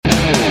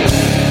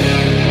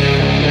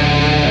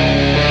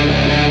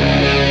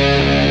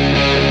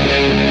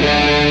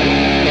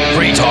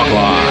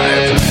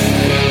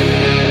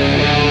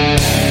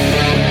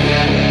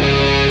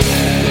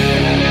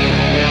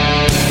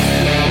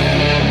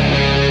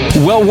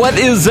Well, what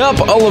is up,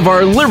 all of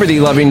our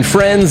liberty-loving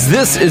friends?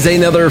 This is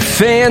another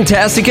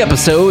fantastic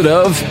episode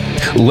of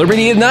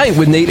Liberty at Night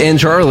with Nate and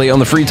Charlie on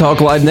the Free Talk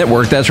Live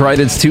Network. That's right,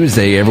 it's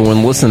Tuesday.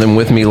 Everyone listening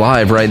with me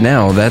live right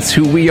now, that's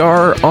who we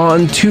are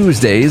on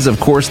Tuesdays. Of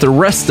course, the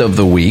rest of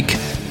the week,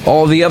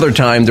 all the other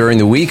time during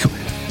the week,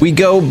 we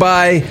go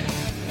by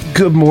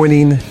Good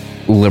Morning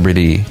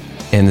Liberty.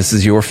 And this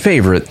is your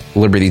favorite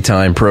Liberty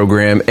Time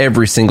program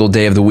every single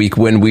day of the week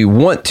when we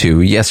want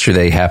to.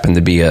 Yesterday happened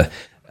to be a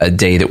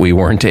day that we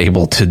weren't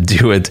able to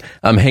do it.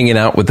 I'm hanging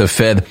out with the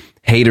Fed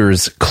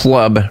Haters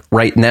Club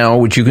right now,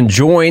 which you can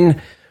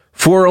join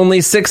for only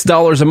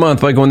 $6 a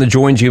month by going to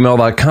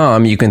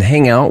joingmail.com. You can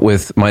hang out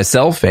with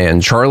myself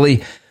and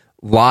Charlie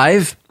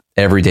live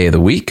every day of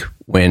the week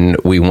when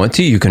we want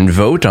to. You can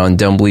vote on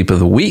Dumb Bleep of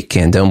the Week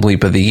and Dumb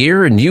Bleep of the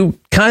Year, and you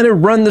kind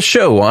of run the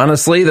show.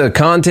 Honestly, the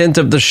content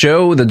of the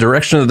show, the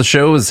direction of the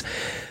show is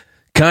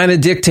kind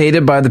of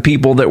dictated by the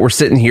people that we're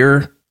sitting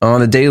here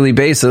on a daily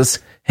basis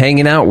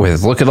hanging out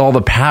with. Look at all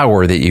the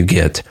power that you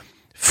get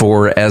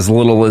for as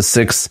little as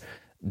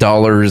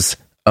 $6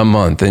 a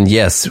month. And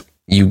yes,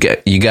 you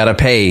got to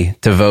pay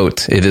to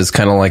vote. It is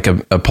kind of like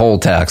a poll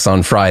tax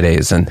on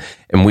Fridays, and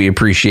we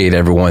appreciate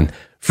everyone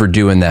for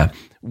doing that.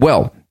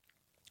 Well,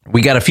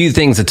 we got a few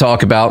things to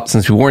talk about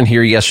since we weren't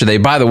here yesterday.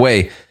 By the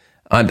way,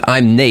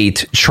 I'm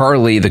Nate.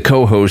 Charlie, the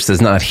co-host,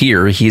 is not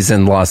here. He's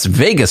in Las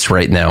Vegas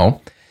right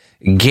now,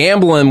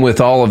 gambling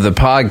with all of the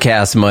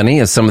podcast money,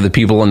 as some of the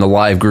people in the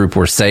live group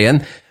were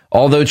saying.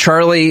 Although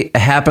Charlie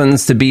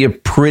happens to be a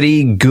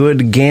pretty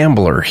good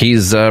gambler.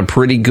 He's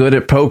pretty good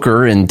at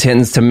poker and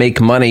tends to make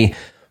money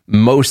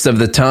most of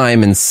the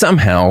time, and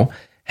somehow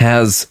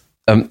has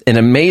an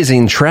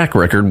amazing track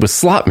record with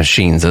slot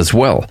machines as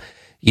well.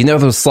 You know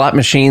those slot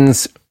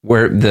machines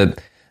where the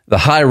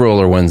high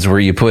roller ones where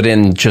you put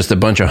in just a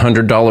bunch of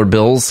 $100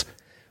 bills?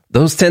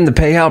 Those tend to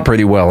pay out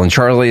pretty well, and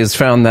Charlie has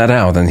found that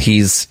out, and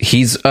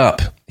he's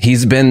up.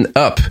 He's been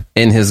up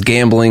in his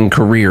gambling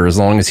career as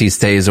long as he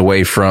stays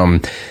away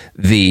from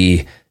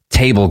the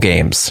table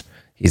games.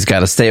 He's got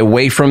to stay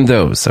away from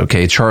those.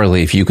 Okay,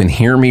 Charlie, if you can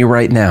hear me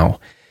right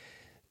now,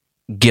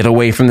 get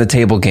away from the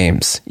table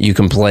games. You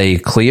can play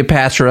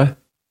Cleopatra,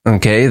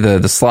 okay,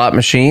 the slot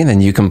machine,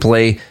 and you can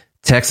play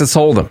Texas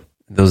Hold'em.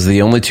 Those are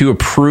the only two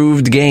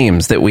approved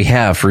games that we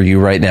have for you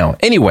right now.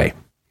 Anyway,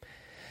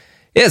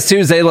 it's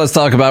Tuesday. Let's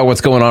talk about what's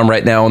going on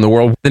right now in the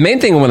world. The main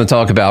thing I want to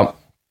talk about,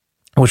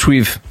 which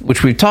we've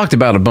talked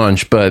about a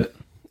bunch, but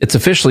it's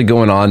officially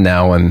going on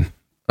now. And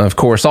of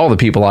course, all the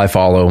people I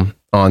follow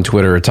on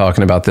Twitter are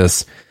talking about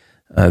this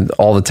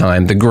all the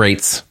time. The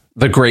greats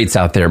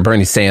out there: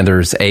 Bernie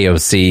Sanders,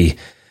 AOC,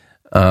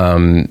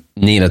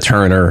 Nina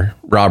Turner,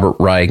 Robert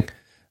Reich.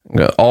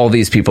 All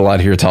these people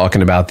out here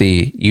talking about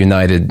the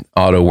United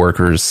Auto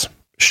Workers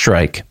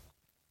strike.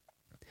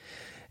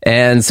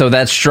 And so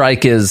that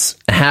strike is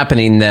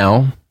happening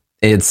now.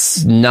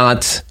 It's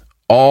not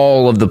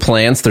all of the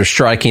plants. They're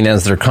striking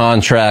as their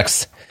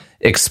contracts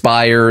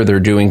expire. They're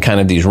doing kind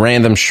of these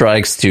random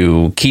strikes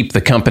to keep the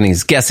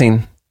companies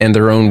guessing, in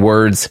their own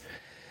words.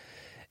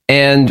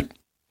 And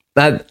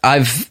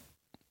I've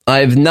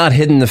not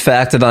hidden the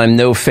fact that I'm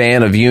no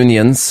fan of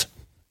unions.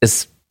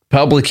 It's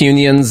public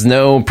unions,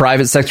 no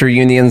private sector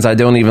unions. I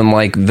don't even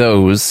like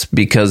those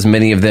because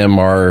many of them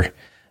are,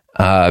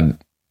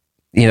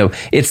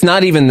 it's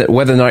not even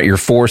whether or not you're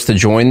forced to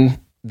join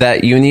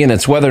that union.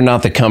 It's whether or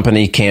not the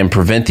company can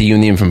prevent the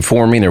union from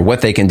forming, or what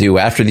they can do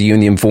after the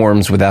union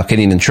forms without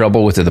getting in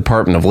trouble with the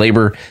Department of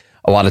Labor.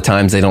 A lot of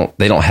times they don't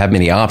have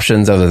many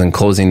options other than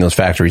closing those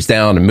factories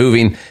down and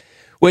moving,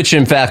 which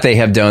in fact they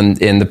have done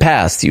in the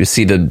past. You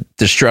see the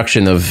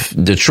destruction of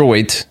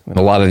Detroit.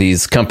 A lot of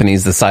these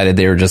companies decided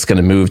they were just going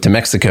to move to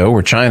Mexico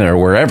or China or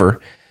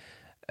wherever.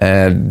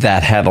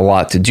 That had a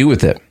lot to do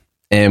with it.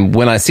 And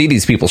when I see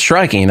these people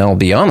striking, I'll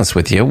be honest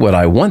with you, what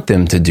I want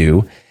them to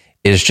do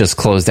is just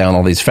close down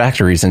all these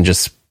factories and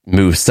just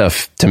move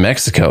stuff to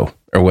Mexico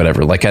or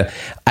whatever. Like, I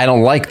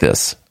don't like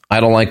this. I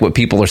don't like what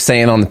people are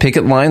saying on the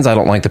picket lines. I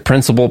don't like the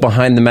principle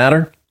behind the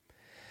matter.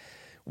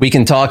 We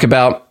can talk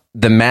about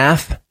the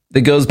math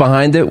that goes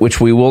behind it, which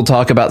we will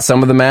talk about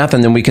some of the math,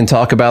 and then we can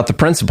talk about the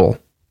principle.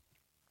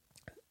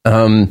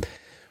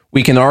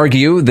 We can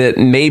argue that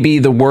maybe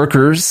the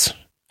workers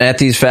at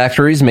these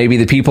factories, maybe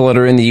the people that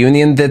are in the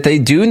union, that they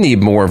do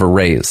need more of a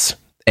raise.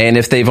 And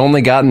if they've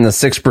only gotten a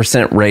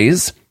 6%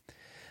 raise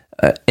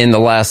in the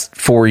last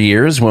 4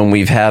 years, when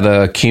we've had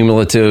a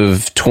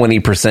cumulative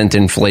 20%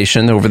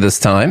 inflation over this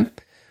time,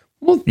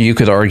 well, you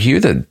could argue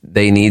that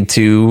they need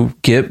to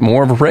get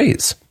more of a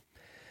raise.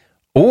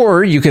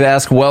 Or you could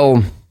ask,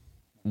 well,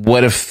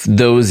 what if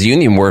those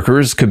union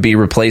workers could be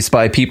replaced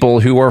by people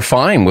who are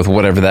fine with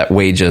whatever that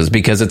wage is,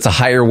 because it's a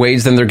higher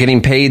wage than they're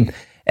getting paid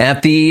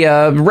at the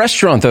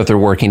restaurant that they're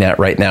working at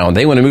right now.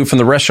 They want to move from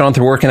the restaurant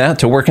they're working at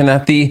to working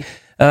at the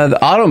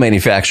auto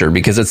manufacturer,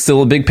 because it's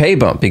still a big pay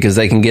bump, because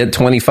they can get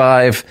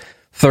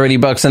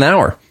 $25-$30 an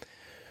hour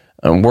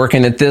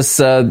working at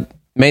this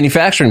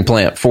manufacturing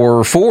plant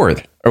for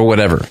Ford or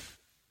whatever.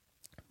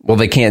 Well,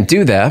 they can't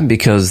do that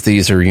because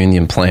these are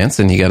union plants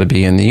and you got to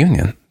be in the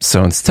union.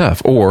 So it's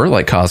tough. Or,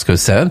 like Costco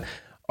said,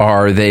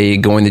 are they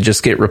going to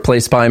just get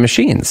replaced by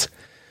machines?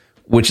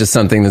 Which is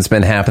something that's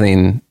been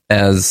happening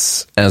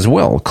as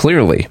well.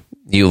 Clearly,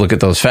 you look at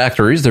those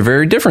factories, they're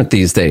very different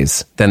these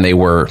days than they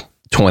were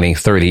 20,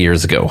 30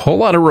 years ago. A whole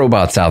lot of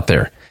robots out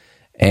there.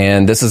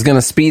 And this is going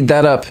to speed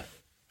that up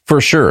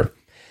for sure.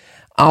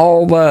 I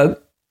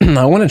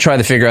want to try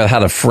to figure out how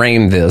to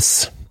frame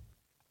this.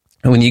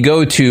 When you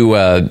go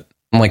to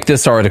like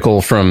this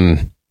article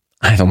from,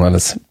 I don't know,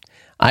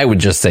 I would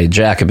just say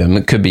Jacobin.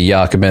 It could be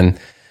Jacobin,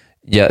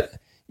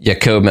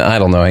 Jacobin. I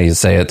don't know how you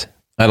say it.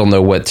 I don't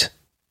know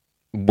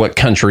what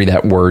country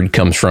that word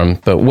comes from,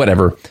 but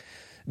whatever.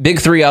 Big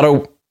three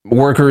auto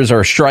workers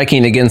are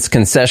striking against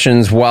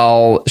concessions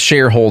while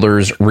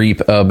shareholders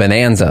reap a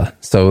bonanza.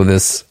 So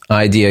this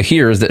idea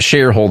here is that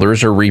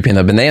shareholders are reaping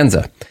a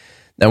bonanza.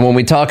 Now, when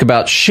we talk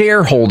about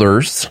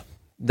shareholders,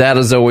 that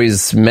is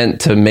always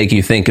meant to make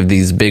you think of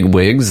these big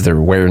wigs. They're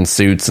wearing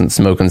suits and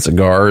smoking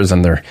cigars,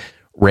 and they're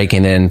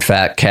raking in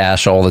fat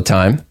cash all the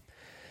time.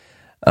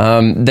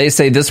 They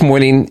say this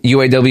morning,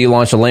 UAW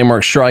launched a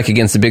landmark strike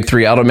against the big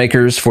three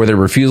automakers for their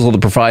refusal to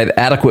provide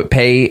adequate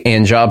pay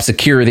and job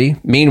security.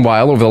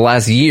 Meanwhile, over the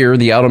last year,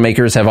 the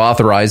automakers have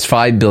authorized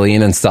 $5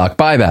 billion in stock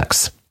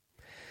buybacks.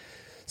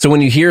 So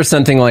when you hear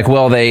something like,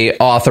 well, they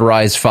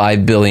authorized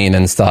 $5 billion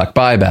in stock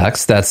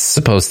buybacks, that's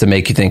supposed to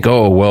make you think,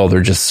 oh, well,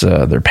 they're just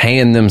they're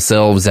paying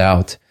themselves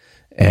out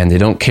and they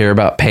don't care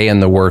about paying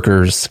the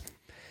workers.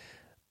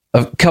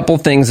 A couple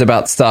things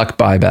about stock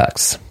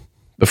buybacks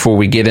before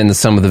we get into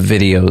some of the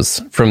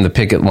videos from the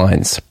picket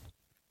lines.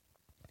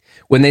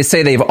 When they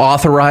say they've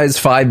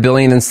authorized $5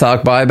 billion in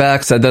stock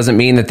buybacks, that doesn't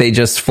mean that they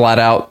just flat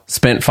out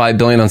spent $5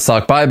 billion on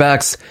stock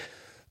buybacks.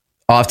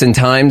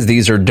 Oftentimes,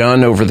 these are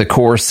done over the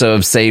course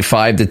of, say,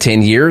 5 to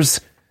 10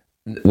 years.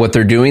 What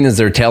they're doing is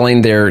they're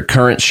telling their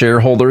current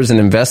shareholders and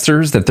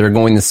investors that they're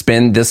going to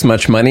spend this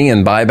much money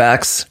in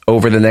buybacks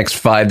over the next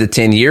 5 to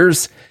 10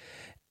 years,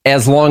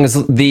 as long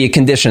as the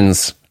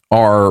conditions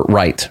are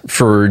right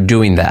for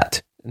doing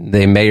that.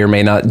 They may or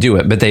may not do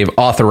it, but they've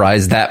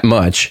authorized that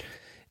much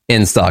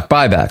in stock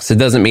buybacks. It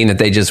doesn't mean that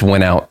they just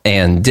went out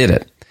and did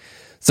it.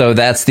 So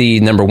that's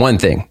the number one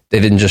thing. They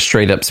didn't just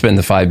straight up spend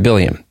the $5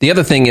 billion. The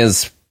other thing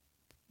is,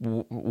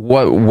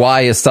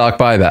 why is stock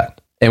buyback?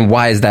 And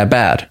why is that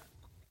bad?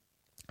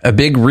 A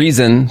big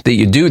reason that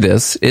you do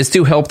this is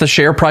to help the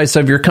share price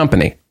of your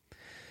company.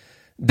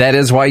 That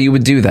is why you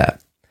would do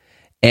that.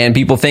 And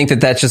people think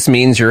that that just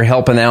means you're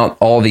helping out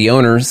all the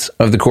owners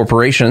of the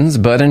corporations,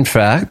 but in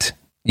fact,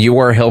 you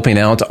are helping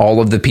out all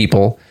of the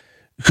people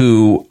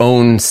who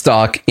own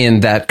stock in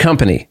that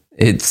company.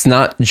 It's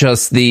not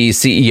just the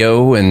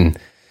CEO and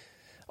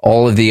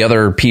all of the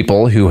other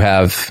people who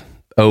have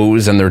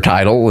O's in their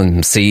title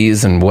and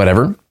C's and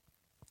whatever.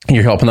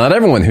 You're helping out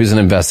everyone who's an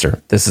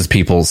investor. This is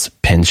people's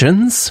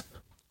pensions,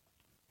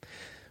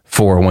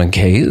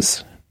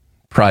 401ks,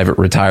 private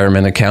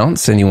retirement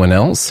accounts, anyone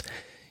else.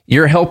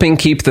 You're helping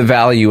keep the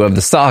value of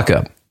the stock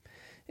up.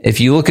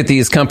 If you look at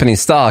these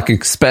companies' stock,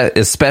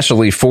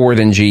 especially Ford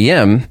and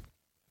GM,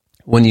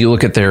 when you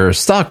look at their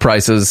stock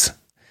prices,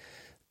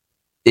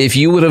 if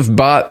you would have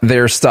bought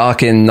their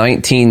stock in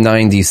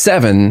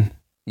 1997,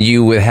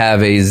 you would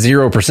have a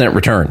 0%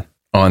 return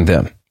on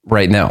them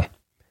right now.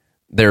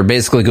 They're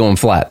basically going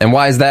flat. And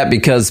why is that?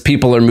 Because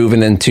people are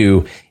moving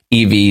into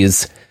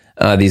EVs.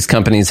 These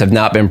companies have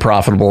not been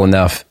profitable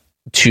enough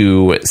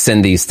to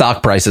send these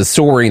stock prices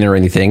soaring or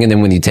anything. And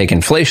then when you take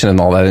inflation and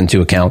all that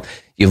into account,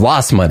 you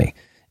lost money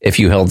if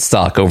you held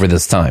stock over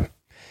this time.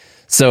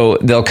 So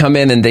they'll come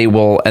in and they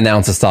will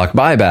announce a stock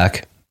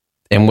buyback.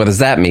 And what does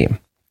that mean?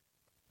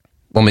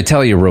 Let me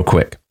tell you real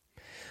quick.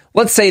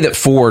 Let's say that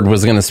Ford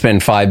was going to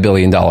spend $5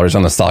 billion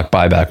on the stock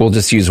buyback. We'll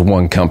just use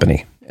one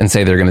company and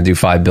say they're going to do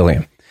 $5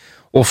 billion.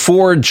 Well,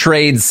 Ford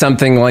trades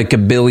something like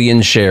 1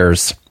 billion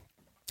shares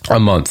a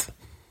month.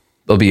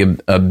 There'll be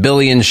a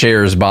billion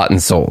shares bought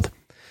and sold.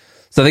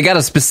 So they got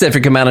a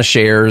specific amount of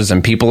shares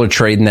and people are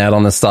trading that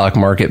on the stock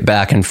market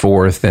back and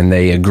forth, and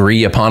they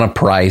agree upon a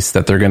price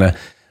that they're going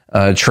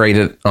to trade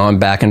it on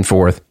back and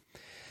forth.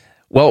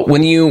 Well,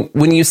 when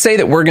you say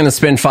that we're going to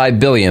spend $5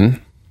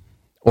 billion,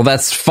 well,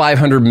 that's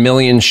 500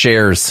 million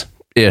shares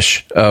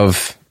ish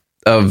of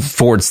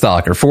Ford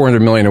stock, or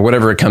 400 million, or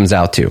whatever it comes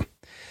out to.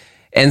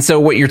 And so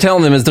what you're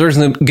telling them is there's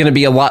going to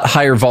be a lot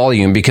higher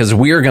volume because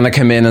we're going to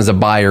come in as a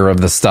buyer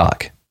of the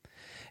stock.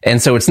 And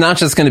so it's not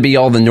just going to be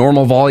all the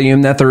normal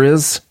volume that there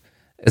is.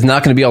 It's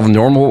not going to be all the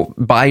normal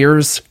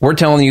buyers. We're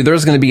telling you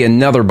there's going to be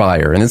another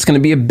buyer, and it's going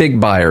to be a big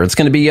buyer. It's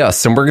going to be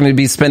us, and we're going to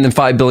be spending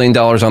 $5 billion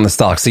on the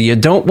stock. So you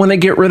don't want to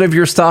get rid of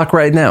your stock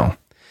right now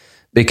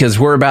because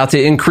we're about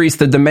to increase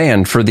the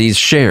demand for these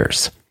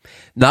shares.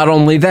 Not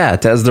only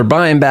that, as they're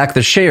buying back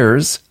the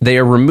shares, they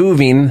are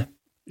removing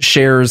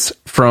shares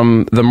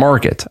from the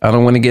market. I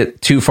don't want to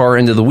get too far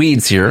into the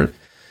weeds here,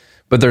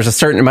 but there's a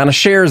certain amount of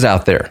shares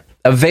out there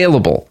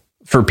available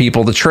for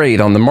people to trade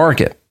on the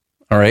market.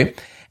 All right.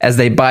 As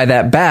they buy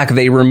that back,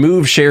 they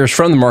remove shares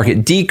from the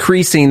market,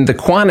 decreasing the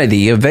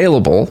quantity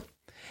available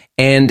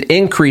and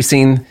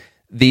increasing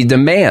the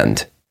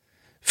demand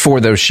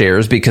for those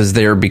shares because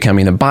they're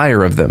becoming a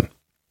buyer of them.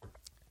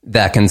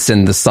 That can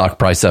send the stock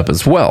price up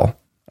as well.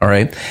 All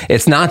right.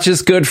 It's not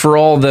just good for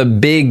all the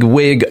big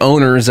wig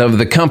owners of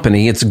the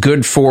company. It's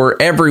good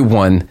for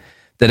everyone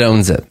that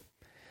owns it.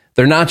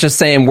 They're not just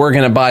saying we're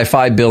going to buy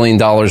 $5 billion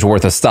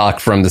worth of stock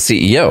from the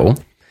CEO.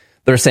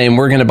 They're saying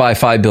we're going to buy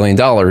 $5 billion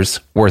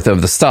worth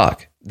of the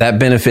stock. That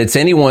benefits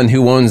anyone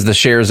who owns the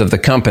shares of the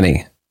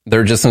company.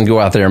 They're just going to go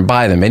out there and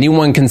buy them.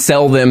 Anyone can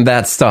sell them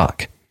that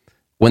stock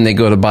when they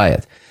go to buy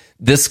it.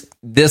 This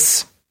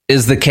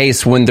is the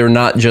case when they're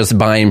not just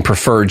buying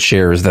preferred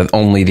shares that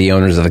only the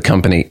owners of the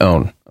company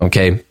own.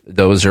 Okay,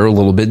 those are a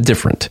little bit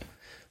different.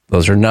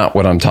 Those are not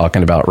what I'm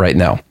talking about right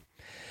now.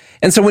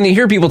 And so when you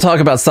hear people talk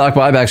about stock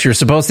buybacks, you're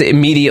supposed to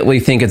immediately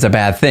think it's a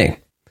bad thing.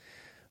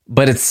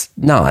 But it's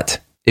not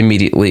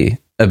immediately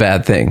a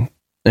bad thing.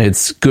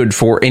 It's good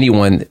for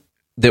anyone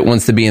that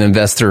wants to be an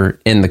investor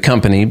in the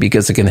company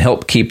because it can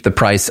help keep the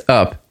price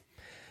up.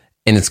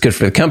 And it's good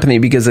for the company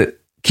because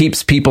it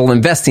keeps people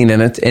investing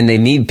in it, and they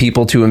need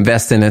people to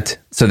invest in it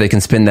so they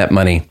can spend that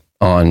money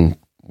on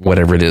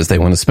whatever it is they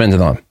want to spend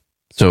it on.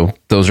 So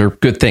those are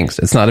good things.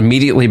 It's not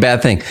immediately a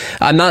bad thing.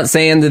 I'm not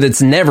saying that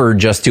it's never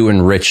just to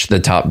enrich the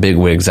top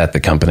bigwigs at the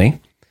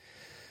company,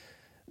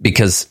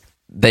 because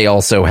they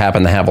also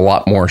happen to have a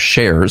lot more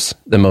shares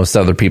than most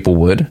other people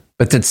would,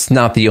 but that's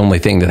not the only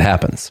thing that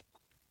happens.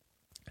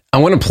 I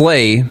want to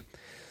play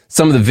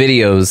some of the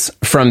videos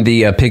from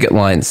the picket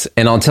lines,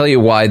 and I'll tell you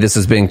why this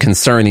has been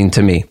concerning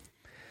to me.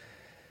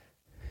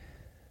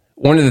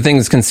 One of the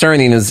things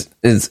concerning is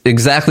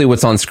exactly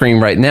what's on screen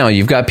right now.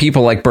 You've got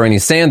people like Bernie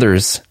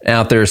Sanders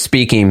out there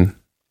speaking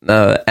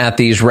at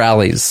these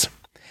rallies.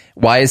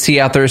 Why is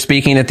he out there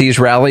speaking at these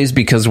rallies?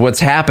 Because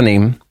what's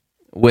happening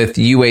with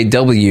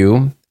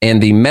UAW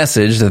and the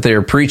message that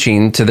they're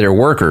preaching to their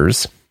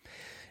workers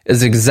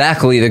is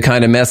exactly the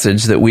kind of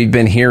message that we've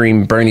been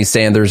hearing Bernie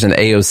Sanders and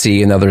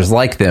AOC and others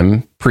like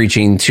them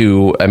preaching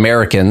to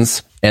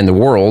Americans and the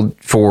world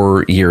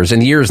for years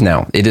and years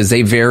now. It is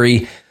a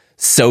very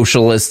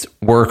socialist,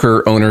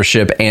 worker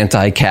ownership,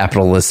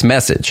 anti-capitalist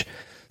message.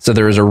 So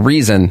there is a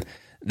reason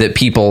that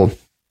people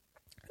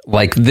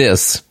like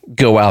this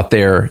go out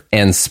there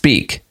and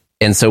speak.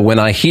 And so when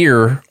I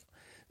hear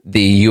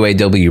the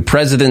UAW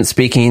president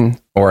speaking,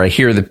 or I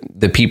hear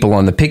the people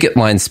on the picket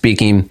line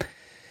speaking,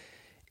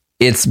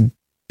 it's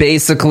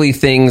basically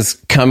things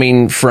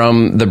coming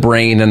from the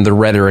brain and the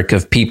rhetoric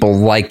of people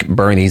like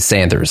Bernie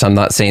Sanders. I'm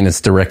not saying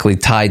it's directly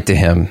tied to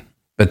him,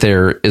 but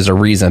there is a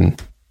reason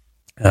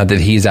that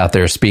he's out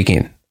there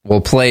speaking.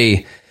 We'll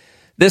play,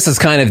 this is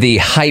kind of the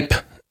hype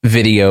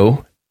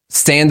video,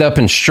 stand up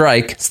and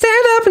strike,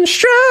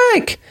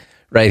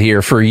 right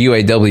here for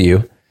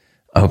UAW.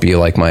 I hope you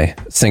like my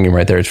singing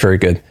right there. It's very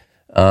good.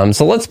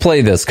 So let's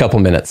play this couple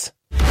minutes.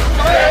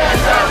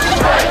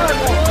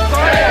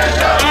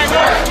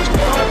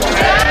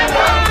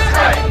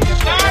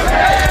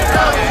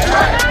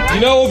 You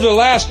know, over the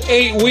last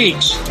 8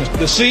 weeks,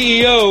 the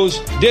CEOs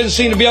didn't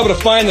seem to be able to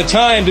find the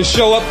time to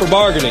show up for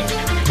bargaining.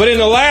 But in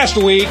the last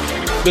week,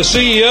 the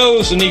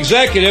CEOs and the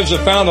executives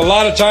have found a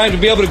lot of time to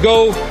be able to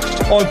go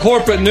on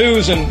corporate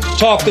news and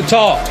talk the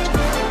talk.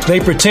 They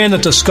pretend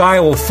that the sky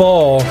will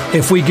fall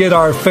if we get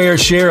our fair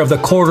share of the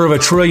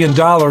 $250 billion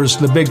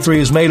the Big Three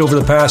has made over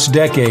the past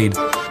decade.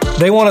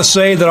 They want to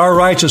say that our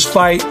righteous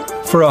fight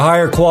for a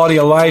higher quality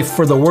of life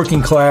for the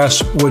working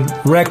class would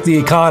wreck the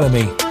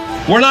economy.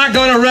 We're not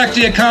going to wreck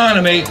the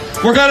economy.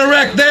 We're going to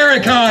wreck their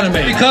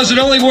economy because it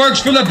only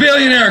works for the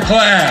billionaire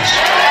class.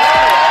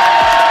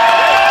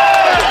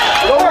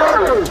 The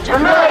workers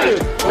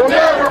united will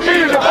never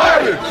be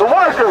divided. The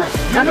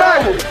workers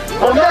united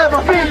will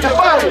never be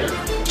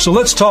divided. So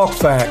let's talk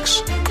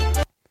facts.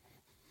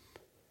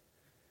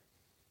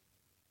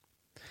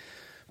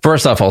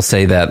 First off, I'll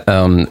say that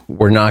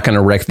we're not going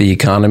to wreck the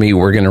economy.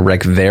 We're going to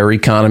wreck their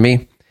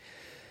economy.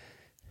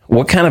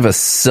 What kind of a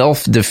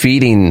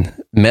self-defeating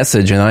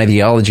message and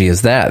ideology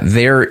is that?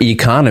 Their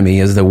economy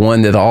is the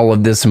one that all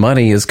of this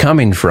money is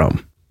coming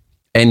from.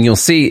 And you'll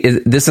see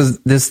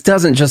this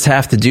doesn't just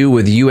have to do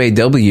with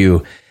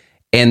UAW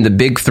and the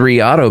big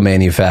three auto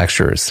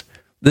manufacturers.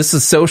 This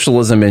is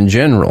socialism in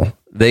general.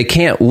 They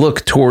can't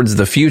look towards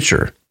the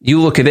future.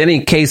 You look at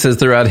any cases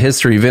throughout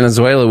history,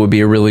 Venezuela would be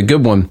a really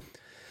good one,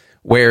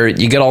 where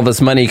you get all this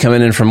money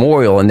coming in from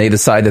oil and they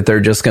decide that they're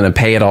just going to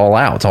pay it all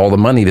out, all the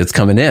money that's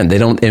coming in. They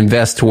don't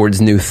invest towards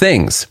new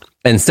things.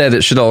 Instead,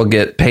 it should all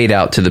get paid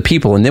out to the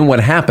people. And then what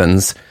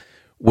happens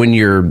when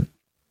you're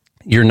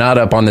not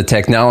up on the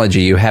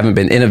technology, you haven't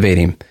been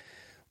innovating?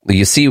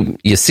 You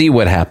see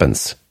what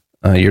happens.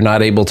 You're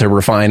not able to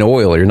refine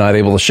oil. You're not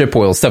able to ship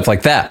oil, stuff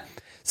like that.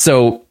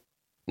 So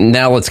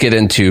now let's get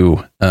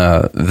into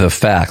the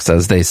facts,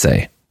 as they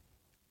say.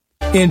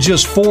 In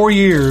just 4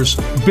 years,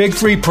 Big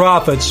Three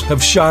profits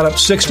have shot up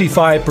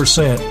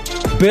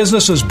 65%.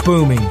 Business is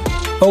booming.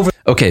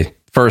 Okay,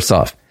 first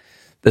off,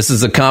 this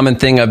is a common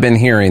thing I've been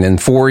hearing. In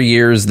 4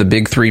 years, the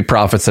Big Three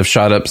profits have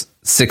shot up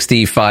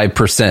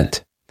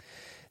 65%.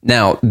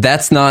 Now,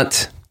 that's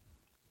not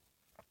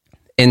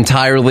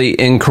entirely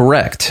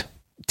incorrect.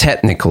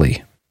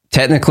 Technically,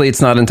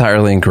 it's not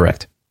entirely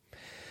incorrect.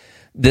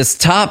 This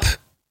top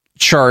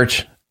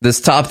chart,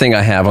 this top thing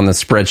I have on the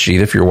spreadsheet,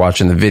 if you're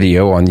watching the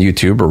video on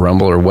YouTube or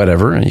Rumble or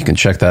whatever, and you can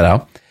check that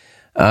out.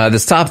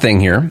 This top thing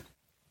here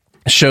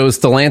shows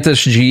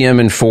Stellantis, GM,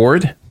 and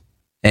Ford.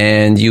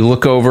 And you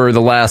look over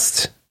the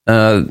last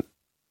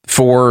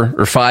 4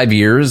 or 5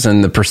 years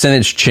and the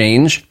percentage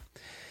change.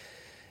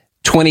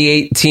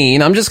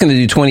 2018, I'm just going to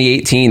do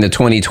 2018 to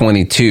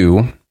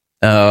 2022.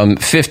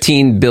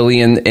 15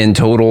 billion in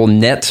total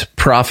net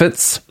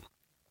profits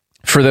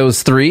for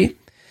those three.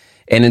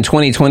 And in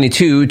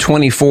 2022,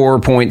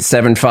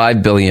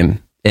 24.75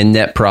 billion in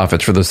net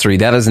profits for those three.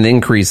 That is an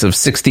increase of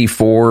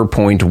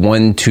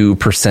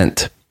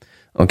 64.12%.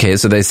 Okay,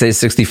 so they say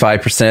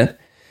 65%.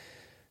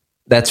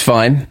 That's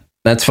fine.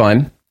 That's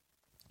fine.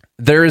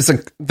 There is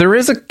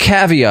a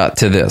caveat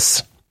to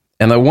this,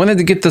 and I wanted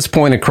to get this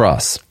point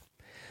across.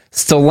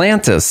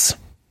 Stellantis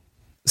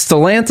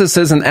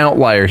is an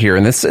outlier here,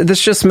 and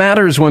this just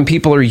matters when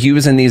people are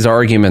using these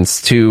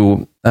arguments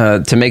to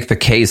make the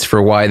case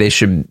for why they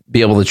should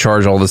be able to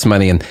charge all this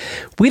money. And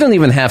we don't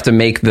even have to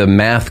make the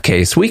math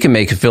case. We can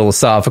make a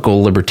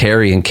philosophical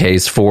libertarian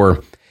case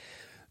for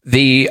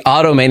the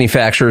auto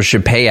manufacturers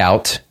should pay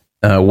out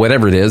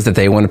whatever it is that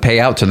they want to pay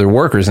out to their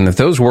workers. And if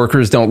those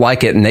workers don't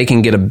like it and they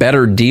can get a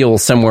better deal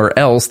somewhere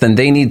else, then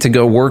they need to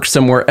go work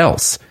somewhere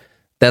else.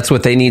 That's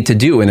what they need to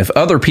do. And if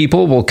other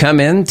people will come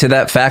in to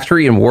that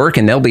factory and work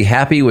and they'll be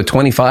happy with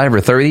 $25 or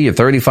 $30 or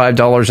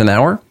 $35 an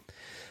hour,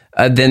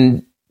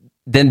 then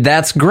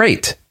that's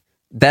great.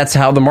 That's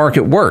how the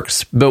market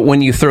works. But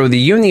when you throw the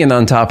union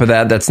on top of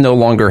that, that's no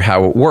longer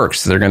how it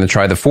works. They're going to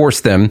try to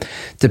force them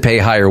to pay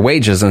higher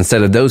wages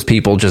instead of those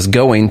people just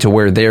going to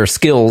where their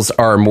skills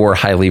are more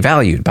highly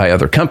valued by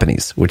other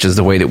companies, which is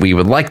the way that we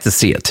would like to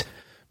see it.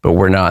 But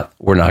we're not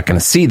going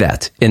to see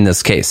that in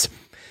this case.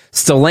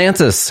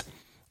 Stellantis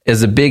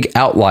is a big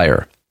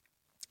outlier.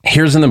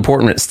 Here's an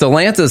important.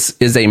 Stellantis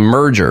is a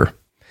merger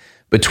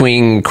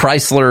between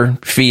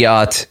Chrysler,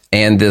 Fiat,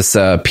 and this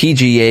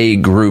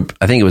PGA group.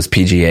 I think it was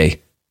PGA.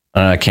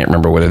 I can't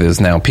remember what it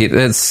is now.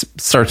 It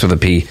starts with a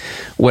P,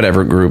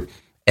 whatever group.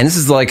 And this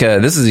is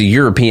a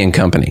European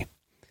company.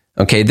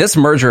 Okay, this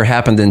merger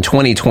happened in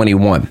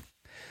 2021.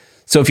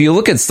 So if you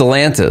look at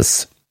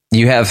Stellantis,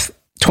 you have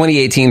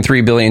 2018,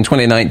 3 billion,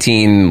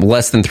 2019,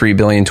 less than 3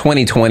 billion,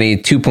 2020,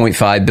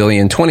 2.5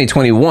 billion,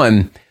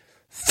 2021,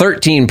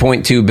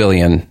 13.2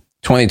 billion,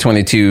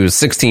 2022,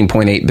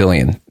 16.8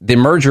 billion. The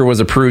merger was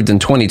approved in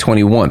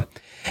 2021.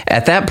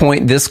 At that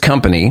point, this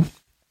company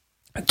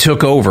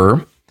took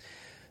over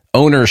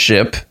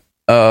ownership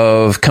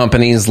of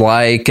companies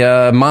like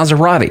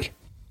Maserati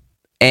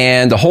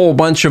and a whole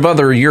bunch of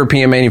other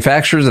European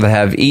manufacturers that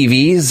have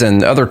EVs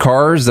and other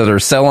cars that are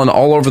selling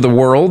all over the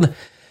world,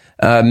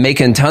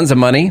 making tons of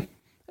money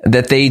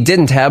that they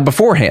didn't have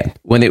beforehand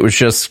when it was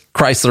just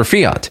Chrysler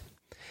Fiat.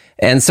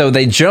 And so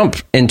they jump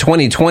in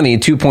 2020,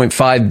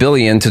 2.5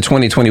 billion to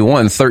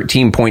 2021,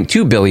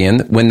 13.2 billion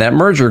when that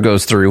merger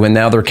goes through. And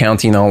now they're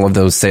counting all of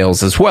those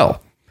sales as well.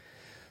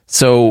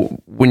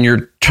 So when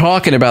you're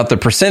talking about the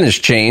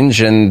percentage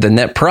change and the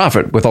net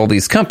profit with all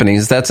these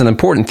companies, that's an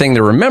important thing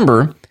to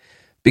remember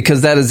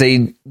because that is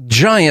a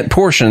giant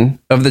portion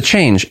of the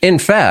change. In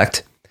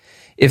fact,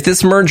 if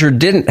this merger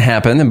didn't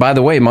happen, and by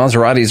the way,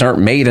 Maseratis aren't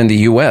made in the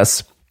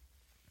U.S.,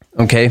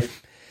 okay,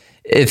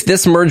 if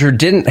this merger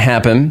didn't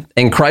happen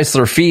and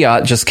Chrysler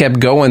Fiat just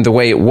kept going the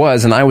way it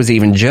was, and I was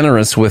even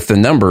generous with the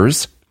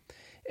numbers,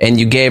 and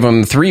you gave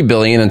them $3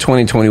 billion in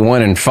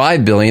 2021 and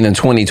 $5 billion in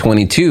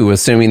 2022,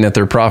 assuming that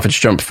their profits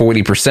jumped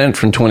 40%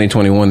 from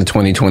 2021 to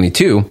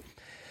 2022,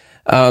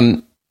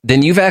 then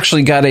you've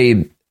actually got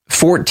a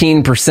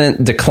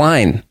 14%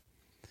 decline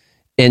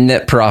in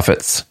net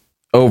profits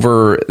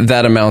over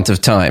that amount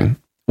of time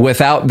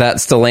without that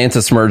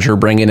Stellantis merger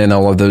bringing in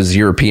all of those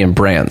European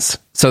brands.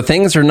 So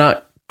things are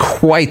not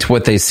quite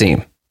what they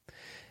seem.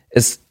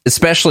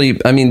 Especially,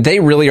 I mean, they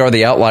really are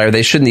the outlier.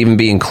 They shouldn't even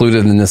be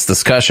included in this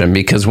discussion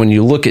because when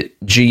you look at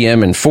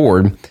GM and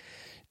Ford,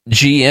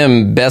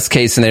 GM, best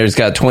case scenario, has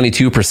got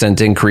 22%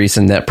 increase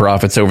in net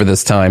profits over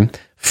this time.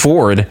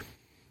 Ford,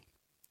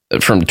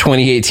 from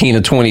 2018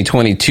 to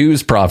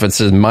 2022's profits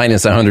is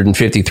minus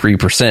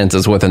 153%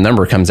 is what the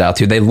number comes out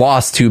to. They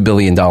lost $2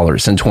 billion in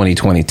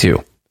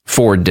 2022.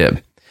 Ford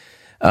did.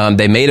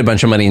 They made a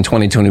bunch of money in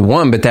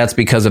 2021, but that's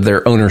because of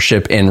their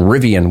ownership in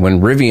Rivian.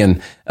 When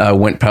Rivian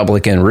went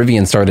public and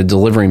Rivian started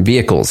delivering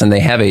vehicles, and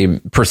they have a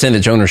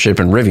percentage ownership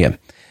in Rivian.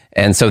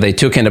 And so they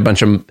took in a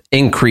bunch of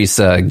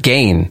increase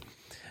gain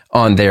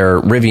on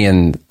their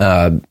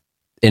Rivian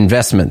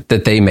investment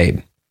that they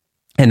made.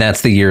 And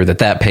that's the year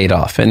that paid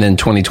off. And then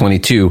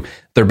 2022,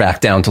 they're back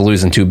down to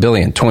losing $2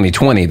 billion.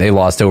 2020, they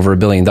lost over $1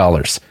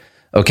 billion.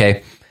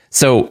 Okay,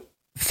 so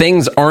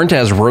things aren't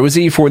as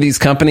rosy for these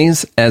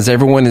companies as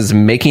everyone is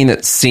making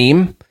it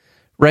seem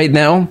right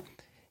now,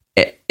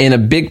 in a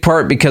big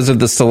part because of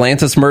the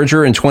Stellantis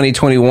merger in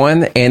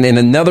 2021, and in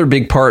another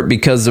big part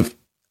because of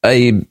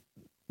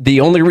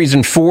the only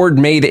reason Ford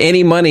made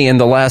any money in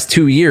the last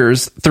 3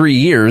 years,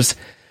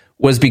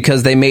 was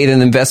because they made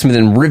an investment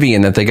in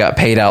Rivian that they got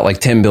paid out like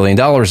 $10 billion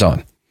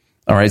on.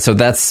 All right, so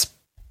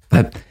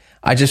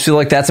I just feel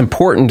like that's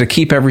important to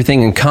keep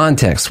everything in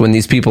context when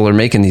these people are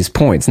making these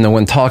points. No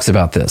one talks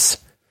about this.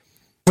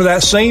 For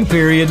that same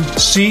period,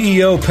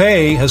 CEO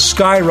pay has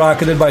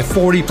skyrocketed by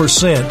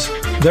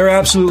 40%. They're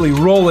absolutely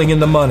rolling in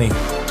the money.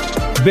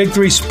 Big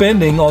Three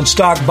spending on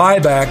stock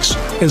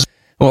buybacks is...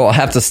 Well, I'll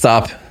have to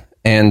stop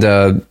and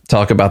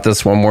talk about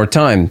this one more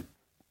time.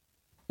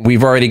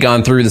 We've already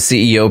gone through the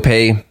CEO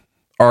pay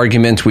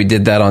argument. We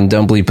did that on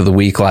Dumb Bleep of the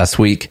Week last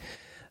week.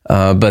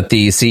 But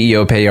the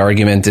CEO pay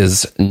argument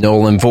is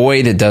null and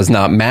void. It does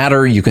not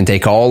matter. You can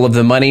take all of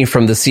the money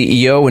from the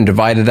CEO and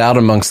divide it out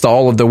amongst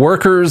all of the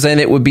workers, and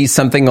it would be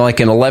something like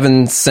an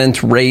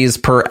 11-cent raise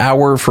per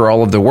hour for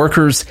all of the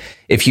workers.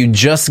 If you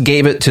just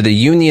gave it to the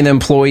union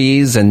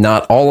employees and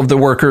not all of the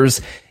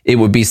workers, it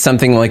would be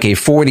something like a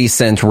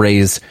 40-cent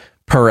raise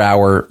per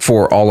hour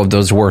for all of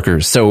those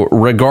workers. So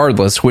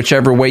regardless,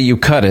 whichever way you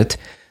cut it,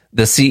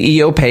 the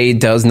CEO pay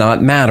does not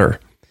matter.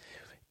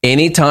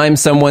 Anytime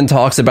someone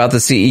talks about the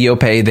CEO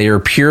pay, they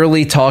are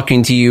purely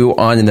talking to you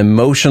on an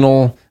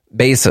emotional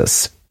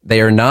basis.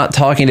 They are not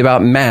talking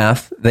about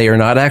math. They are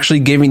not actually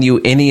giving you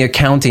any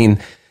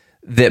accounting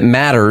that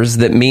matters,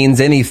 that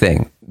means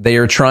anything. They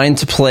are trying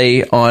to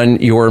play on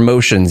your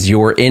emotions,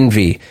 your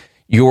envy,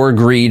 your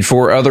greed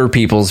for other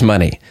people's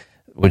money,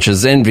 which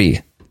is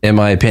envy, in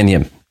my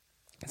opinion.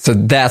 So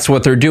that's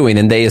what they're doing.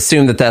 And they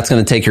assume that that's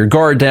going to take your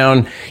guard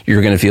down.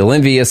 You're going to feel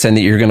envious and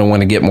that you're going to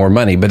want to get more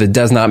money. But it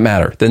does not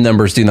matter. The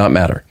numbers do not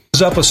matter.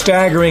 It's up a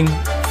staggering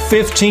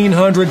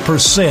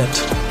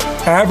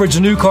 1,500%. Average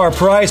new car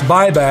price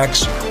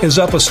buybacks is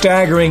up a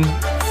staggering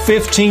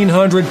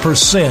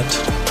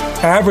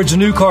 1,500%. Average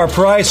new car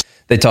price.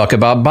 They talk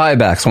about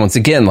buybacks once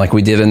again, like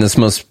we did in this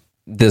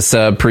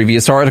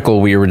previous article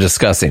we were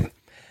discussing,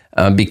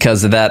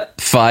 because of that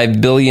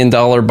 $5 billion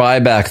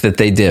buyback that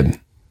they did.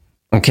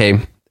 Okay.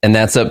 And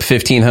that's up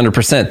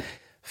 1,500%.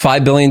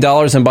 $5 billion in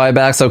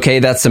buybacks. Okay,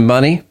 that's some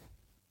money.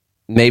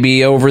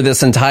 Maybe over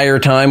this entire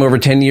time, over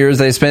 10 years,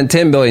 they spent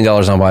 $10 billion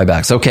on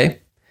buybacks. Okay.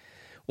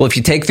 Well, if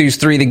you take these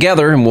three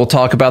together, and we'll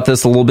talk about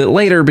this a little bit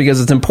later because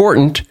it's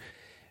important,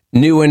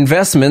 new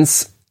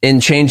investments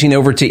in changing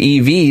over to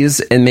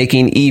EVs and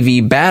making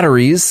EV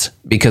batteries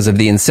because of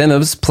the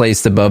incentives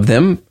placed above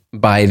them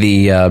by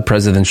the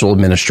presidential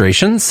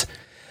administrations,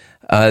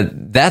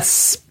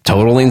 that's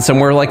totaling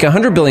somewhere like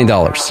 $100 billion.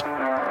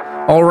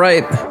 All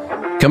right,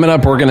 coming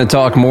up, we're going to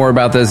talk more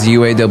about this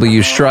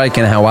UAW strike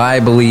and how I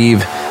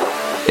believe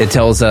it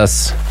tells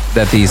us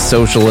that the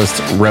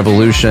socialist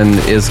revolution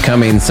is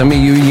coming. Some of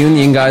you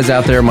union guys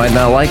out there might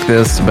not like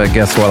this, but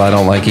guess what? I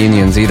don't like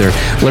unions either.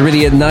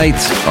 Liberty at Night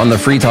on the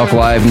Free Talk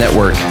Live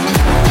network.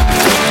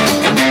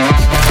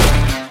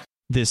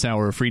 This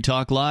hour of Free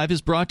Talk Live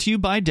is brought to you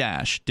by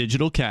Dash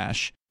Digital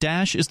Cash.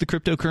 Dash is the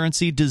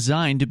cryptocurrency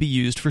designed to be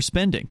used for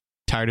spending.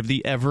 Tired of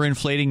the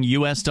ever-inflating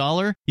US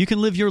dollar? You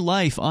can live your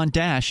life on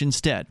Dash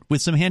instead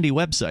with some handy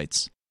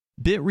websites.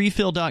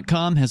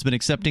 BitRefill.com has been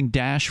accepting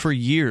Dash for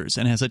years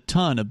and has a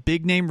ton of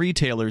big-name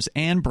retailers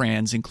and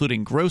brands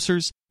including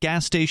grocers,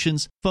 gas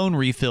stations, phone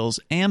refills,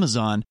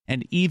 Amazon,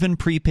 and even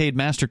prepaid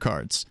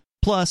MasterCards.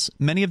 Plus,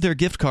 many of their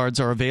gift cards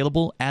are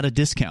available at a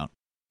discount.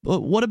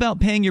 But what about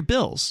paying your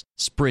bills?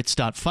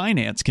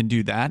 Spritz.finance can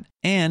do that,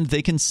 and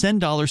they can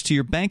send dollars to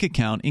your bank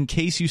account in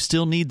case you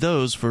still need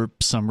those for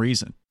some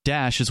reason.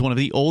 Dash is one of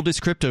the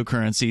oldest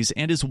cryptocurrencies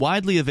and is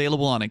widely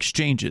available on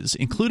exchanges,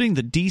 including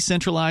the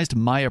decentralized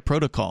Maya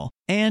protocol,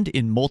 and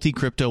in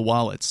multi-crypto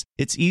wallets.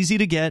 It's easy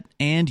to get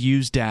and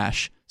use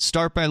Dash.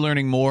 Start by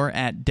learning more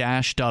at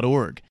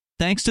Dash.org.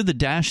 Thanks to the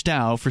Dash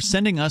DAO for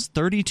sending us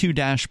 32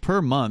 Dash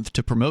per month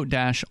to promote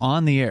Dash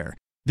on the air.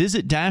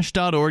 Visit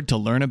Dash.org to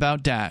learn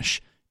about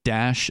Dash.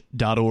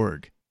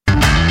 Dash.org.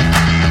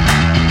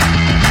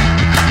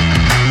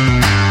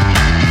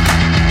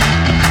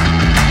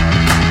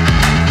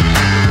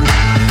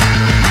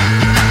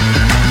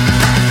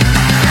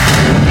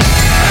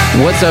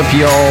 What's up,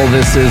 y'all?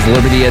 This is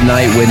Liberty at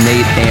Night with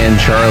Nate and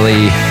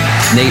Charlie.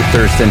 Nate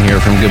Thurston here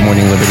from Good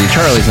Morning Liberty.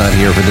 Charlie's not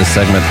here for this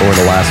segment or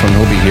the last one.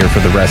 He'll be here for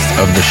the rest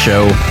of the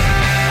show.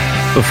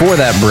 Before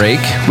that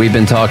break, we've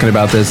been talking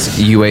about this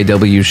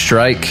UAW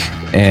strike,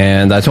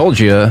 and I told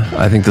you,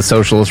 I think the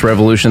socialist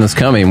revolution is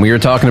coming. We were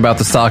talking about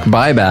the stock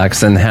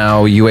buybacks and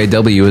how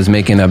UAW is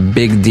making a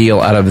big deal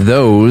out of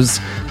those,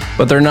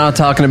 but they're not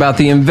talking about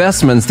the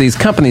investments these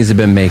companies have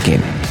been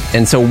making.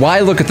 And so why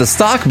look at the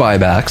stock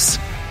buybacks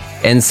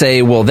and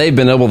say, well, they've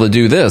been able to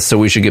do this, so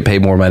we should get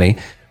paid more money,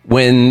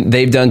 when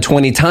they've done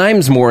 20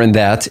 times more in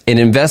that in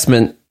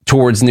investment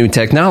towards new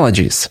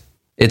technologies?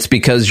 It's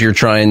because you're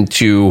trying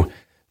to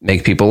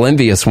make people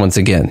envious once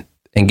again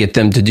and get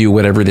them to do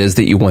whatever it is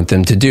that you want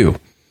them to do.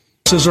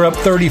 Prices are up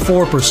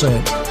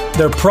 34%.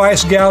 They're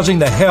price gouging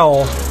the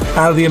hell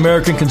out of the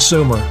American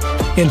consumer.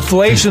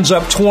 Inflation's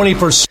up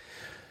 20%.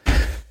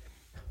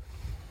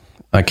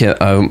 I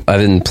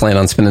didn't plan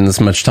on spending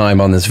this much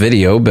time on this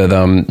video, but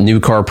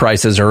new car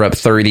prices are up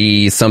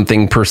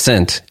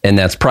 30-something%, and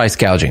that's price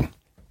gouging.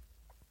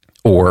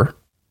 Or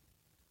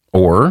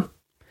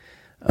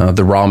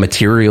The raw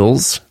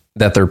materials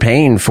that they're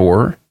paying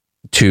for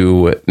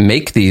to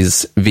make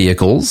these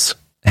vehicles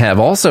have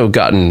also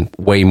gotten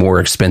way more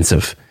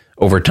expensive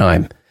over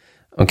time.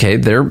 Okay,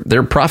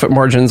 their profit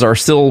margins are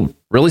still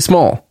really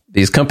small.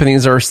 These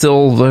companies are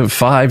still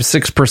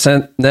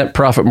 5-6% net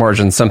profit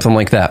margin, something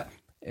like that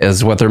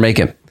is what they're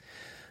making.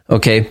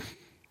 Okay,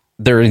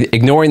 they're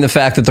ignoring the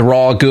fact that the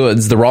raw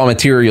goods, the raw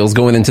materials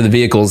going into the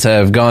vehicles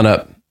have gone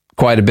up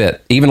quite a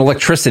bit. Even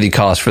electricity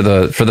costs for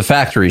the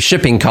factory,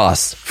 shipping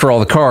costs for all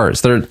the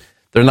cars. They're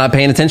not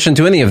paying attention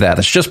to any of that.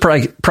 It's just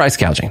price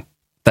gouging.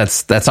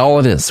 That's all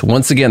it is.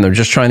 Once again, they're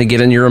just trying to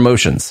get in your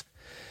emotions.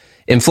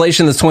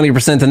 Inflation is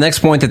 20%. The next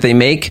point that they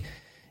make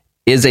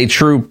is a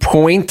true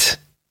point.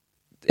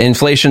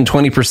 Inflation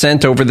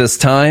 20% over this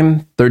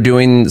time they're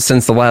doing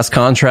since the last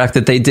contract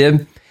that they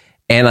did.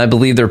 And I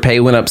believe their pay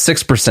went up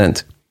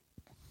 6%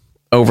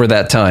 over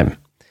that time.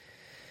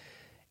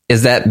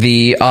 Is that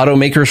the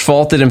automaker's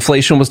fault that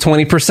inflation was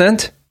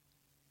 20%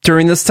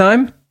 during this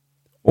time?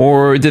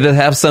 Or did it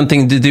have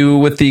something to do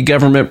with the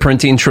government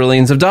printing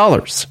trillions of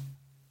dollars?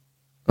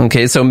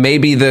 Okay, so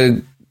maybe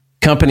the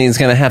company is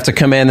going to have to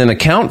come in and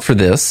account for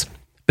this.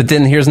 But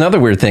then here's another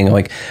weird thing.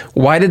 Like,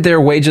 why did their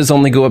wages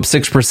only go up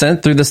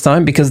 6% through this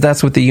time? Because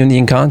that's what the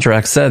union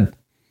contract said.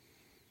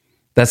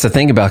 That's the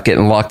thing about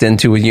getting locked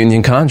into a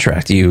union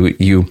contract.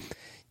 You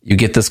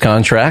get this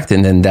contract,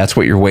 and then that's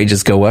what your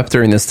wages go up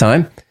during this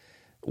time.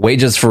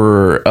 Wages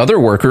for other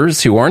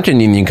workers who aren't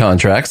in union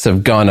contracts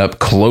have gone up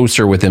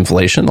closer with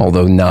inflation,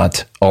 although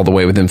not all the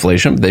way with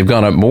inflation. They've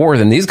gone up more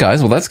than these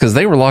guys. Well, that's because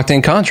they were locked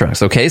in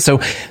contracts. Okay,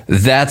 so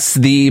that's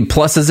the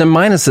pluses and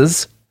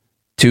minuses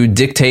to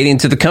dictating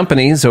to the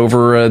companies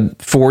over a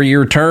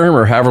 4-year term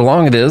or however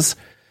long it is,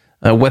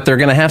 what they're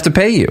going to have to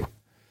pay you.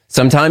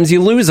 Sometimes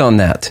you lose on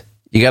that.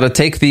 You got to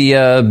take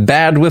the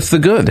bad with the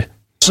good.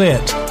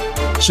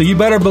 So you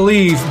better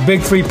believe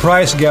Big Three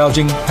price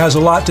gouging has a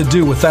lot to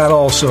do with that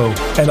also.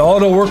 And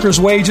auto workers'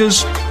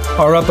 wages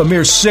are up a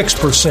mere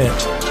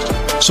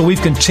 6%. So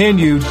we've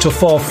continued to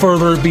fall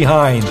further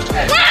behind.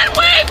 When we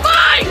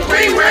fight,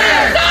 we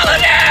win!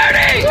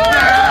 Solidarity!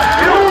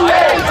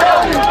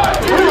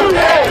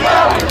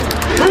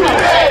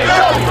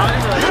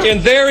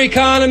 In their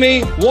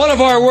economy, one of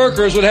our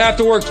workers would have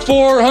to work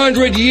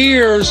 400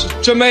 years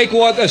to make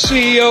what a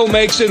CEO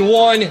makes in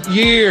 1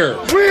 year.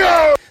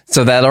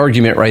 So that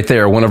argument right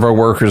there, one of our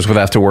workers would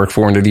have to work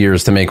 400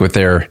 years to make what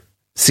their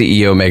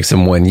CEO makes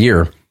in 1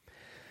 year.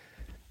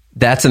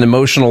 That's an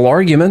emotional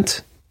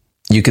argument.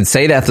 You could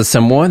say that to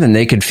someone and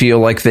they could feel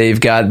like they've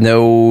got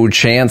no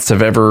chance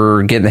of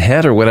ever getting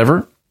ahead or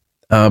whatever.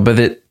 But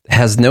it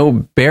has no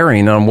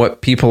bearing on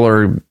what people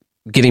are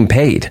getting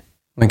paid.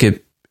 Like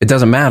it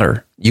doesn't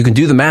matter. You can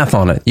do the math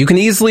on it. You can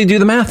easily do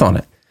the math on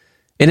it.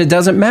 And it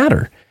doesn't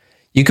matter.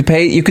 You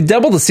could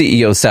double the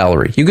CEO's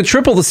salary. You could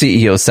triple the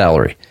CEO's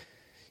salary.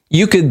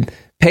 You could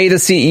pay the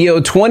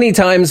CEO 20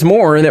 times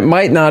more, and it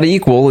might not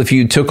equal, if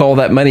you took all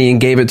that money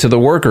and gave it to the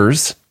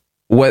workers,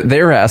 what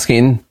they're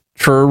asking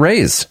for a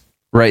raise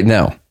right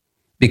now.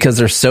 Because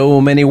there's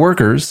so many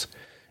workers,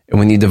 and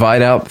when you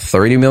divide out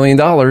 $30 million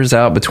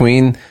out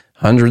between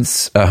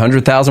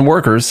 100,000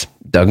 workers,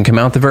 doesn't come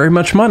out to very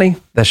much money.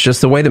 That's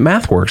just the way that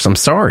math works. I'm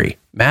sorry.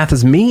 Math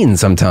is mean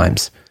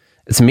sometimes.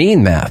 It's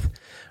mean math.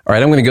 All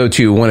right, I'm going to go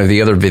to one of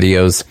the other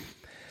videos.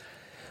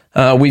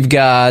 We've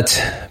got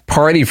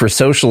Party for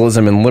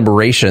Socialism and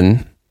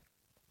Liberation.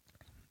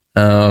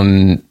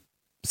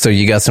 So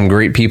you got some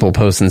great people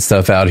posting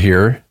stuff out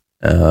here.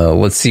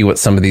 Let's see what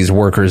some of these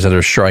workers that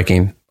are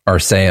striking are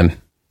saying.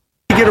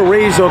 You get a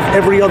raise of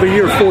every other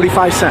year,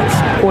 45 cents.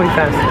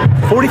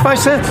 45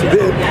 cents.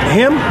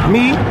 Him,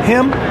 me,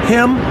 him,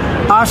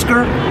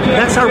 Oscar.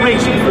 That's our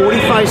raise.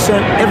 45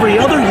 cents every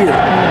other year.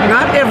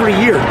 Not every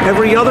year.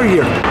 Every other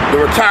year. The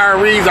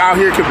retirees out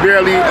here can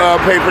barely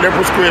pay for their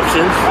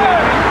prescriptions.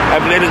 I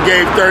mean, they done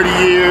gave 30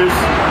 years,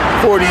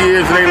 40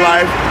 years of their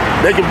life.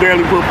 They can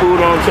barely put food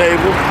on the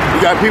table.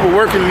 You got people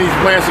working in these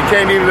plants that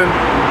can't even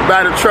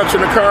buy the trucks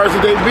and the cars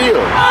that they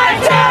build.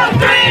 1, 2,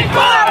 3,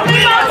 4.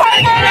 We don't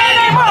take it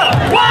anymore.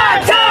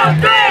 1, 2,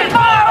 3,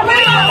 4. We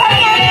don't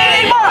take it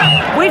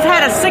anymore. We've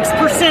had a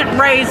 6%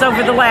 raise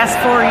over the last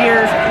 4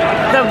 years.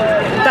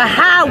 The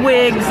high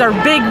wigs or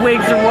big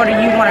wigs or whatever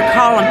you want to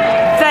call them,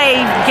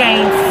 they've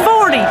gained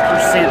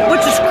 40%,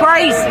 which is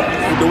crazy.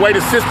 The way the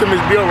system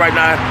is built right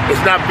now,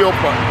 it's not built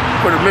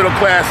for the middle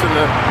class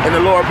and the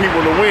lower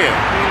people to win.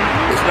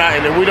 It's not,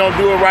 and if we don't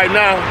do it right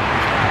now,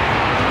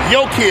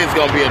 your kid's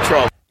gonna be in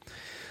trouble.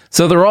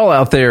 So they're all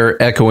out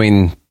there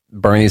echoing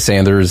Bernie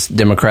Sanders,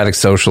 democratic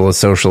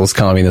socialist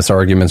communist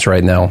arguments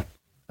right now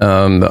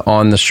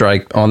on the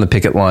strike, on the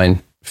picket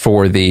line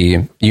for the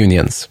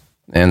unions.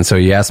 And so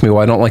you ask me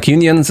why I don't like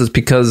unions, is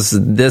because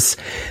this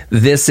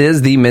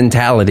is the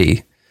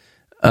mentality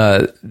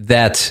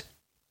that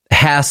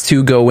has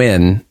to go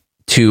in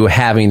to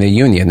having a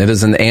union. It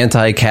is an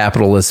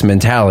anti-capitalist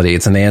mentality.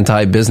 It's an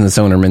anti-business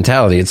owner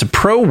mentality. It's a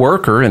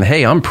pro-worker, and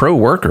hey, I'm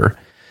pro-worker.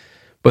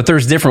 But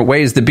there's different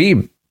ways to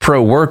be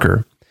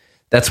pro-worker.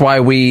 That's why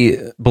we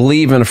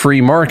believe in a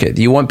free market.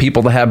 You want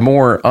people to have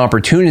more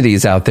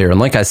opportunities out there. And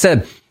like I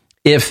said,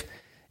 if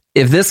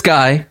this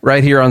guy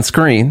right here on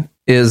screen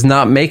is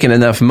not making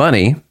enough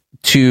money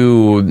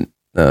to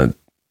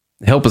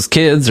help his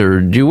kids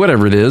or do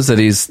whatever it is that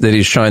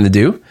he's trying to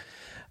do,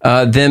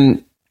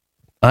 then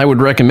I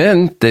would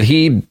recommend that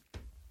he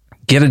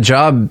get a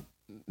job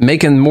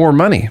making more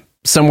money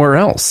somewhere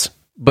else.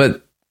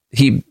 But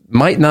he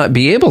might not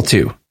be able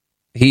to.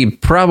 He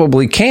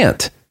probably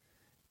can't.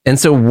 And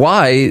so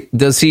why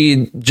does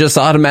he just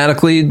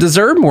automatically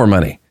deserve more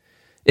money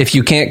if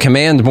you can't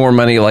command more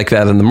money like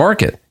that in the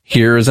market?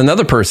 Here's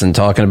another person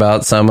talking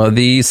about some of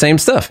the same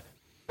stuff.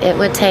 It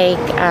would take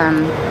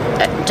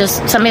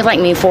just somebody like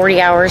me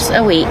 40 hours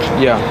a week.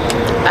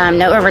 Yeah.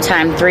 No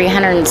overtime,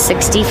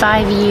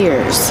 365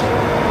 years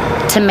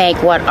to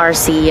make what our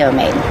CEO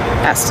made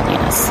at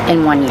Stellantis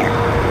in 1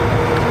 year.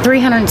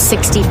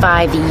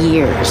 365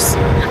 years.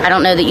 I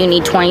don't know that you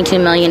need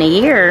 $22 million a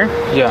year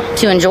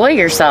to enjoy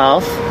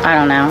yourself. I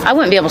don't know. I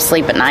wouldn't be able to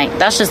sleep at night.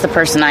 That's just the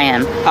person I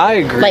am. I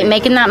agree. Like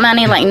making that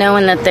money, like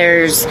knowing that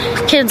there's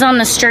kids on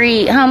the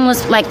street,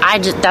 homeless, like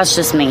that's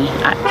just me.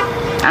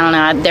 I don't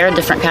know. They're a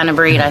different kind of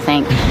breed, I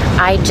think.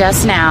 I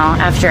just now,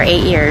 after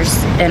 8 years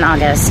in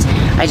August,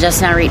 I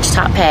just now reached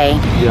top pay.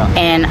 Yeah.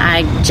 And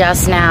I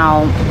just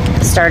now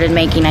started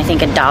making, I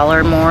think,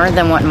 $1 more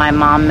than what my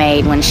mom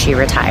made when she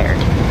retired.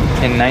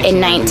 In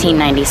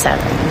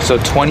 1997. So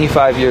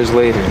 25 years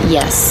later.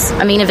 Yes.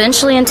 I mean,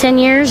 eventually in 10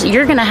 years,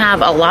 you're going to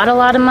have a lot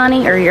of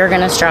money or you're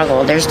going to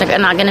struggle. There's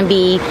not going to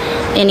be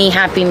any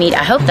happy meet.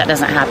 I hope that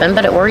doesn't happen,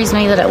 but it worries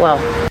me that it will.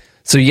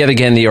 So yet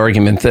again, the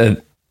argument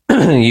that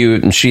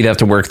she'd have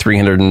to work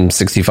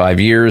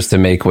 365 years to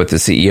make what the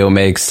CEO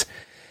makes,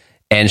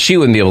 and she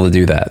wouldn't be able to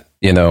do that.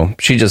 You know,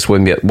 she just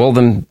wouldn't be. Well,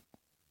 then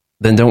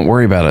don't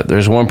worry about it.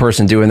 There's one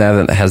person doing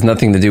that has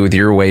nothing to do with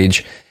your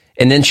wage.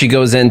 And then she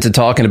goes into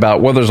talking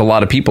about, well, there's a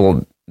lot of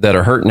people that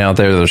are hurting out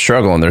there that are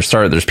struggling.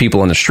 There's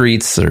people in the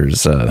streets.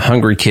 There's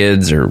hungry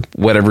kids or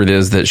whatever it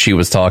is that she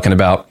was talking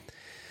about.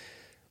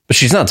 But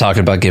she's not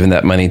talking about giving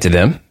that money to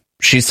them.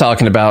 She's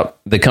talking about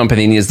the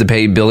company needs to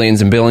pay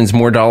billions and billions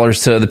more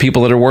dollars to the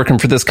people that are working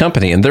for this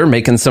company. And they're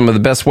making some of the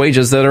best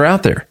wages that are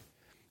out there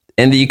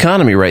in the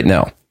economy right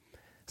now.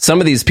 Some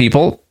of these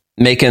people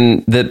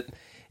making that.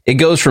 It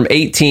goes from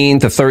 $18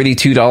 to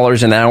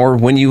 $32 an hour.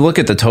 When you look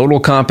at the total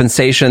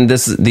compensation,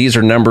 these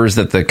are numbers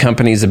that the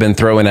companies have been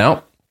throwing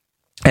out,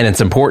 and it's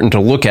important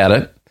to look at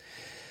it.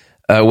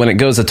 When it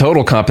goes to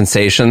total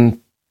compensation,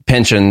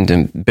 pension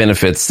and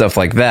benefits, stuff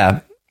like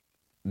that,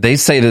 they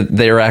say that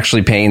they're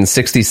actually paying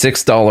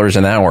 $66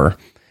 an hour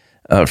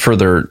for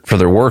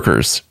their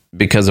workers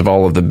because of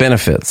all of the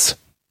benefits.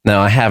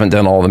 Now, I haven't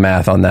done all the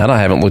math on that. I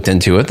haven't looked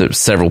into it. There's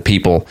several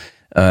people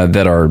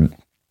that are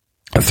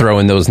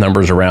throwing those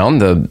numbers around,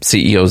 the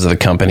CEOs of the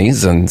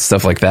companies and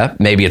stuff like that.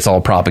 Maybe it's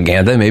all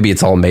propaganda. Maybe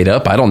it's all made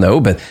up. I don't know,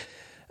 but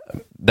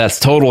that's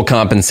total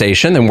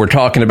compensation. And we're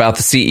talking about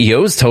the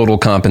CEO's total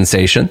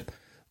compensation.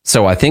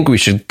 So I think we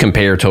should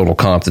compare total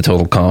comp to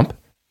total comp.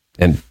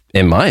 And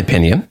in my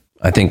opinion,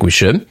 I think we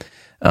should.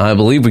 I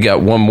believe we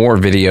got one more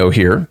video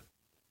here.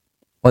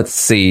 Let's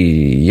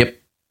see.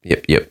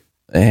 Yep.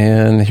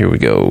 And here we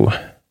go.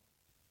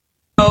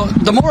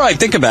 The more I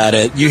think about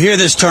it, you hear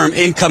this term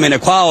income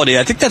inequality.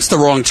 I think that's the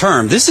wrong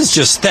term. This is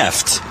just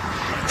theft.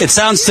 It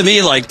sounds to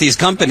me like these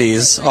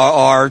companies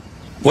are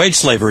wage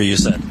slavery, you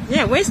said.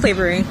 Yeah, wage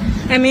slavery.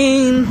 I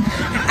mean,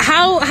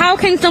 how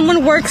can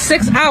someone work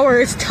 6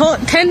 hours,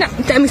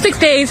 6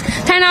 days,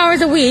 10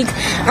 hours a week,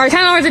 or 10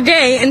 hours a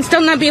day, and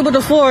still not be able to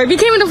afford? We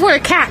can't even afford a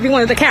cat. We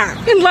wanted a cat.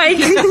 Like,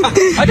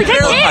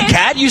 a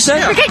cat, you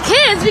said? We get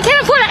kids. We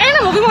can't afford an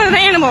animal. We wanted an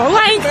animal.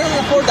 Like, I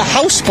can't afford the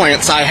house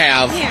plants I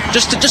have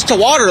just to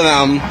water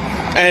them,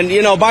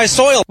 and buy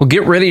soil. Well,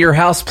 get rid of your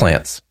house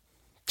plants.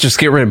 Just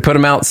put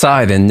them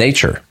outside in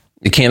nature.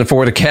 You can't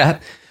afford a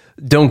cat?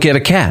 Don't get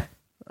a cat.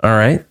 All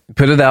right.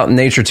 Put it out in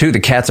nature, too. The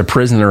cat's a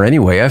prisoner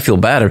anyway. I feel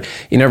bad.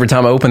 Every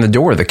time I open the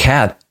door, the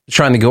cat is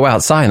trying to go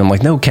outside. I'm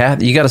like, no,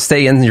 cat, you got to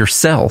stay in your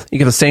cell. You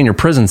got to stay in your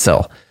prison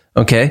cell.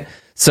 Okay.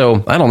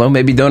 So I don't know.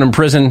 Maybe don't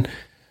imprison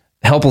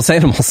helpless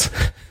animals.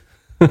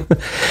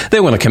 They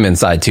want to come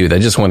inside, too. They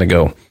just want to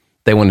go.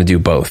 They want to do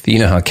both. You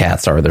know how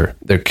cats are.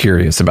 They're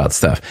curious about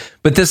stuff.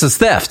 But this is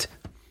theft.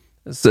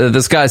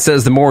 This guy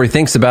says the more he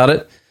thinks about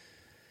it,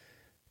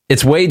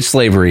 it's wage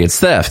slavery. It's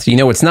theft.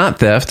 It's not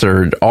theft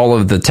or all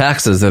of the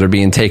taxes that are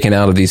being taken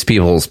out of these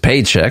people's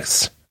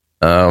paychecks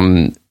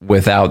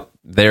without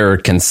their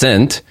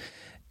consent,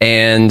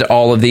 and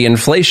all of the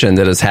inflation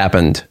that has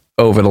happened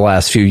over the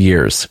last few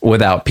years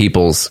without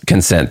people's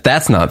consent.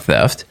 That's not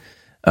theft.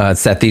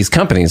 It's that these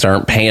companies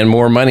aren't paying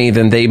more money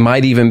than they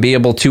might even be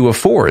able to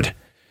afford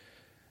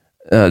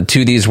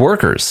to these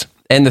workers.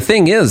 And the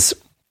thing is,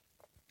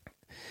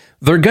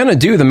 they're going to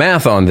do the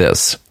math on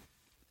this,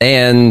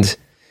 and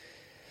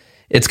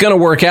it's going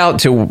to work out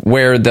to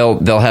where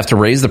they'll have to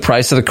raise the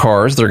price of the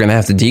cars. They're going to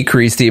have to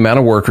decrease the amount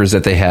of workers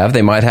that they have.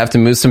 They might have to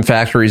move some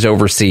factories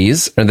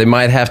overseas, or they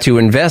might have to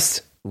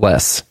invest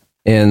less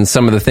in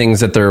some of the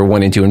things that they're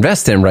wanting to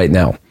invest in right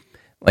now.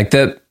 Like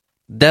that,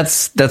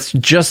 That's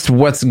just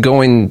what's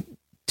going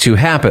to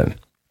happen.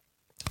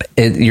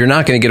 You're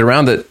not going to get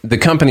around it. The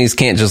companies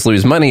can't just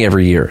lose money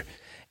every year,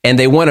 and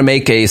they want to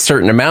make a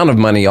certain amount of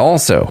money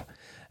also.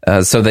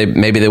 So they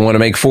want to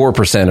make 4% or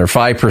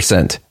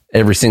 5%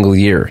 every single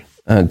year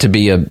to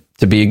be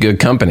a good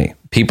company.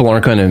 People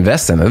aren't going to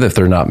invest in it if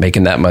they're not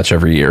making that much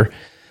every year.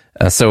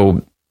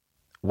 So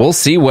we'll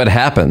see what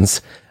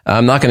happens.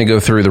 I'm not going to go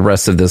through the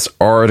rest of this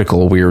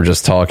article we were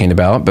just talking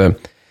about, but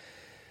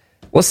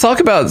let's talk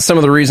about some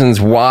of the reasons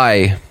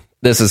why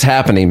this is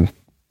happening.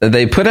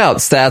 They put out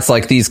stats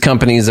like these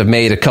companies have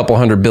made a couple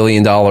 $100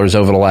 billion over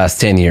the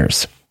last 10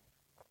 years.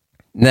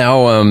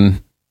 Now,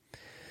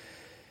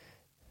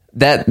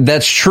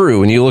 that's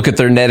true. When you look at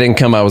their net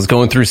income, I was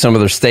going through some of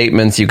their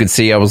statements. You could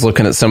see I was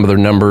looking at some of their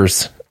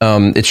numbers.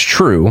 It's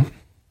true.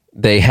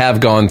 They have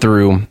gone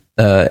through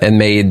and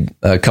made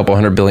a couple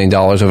 $100 billion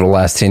over the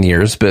last 10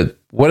 years. But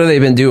what have they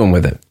been doing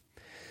with it?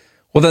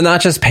 Well, they're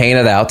not just paying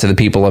it out to the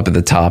people up at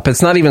the top.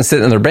 It's not even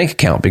sitting in their bank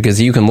account,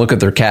 because you can look at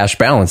their cash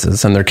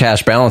balances, and their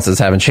cash balances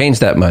haven't changed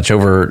that much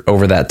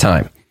over that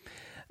time.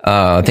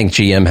 I think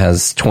GM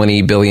has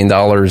 $20 billion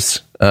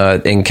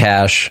in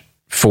cash.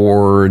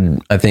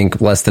 Ford, I think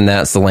less than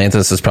that.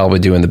 Stellantis is probably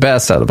doing the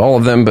best out of all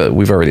of them, but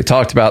we've already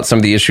talked about some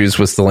of the issues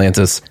with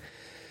Stellantis.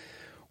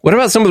 What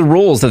about some of the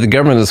rules that the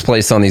government has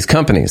placed on these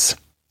companies?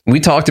 We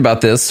talked about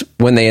this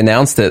when they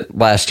announced it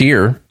last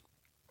year.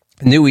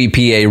 New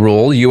EPA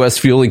rule, U.S.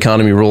 fuel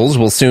economy rules,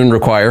 will soon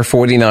require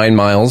 49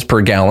 miles per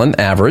gallon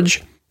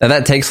average. Now,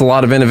 that takes a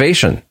lot of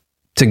innovation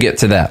to get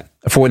to that,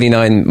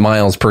 49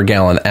 miles per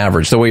gallon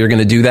average. The way you're going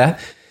to do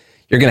that,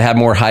 you're going to have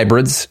more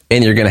hybrids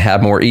and you're going to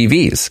have more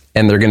EVs,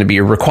 and they're going to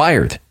be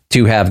required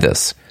to have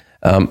this.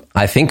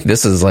 I think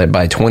this is like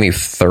by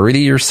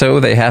 2030 or so,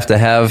 they have to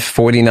have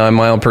 49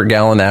 mile per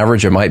gallon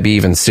average. It might be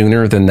even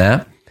sooner than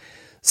that.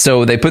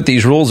 So they put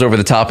these rules over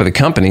the top of the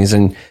companies,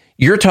 and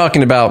you're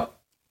talking about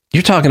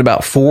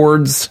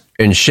Fords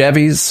and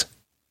Chevys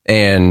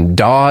and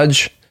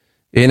Dodge.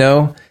 You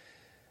know,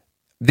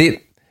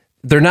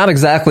 they're not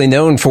exactly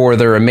known for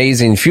their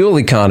amazing fuel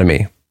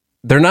economy.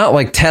 They're not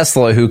like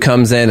Tesla, who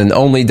comes in and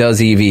only does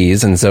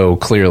EVs, and so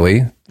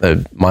clearly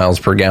the miles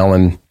per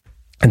gallon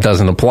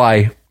doesn't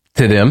apply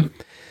to them.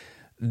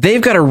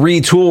 They've got to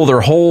retool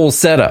their whole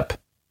setup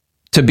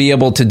to be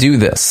able to do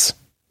this.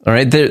 All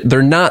right,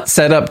 they're not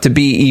set up to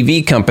be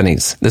EV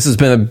companies. This has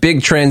been a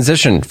big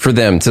transition for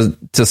them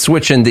to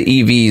switch into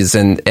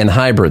EVs and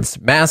hybrids.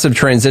 Massive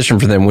transition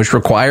for them, which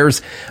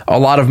requires a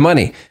lot of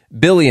money,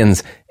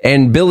 billions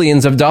and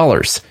billions of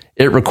dollars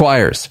it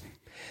requires.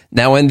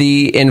 Now, in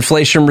the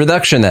Inflation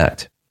Reduction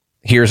Act,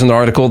 here's an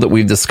article that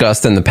we've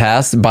discussed in the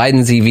past.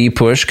 Biden's EV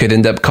push could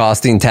end up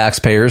costing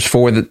taxpayers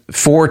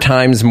 4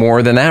 times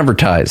more than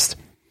advertised.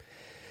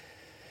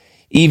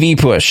 EV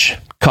push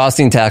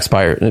costing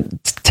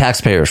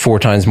taxpayers 4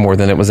 times more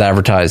than it was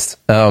advertised.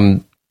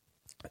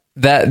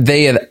 That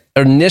they had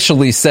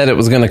initially said it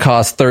was going to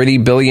cost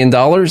 $30 billion,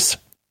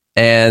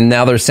 and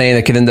now they're saying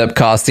it could end up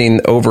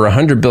costing over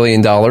 $100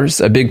 billion.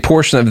 A big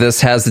portion of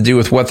this has to do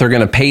with what they're going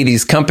to pay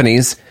these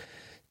companies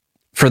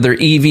for their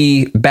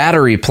EV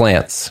battery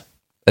plants,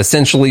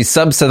 essentially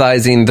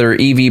subsidizing their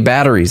EV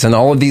batteries. And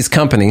all of these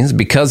companies,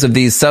 because of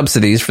these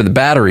subsidies for the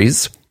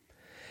batteries,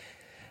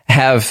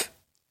 have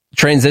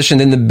transitioned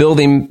into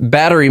building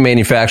battery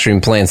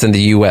manufacturing plants in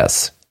the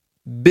U.S.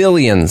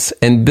 Billions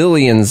and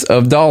billions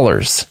of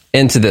dollars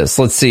into this.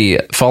 Let's see.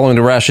 Following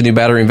a rash of new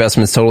battery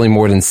investments totaling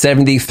more than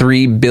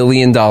 $73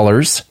 billion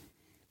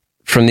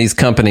from these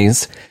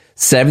companies,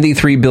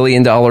 $73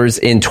 billion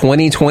in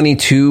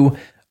 2022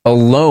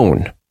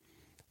 alone,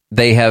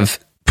 they have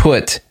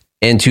put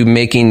into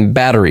making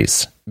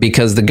batteries,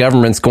 because the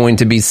government's going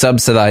to be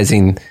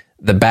subsidizing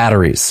the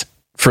batteries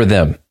for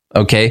them.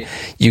 Okay.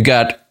 You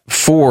got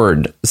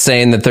Ford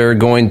saying that they're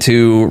going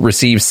to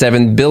receive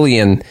 $7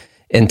 billion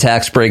in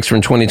tax breaks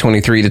from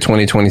 2023 to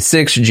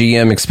 2026.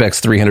 GM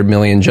expects $300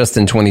 million just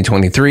in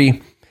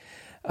 2023.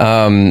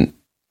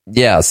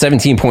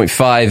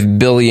 $17.5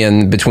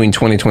 billion between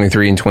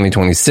 2023 and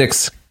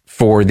 2026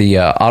 for the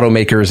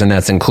automakers, and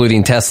that's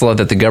including Tesla,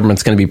 that the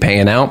government's going to be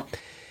paying out.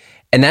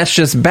 And that's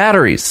just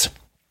batteries.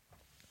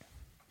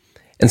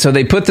 And so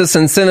they put this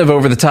incentive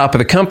over the top of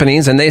the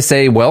companies, and they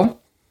say,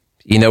 well,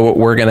 you know what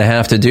we're going to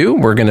have to do?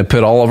 We're going to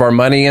put all of our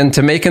money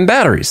into making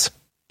batteries,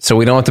 so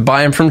we don't have to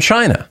buy them from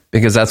China,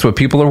 because that's what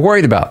people are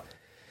worried about.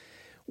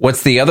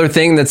 What's the other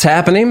thing that's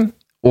happening?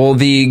 Well,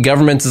 the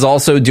government is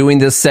also doing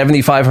this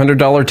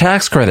 $7,500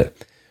 tax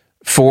credit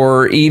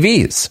for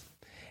EVs.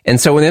 And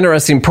so an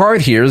interesting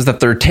part here is that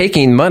they're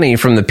taking money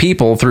from the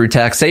people through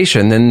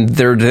taxation, and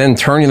they're then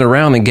turning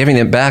around and giving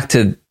it back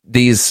to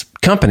these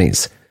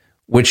companies,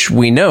 which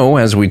we know,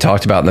 as we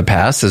talked about in the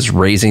past, is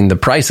raising the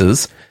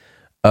prices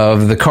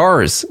of the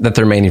cars that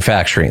they're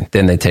manufacturing.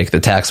 Then they take the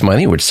tax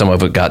money, which some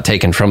of it got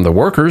taken from the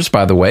workers,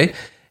 by the way,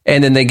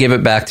 and then they give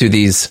it back to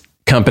these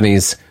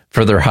companies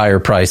for their higher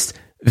priced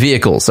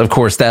vehicles. Of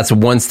course, that's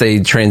once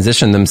they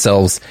transition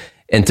themselves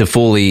into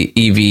fully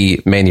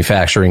EV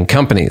manufacturing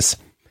companies.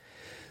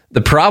 The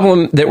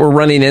problem that we're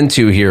running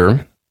into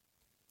here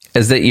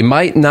is that you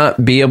might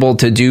not be able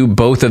to do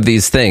both of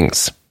these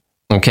things.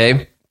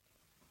 Okay?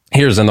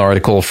 Here's an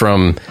article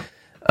from,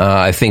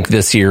 I think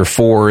this year,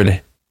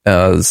 Ford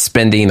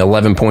spending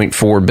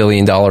 $11.4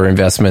 billion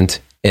investment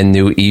in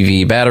new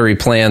EV battery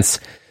plants.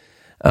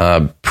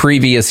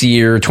 Previous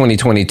year,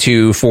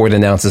 2022, Ford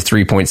announces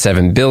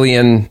 $3.7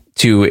 billion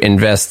to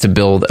invest to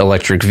build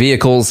electric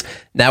vehicles.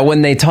 Now,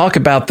 when they talk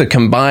about the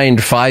combined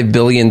 $5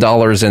 billion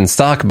in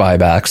stock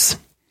buybacks,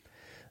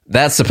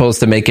 that's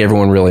supposed to make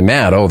everyone really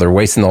mad. Oh, they're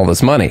wasting all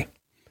this money.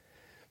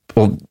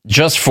 Well,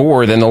 just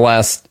Ford in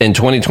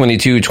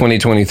 2022,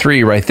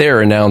 2023, right there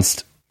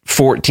announced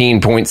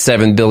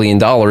 $14.7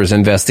 billion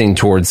investing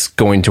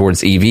going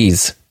towards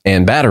EVs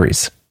and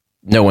batteries.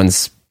 No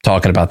one's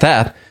talking about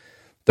that.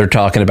 They're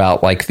talking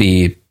about like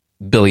the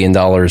 $1 billion,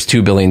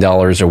 $2 billion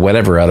or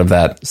whatever out of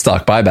that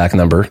stock buyback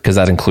number, because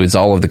that includes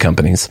all of the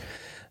companies.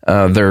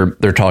 They're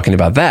talking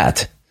about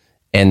that,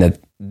 and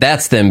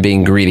that's them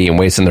being greedy and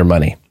wasting their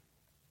money.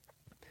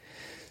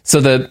 So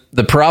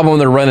the problem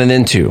they're running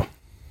into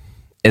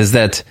is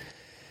that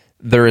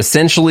they're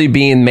essentially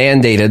being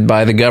mandated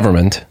by the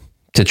government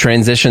to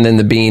transition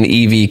into being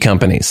EV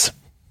companies.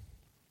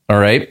 All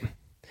right?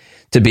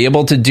 To be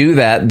able to do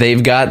that,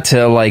 they've got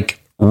to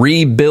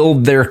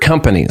rebuild their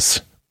companies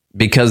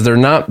because they're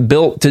not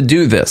built to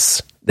do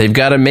this. They've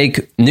got to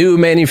make new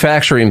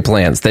manufacturing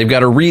plants. They've got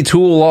to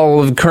retool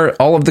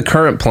all of the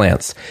current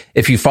plants.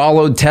 If you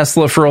followed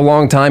Tesla for a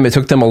long time, it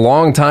took them a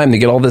long time to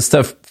get all this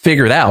stuff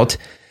figured out.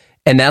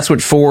 And that's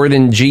what Ford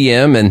and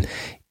GM and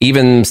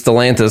even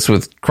Stellantis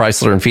with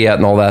Chrysler and Fiat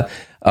and all that,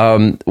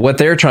 what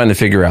they're trying to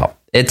figure out.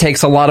 It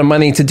takes a lot of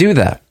money to do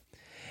that.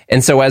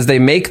 And so as they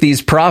make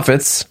these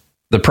profits,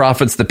 the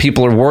profits that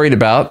people are worried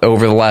about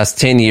over the last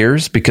 10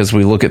 years, because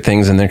we look at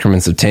things in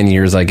increments of 10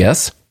 years, I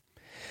guess,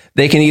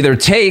 they can either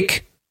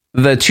take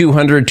the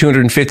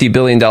 $250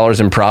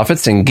 billion in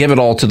profits and give it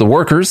all to the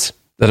workers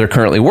that are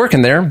currently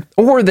working there,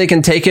 or they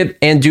can take it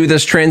and do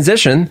this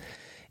transition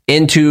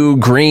into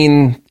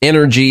green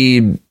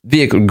energy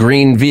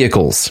green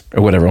vehicles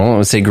or whatever. I don't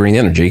want to say green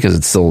energy because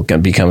it's still going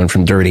to be coming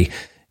from dirty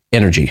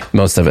energy,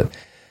 most of it.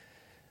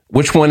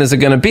 Which one is it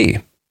going to be?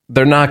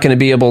 They're not going to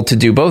be able to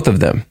do both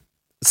of them.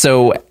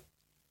 So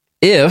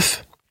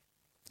if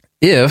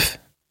this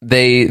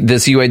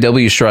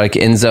UAW strike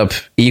ends up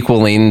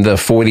equaling the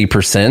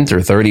 40% or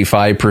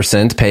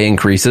 35% pay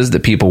increases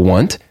that people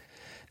want,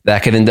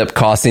 that could end up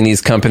costing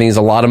these companies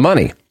a lot of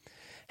money.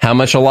 How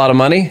much a lot of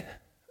money?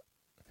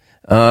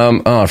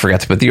 I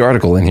forgot to put the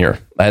article in here.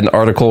 I had an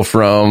article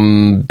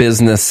from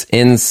Business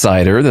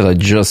Insider that I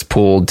just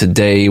pulled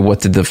today. What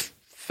did the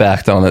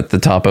fact on it, the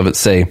top of it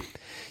say?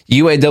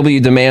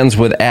 UAW demands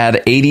would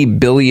add $80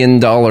 billion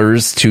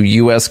to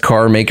U.S.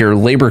 car maker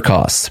labor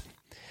costs.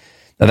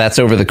 Now that's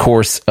over the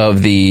course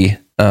of the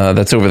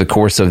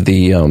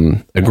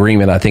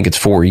agreement. I think it's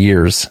 4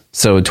 years,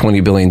 so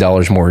 $20 billion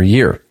more a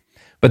year.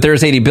 But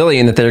there's $80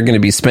 billion that they're going to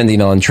be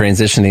spending on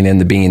transitioning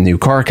into being new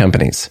car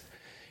companies.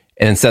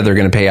 And instead, they're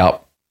going to pay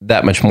out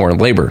that much more in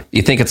labor.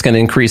 You think it's going to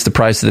increase the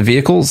price of the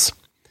vehicles?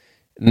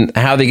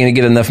 How are they going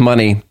to get enough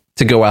money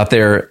to go out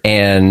there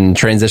and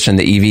transition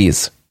to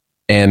EVs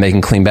and making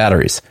clean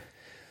batteries?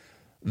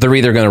 They're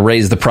either going to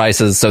raise the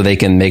prices so they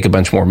can make a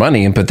bunch more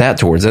money and put that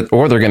towards it,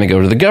 or they're going to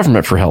go to the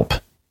government for help.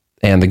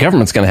 And the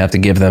government's going to have to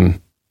give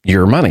them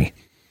your money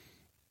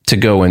to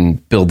go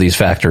and build these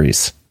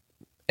factories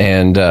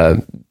and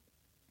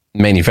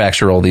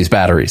manufacture all these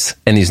batteries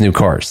and these new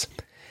cars.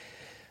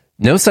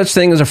 No such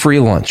thing as a free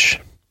lunch.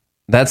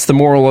 That's the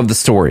moral of the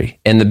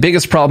story. And the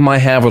biggest problem I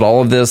have with all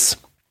of this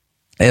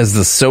is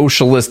the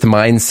socialist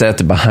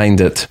mindset behind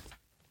it.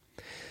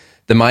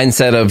 The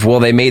mindset of, well,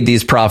 they made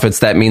these profits,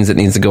 that means it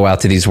needs to go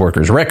out to these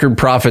workers. Record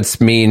profits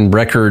mean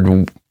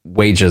record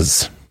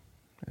wages.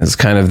 Is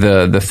kind of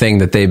the thing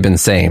that they've been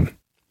saying.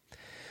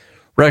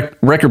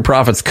 Record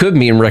profits could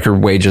mean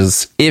record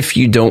wages if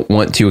you don't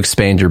want to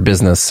expand your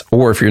business,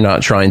 or if you're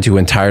not trying to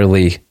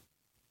entirely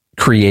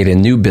create a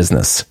new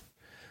business,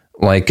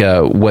 like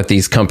what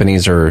these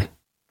companies are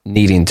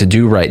needing to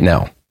do right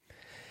now.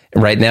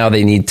 Right now,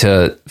 they need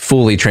to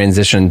fully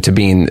transition to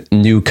being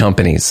new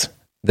companies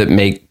that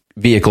make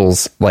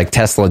vehicles like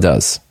Tesla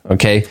does.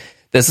 Okay,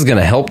 this is going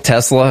to help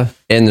Tesla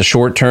in the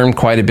short term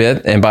quite a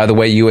bit. And by the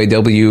way,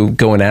 UAW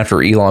going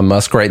after Elon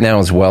Musk right now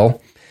as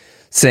well,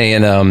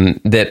 saying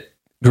that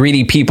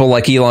greedy people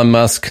like Elon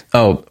Musk,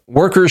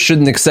 workers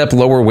shouldn't accept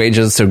lower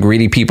wages so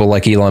greedy people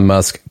like Elon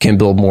Musk can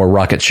build more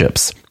rocket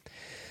ships.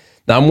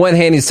 Now, on one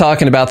hand, he's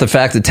talking about the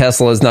fact that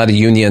Tesla is not a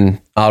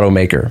union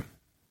automaker.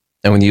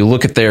 And when you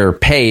look at their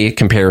pay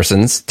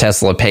comparisons,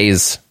 Tesla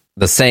pays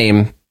the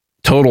same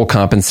total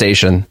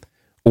compensation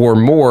or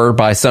more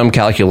by some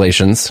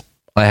calculations.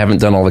 I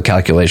haven't done all the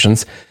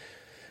calculations.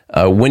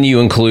 When you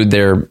include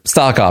their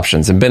stock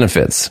options and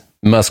benefits,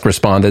 Musk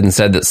responded and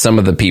said that some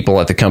of the people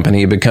at the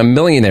company have become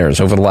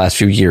millionaires over the last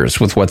few years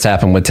with what's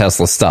happened with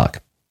Tesla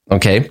stock.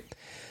 Okay.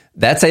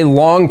 That's a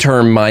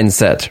long-term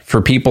mindset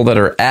for people that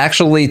are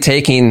actually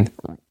taking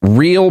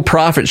real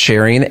profit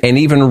sharing and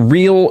even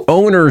real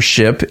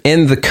ownership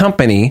in the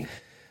company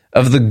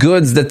of the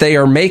goods that they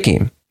are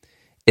making.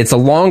 It's a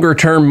longer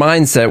term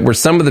mindset where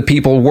some of the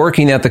people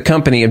working at the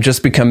company have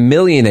just become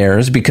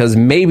millionaires because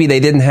maybe they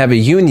didn't have a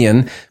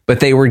union, but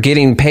they were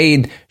getting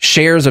paid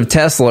shares of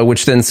Tesla,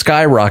 which then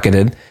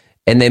skyrocketed,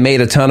 and they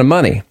made a ton of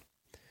money.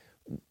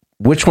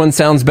 Which one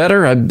sounds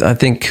better? I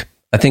think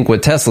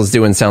what Tesla's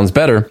doing sounds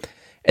better.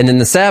 And then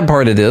the sad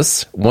part of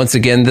this, once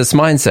again, this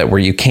mindset where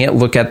you can't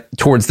look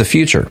towards the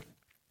future.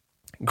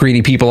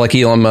 Greedy people like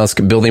Elon Musk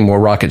building more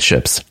rocket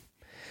ships.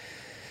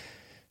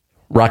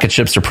 Rocket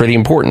ships are pretty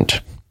important.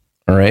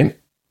 All right.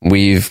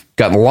 We've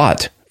gotten a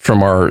lot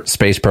from our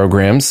space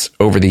programs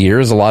over the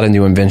years, a lot of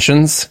new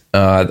inventions.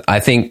 I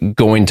think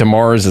going to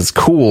Mars is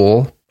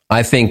cool.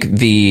 I think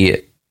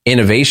the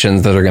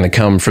innovations that are going to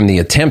come from the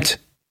attempt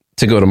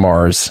to go to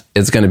Mars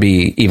is going to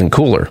be even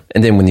cooler.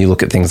 And then when you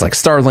look at things like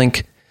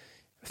Starlink,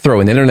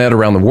 throw an internet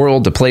around the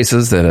world to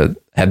places that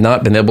have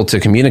not been able to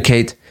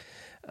communicate,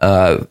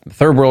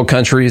 third world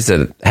countries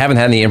that haven't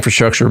had any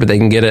infrastructure, but they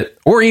can get it.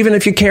 Or even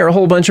if you care a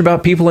whole bunch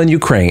about people in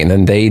Ukraine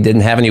and they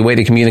didn't have any way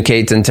to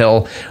communicate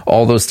until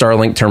all those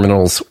Starlink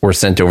terminals were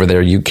sent over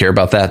there, you care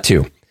about that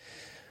too.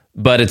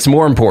 But it's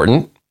more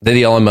important that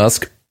Elon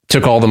Musk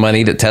took all the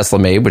money that Tesla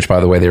made, which, by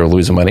the way, they were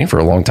losing money for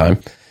a long time,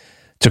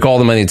 took all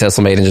the money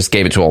Tesla made and just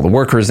gave it to all the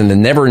workers and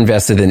then never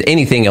invested in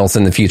anything else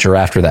in the future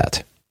after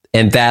that.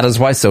 And that is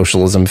why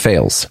socialism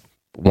fails.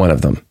 One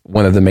of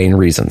the main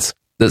reasons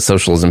that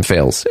socialism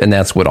fails. And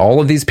that's what all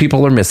of these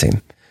people are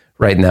missing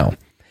right now.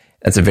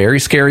 That's a very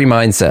scary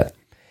mindset.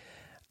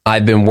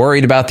 I've been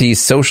worried about the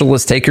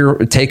socialist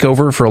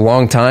takeover for a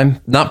long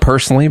time, not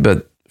personally,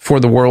 but for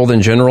the world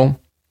in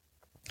general.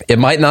 It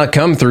might not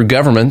come through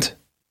government.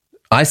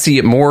 I see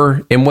it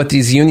more in what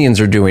these unions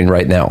are doing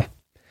right now.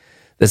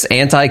 This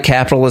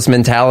anti-capitalist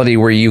mentality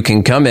where you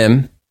can come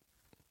in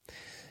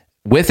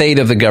with aid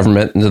of the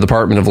government and the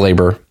Department of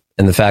Labor,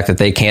 and the fact that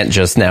they can't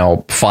just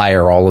now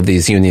fire all of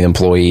these union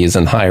employees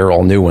and hire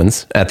all new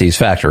ones at these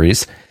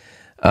factories.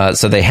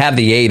 So they have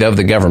the aid of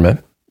the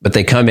government, but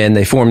they come in,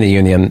 they form the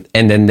union,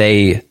 and then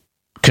they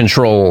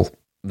control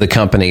the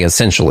company,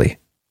 essentially.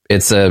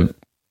 It's a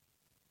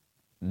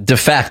de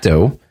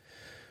facto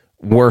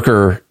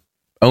worker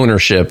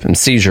ownership and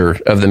seizure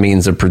of the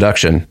means of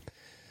production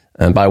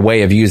by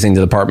way of using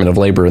the Department of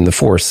Labor and the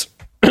force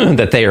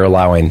that they are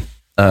allowing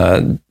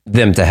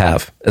them to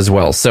have as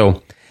well.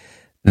 So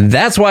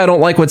that's why I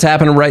don't like what's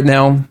happening right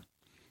now.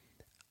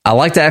 I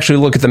like to actually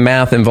look at the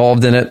math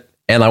involved in it,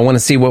 and I want to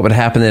see what would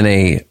happen in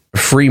a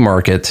free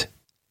market.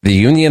 The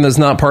union is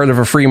not part of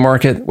a free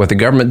market. What the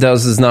government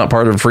does is not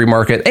part of a free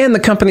market. And the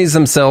companies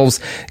themselves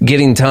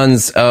getting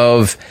tons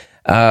of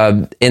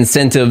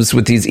incentives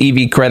with these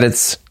EV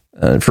credits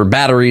for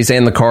batteries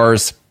and the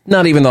cars,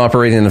 not even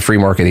operating in the free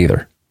market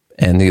either.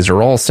 And these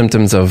are all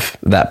symptoms of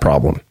that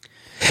problem.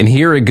 And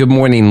here at Good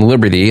Morning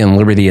Liberty and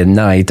Liberty at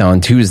Night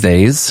on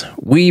Tuesdays,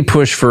 we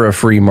push for a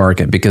free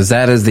market because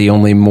that is the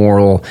only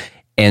moral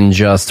and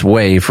just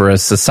way for a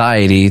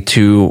society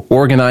to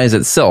organize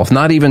itself,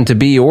 not even to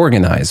be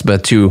organized,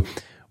 but to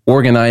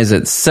organize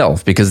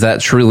itself, because that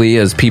truly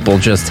is people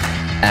just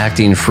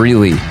acting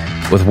freely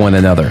with one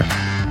another.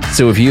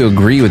 So if you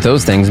agree with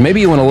those things,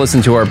 maybe you want to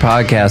listen to our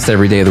podcast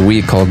every day of the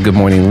week called Good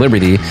Morning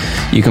Liberty.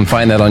 You can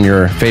find that on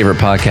your favorite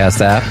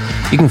podcast app.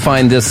 You can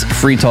find this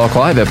Free Talk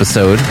Live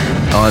episode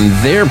on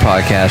their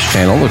podcast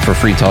channel. Look for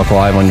Free Talk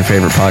Live on your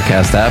favorite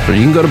podcast app, or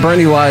you can go to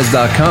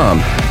BernieLies.com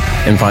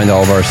and find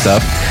all of our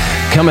stuff.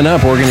 Coming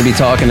up, we're going to be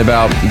talking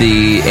about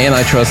the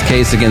antitrust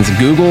case against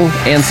Google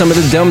and some of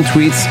the dumb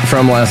tweets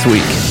from last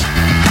week.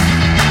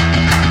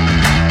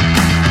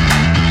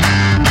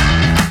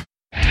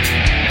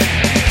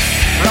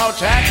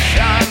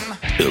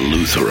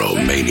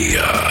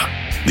 Eleutheromania,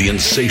 the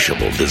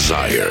insatiable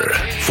desire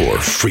for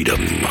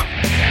freedom.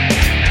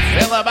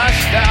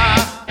 Filibuster,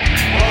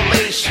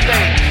 police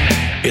state.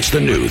 It's the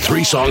new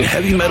 3-song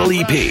heavy metal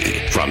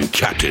EP from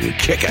Captain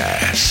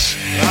Kickass.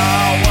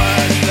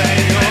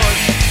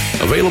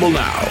 Available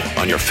now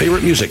on your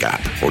favorite music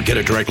app or get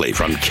it directly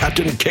from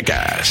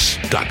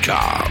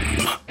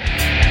CaptainKickass.com.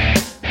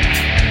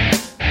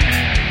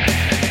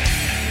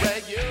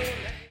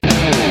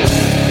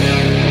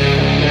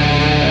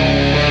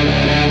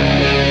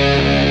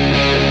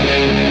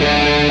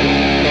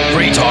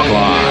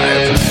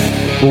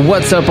 Well,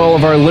 what's up, all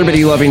of our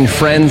liberty-loving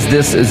friends?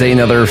 This is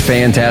another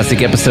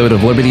fantastic episode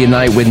of Liberty at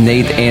Night with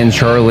Nate and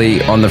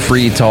Charlie on the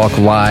Free Talk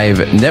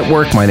Live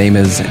network. My name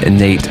is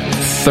Nate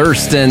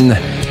Thurston.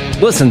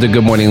 Listen to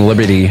Good Morning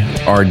Liberty,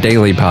 our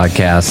daily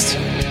podcast,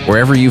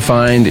 wherever you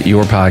find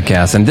your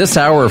podcast. And this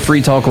hour of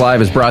Free Talk Live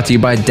is brought to you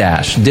by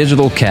Dash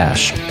Digital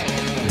Cash.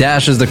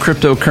 Dash is the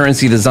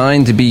cryptocurrency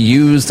designed to be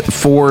used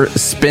for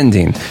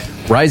spending.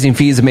 Rising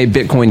fees have made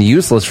Bitcoin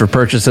useless for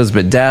purchases,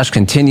 but Dash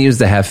continues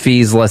to have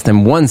fees less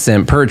than 1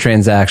 cent per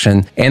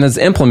transaction and has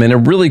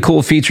implemented really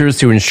cool features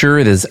to ensure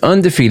it is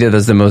undefeated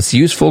as the most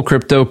useful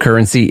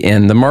cryptocurrency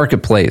in the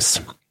marketplace.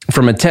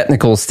 From a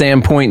technical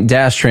standpoint,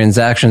 Dash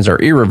transactions are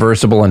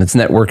irreversible and its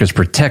network is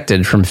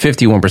protected from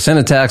 51%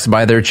 attacks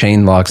by their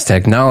chain locks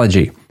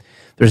technology.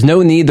 There's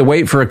no need to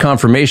wait for a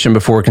confirmation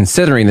before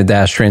considering a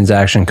Dash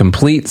transaction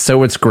complete,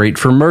 so it's great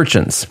for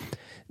merchants.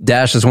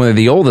 Dash is one of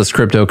the oldest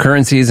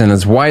cryptocurrencies and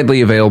is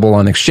widely available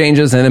on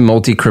exchanges and in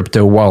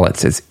multi-crypto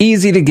wallets. It's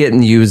easy to get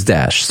and use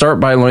Dash. Start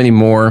by learning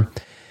more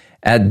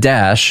at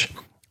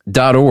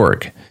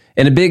dash.org.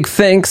 And a big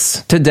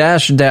thanks to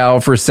Dash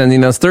DAO for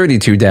sending us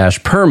 32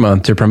 Dash per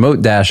month to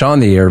promote Dash on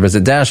the air.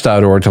 Visit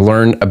dash.org to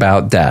learn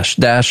about Dash.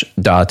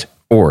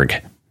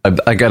 Dash.org.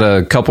 I got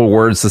a couple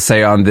words to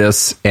say on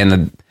this.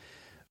 And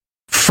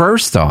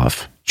first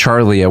off,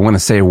 Charlie, I want to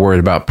say a word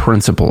about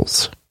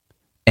principles.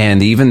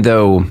 And even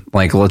though,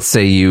 like, let's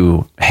say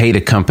you hate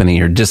a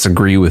company or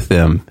disagree with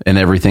them and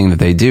everything that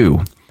they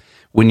do,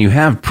 when you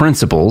have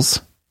principles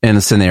in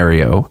a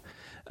scenario,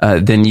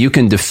 then you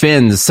can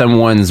defend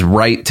someone's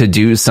right to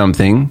do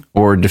something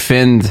or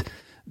defend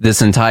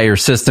this entire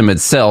system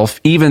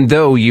itself, even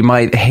though you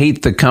might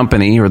hate the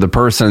company or the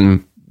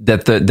person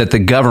that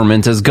the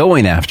government is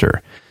going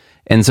after.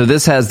 And so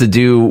this has to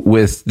do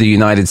with the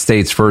United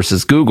States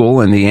versus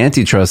Google and the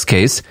antitrust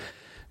case.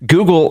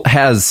 Google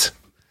has,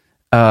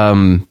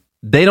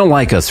 they don't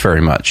like us very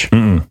much.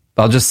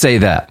 I'll just say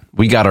that.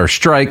 We got our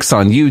strikes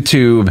on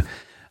YouTube.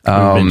 We've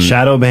been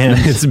shadow banned.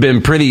 It's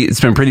been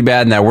pretty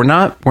bad. Now we're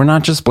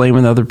not just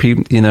blaming other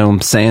people,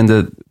 saying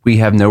that we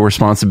have no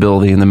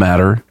responsibility in the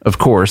matter, of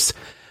course.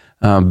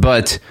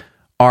 But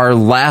our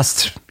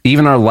last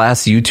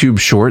YouTube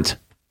short,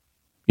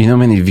 you know how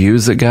many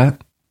views it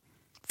got?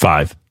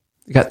 5.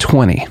 It got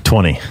 20.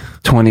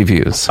 20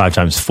 views. 5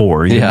 times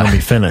 4. You didn't let me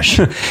finish.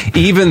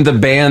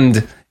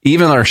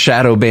 Even our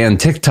shadow banned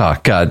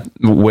TikTok got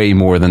way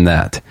more than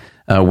that,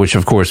 which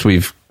of course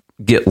we've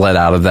get let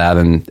out of that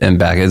and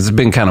back. It's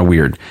been kind of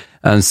weird.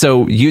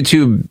 So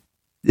YouTube,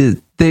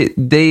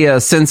 they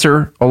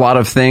censor a lot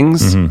of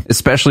things,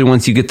 especially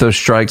once you get those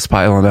strikes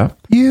piling up.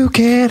 You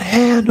can't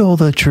handle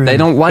the truth. They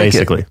don't like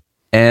basically. it.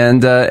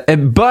 And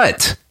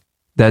but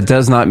that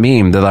does not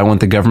mean that I want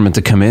the government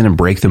to come in and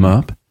break them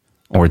up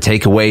or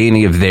take away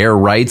any of their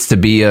rights to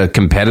be a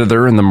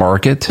competitor in the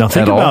market. Now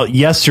think about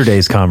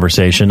yesterday's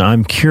conversation.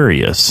 I'm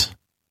curious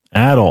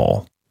at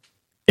all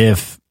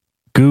if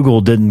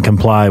Google didn't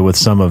comply with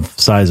some of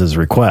Size's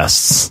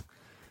requests.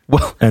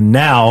 Well, and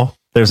now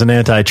there's an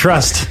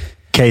antitrust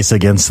case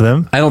against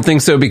them. I don't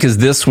think so, because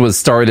this was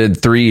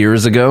started 3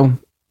 years ago.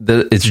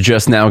 It's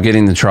just now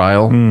getting the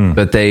trial,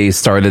 but they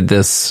started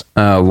this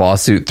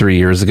lawsuit 3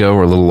 years ago,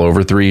 or a little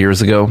over 3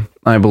 years ago,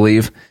 I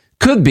believe.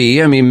 Could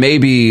be. I mean,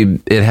 maybe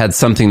it had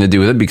something to do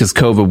with it because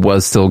COVID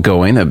was still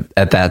going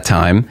at that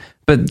time.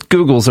 But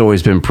Google's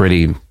always been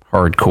pretty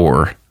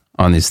hardcore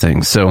on these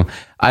things. So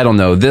I don't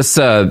know. This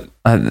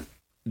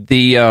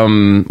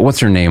what's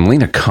her name?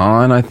 Lena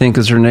Khan, I think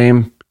is her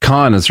name.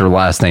 Khan is her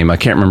last name. I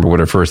can't remember what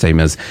her first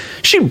name is.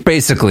 She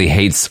basically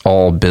hates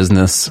all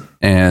business,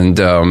 and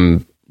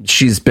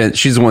she's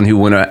the one who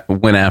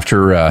went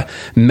after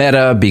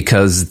Meta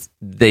because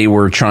they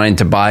were trying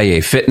to buy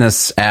a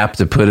fitness app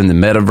to put in the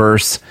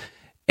metaverse,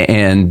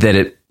 and that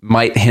it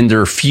might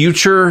hinder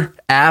future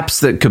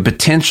apps that could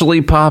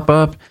potentially pop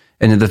up.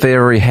 And if they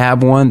already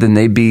have one, then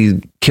they'd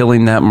be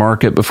killing that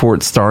market before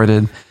it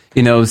started.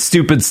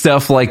 Stupid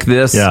stuff like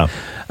this. Yeah.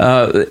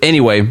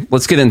 Anyway,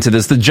 let's get into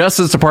this. The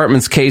Justice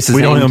Department's case is...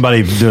 We don't have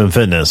anybody doing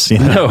fitness.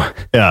 No.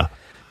 Yeah.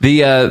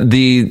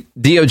 The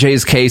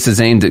DOJ's case is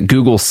aimed at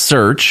Google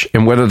Search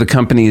and whether the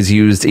company has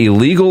used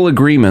illegal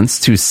agreements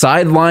to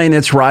sideline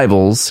its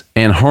rivals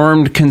and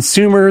harmed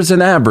consumers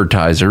and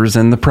advertisers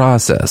in the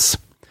process.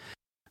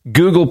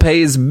 Google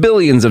pays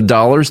billions of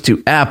dollars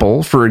to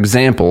Apple, for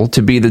example,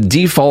 to be the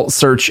default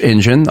search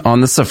engine on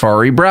the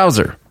Safari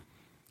browser.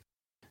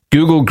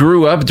 Google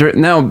grew up...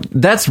 Now,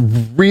 that's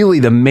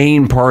really the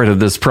main part of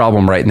this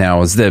problem right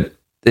now, is that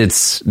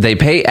they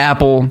pay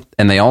Apple,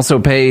 and they also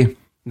pay...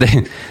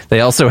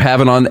 They also have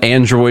it on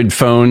Android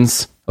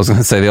phones. I was going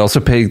to say they also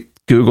pay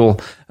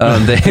Google.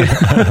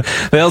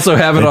 They also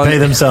have it pay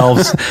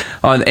themselves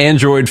on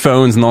Android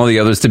phones and all the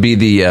others to be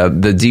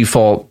the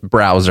default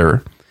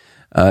browser.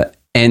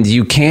 And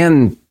you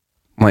can,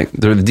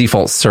 they're the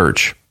default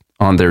search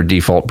on their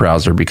default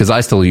browser, because I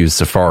still use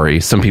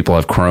Safari. Some people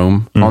have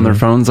Chrome on their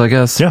phones, I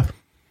guess. Yeah.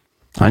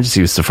 I just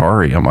use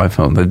Safari on my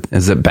phone.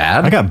 Is it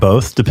bad? I got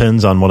both.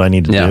 Depends on what I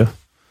need to do.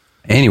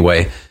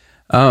 Anyway,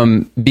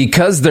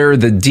 because they're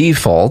the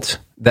default,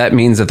 that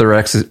means that they're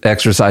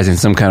exercising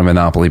some kind of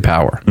monopoly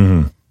power.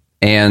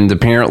 And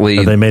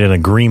apparently... they made an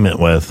agreement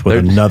with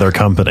another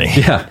company.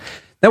 Yeah.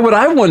 Now, what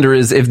I wonder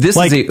is, if this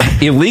is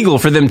illegal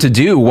for them to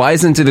do, why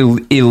isn't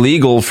it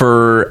illegal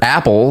for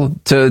Apple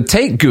to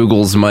take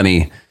Google's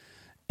money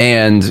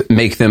and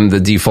make them the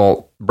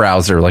default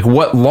browser?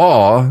 What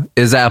law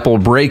is Apple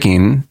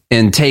breaking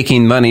in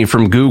taking money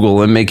from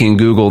Google and making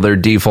Google their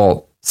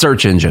default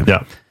search engine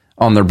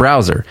on their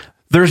browser?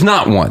 There's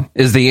not one,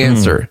 is the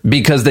answer,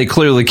 because they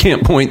clearly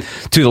can't point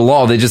to the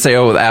law. They just say,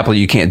 oh, Apple,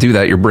 you can't do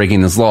that. You're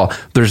breaking this law.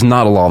 There's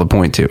not a law to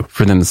point to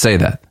for them to say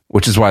that,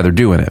 which is why they're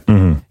doing it.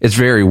 It's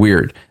very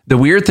weird. The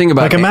weird thing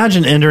about...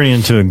 imagine entering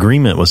into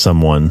agreement with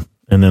someone,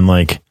 and then,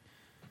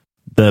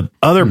 the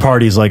other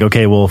party's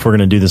okay, well, if we're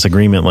going to do this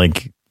agreement,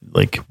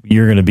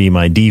 you're going to be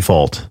my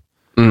default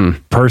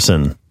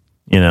person,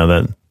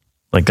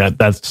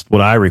 that's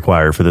what I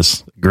require for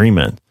this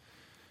agreement.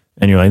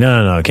 And you're like,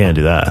 no, can't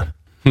do that.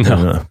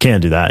 No,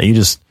 can't do that. You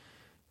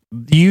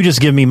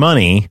just give me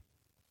money,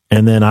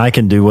 and then I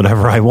can do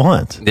whatever I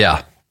want.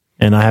 Yeah.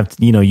 And I have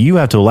to, you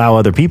have to allow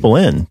other people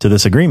in to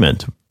this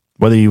agreement,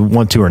 whether you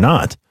want to or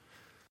not.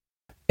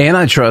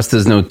 Antitrust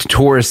is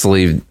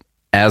notoriously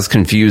as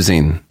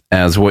confusing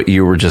as what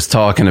you were just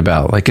talking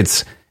about. Like,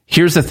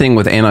 here's the thing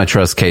with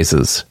antitrust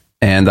cases.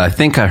 And I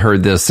think I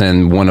heard this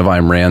in one of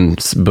Ayn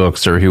Rand's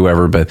books or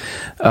whoever, but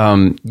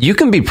you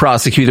can be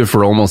prosecuted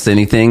for almost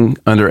anything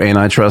under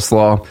antitrust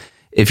law.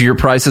 If your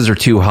prices are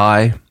too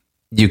high,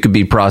 you could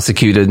be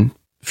prosecuted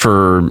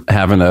for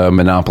having a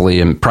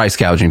monopoly and price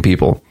gouging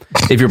people.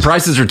 If your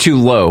prices are too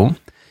low,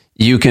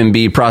 you can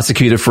be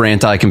prosecuted for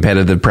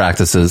anti-competitive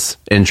practices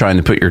and trying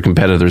to put your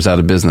competitors out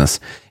of business.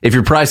 If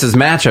your prices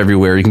match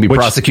everywhere, you can be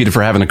prosecuted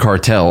for having a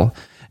cartel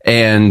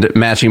and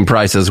matching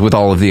prices with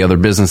all of the other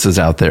businesses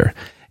out there.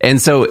 And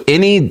so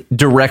any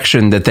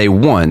direction that they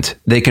want,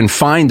 they can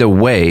find a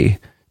way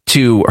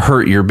to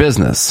hurt your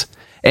business.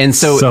 And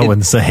so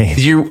insane.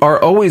 You are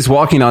always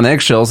walking on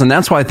eggshells. And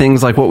that's why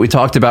things like what we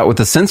talked about with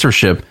the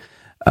censorship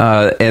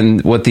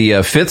and what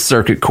the Fifth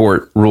Circuit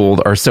Court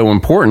ruled are so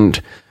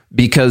important,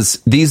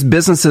 because these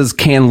businesses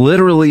can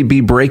literally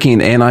be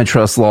breaking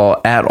antitrust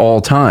law at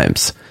all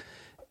times.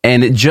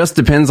 And it just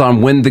depends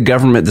on when the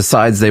government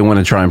decides they want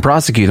to try and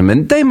prosecute them.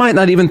 And they might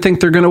not even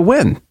think they're going to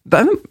win.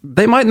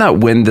 They might not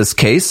win this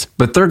case,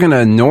 but they're going to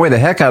annoy the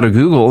heck out of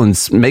Google and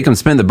make them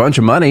spend a bunch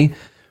of money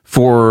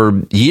for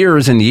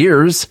years and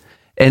years.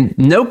 And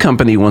no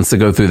company wants to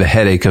go through the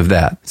headache of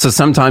that. So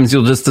sometimes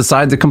you'll just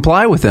decide to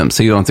comply with them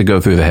so you don't have to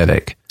go through the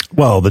headache.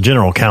 Well, the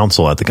general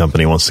counsel at the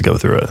company wants to go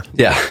through it.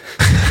 Yeah,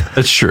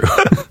 that's true.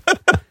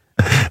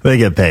 They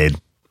get paid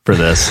for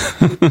this,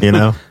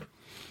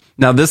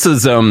 Now, this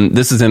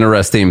is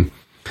interesting.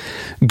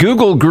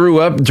 Google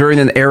grew up during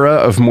an era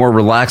of more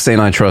relaxed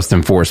antitrust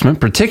enforcement,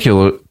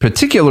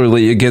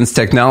 particularly against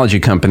technology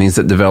companies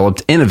that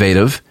developed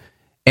innovative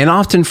and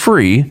often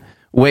free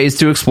ways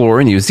to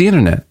explore and use the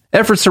internet.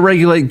 Efforts to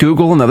regulate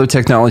Google and other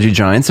technology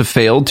giants have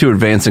failed to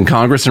advance in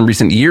Congress in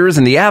recent years.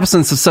 In the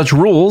absence of such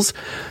rules,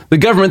 the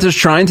government is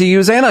trying to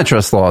use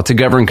antitrust law to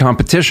govern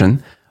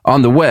competition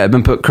on the web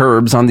and put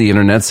curbs on the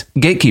internet's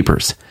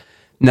gatekeepers.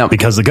 Now,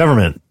 because the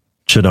government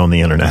should own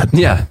the internet.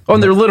 Yeah. Oh,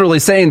 and they're literally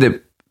saying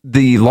that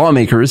the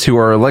lawmakers who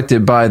are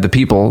elected by the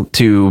people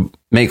to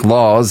make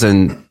laws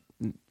and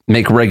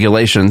make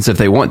regulations if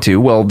they want to,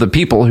 well, the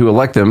people who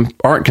elect them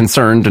aren't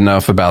concerned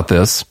enough about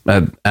this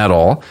at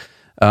all.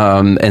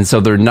 And so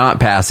they're not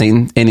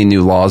passing any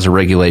new laws or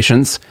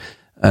regulations.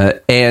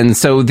 And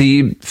so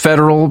the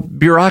federal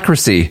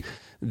bureaucracy,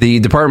 the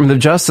Department of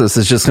Justice,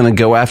 is just going to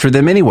go after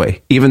them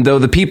anyway, even though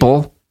the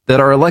people that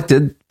are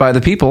elected by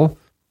the people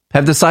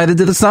have decided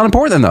that it's not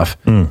important enough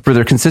for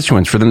their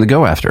constituents for them to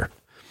go after.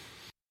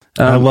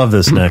 I love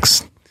this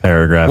next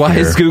paragraph. Why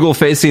is Google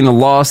facing a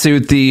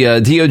lawsuit? The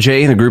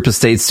DOJ and a group of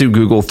states sued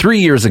Google 3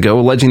 years ago,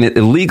 alleging it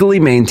illegally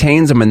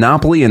maintains a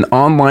monopoly in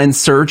online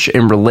search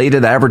and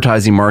related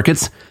advertising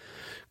markets.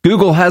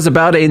 Google has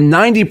about a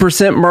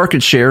 90%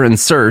 market share in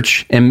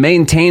search and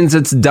maintains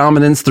its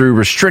dominance through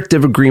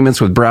restrictive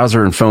agreements with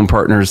browser and phone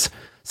partners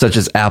such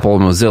as Apple,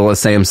 Mozilla,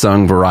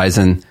 Samsung,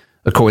 Verizon,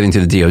 according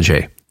to the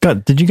DOJ.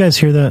 God, did you guys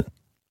hear that?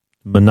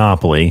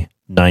 Monopoly,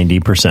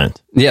 90%.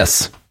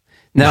 Yes.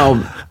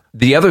 Now,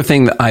 the other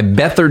thing that I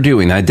bet they're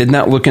doing, I did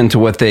not look into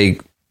what they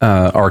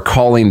are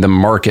calling the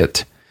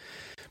market,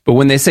 but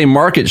when they say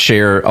market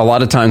share, a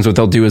lot of times what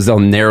they'll do is they'll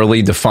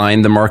narrowly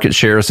define the market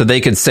share. So they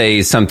could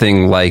say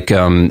something like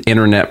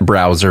internet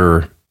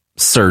browser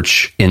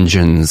search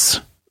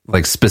engines,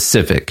 like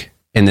specific,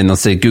 and then they'll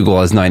say Google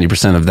has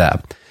 90% of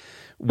that.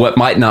 What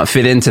might not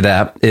fit into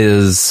that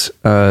is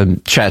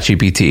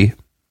ChatGPT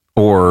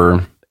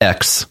or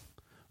X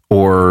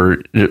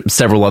or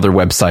several other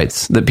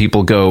websites that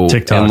people go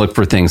and look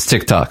for things,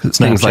 TikTok,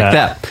 things like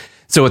that.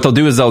 So what they'll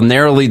do is they'll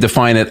narrowly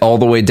define it all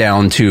the way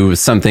down to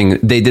something.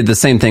 They did the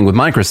same thing with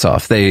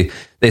Microsoft.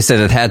 They said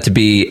it had to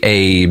be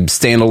a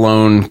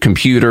standalone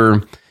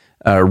computer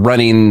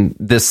running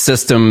this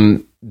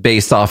system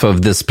based off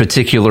of this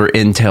particular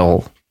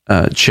Intel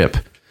chip.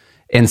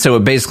 And so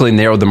it basically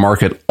narrowed the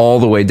market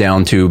all the way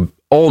down to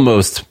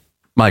almost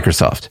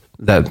Microsoft,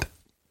 that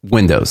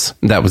Windows.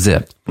 That was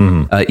it.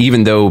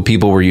 Even though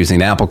people were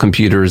using Apple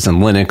computers and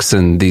Linux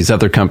and these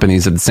other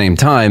companies at the same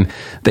time,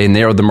 they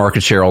narrowed the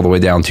market share all the way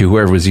down to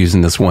whoever was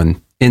using this one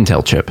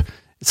Intel chip.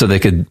 So they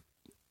could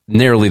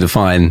narrowly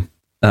define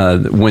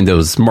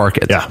Windows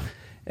market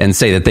and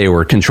say that they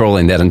were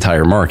controlling that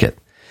entire market.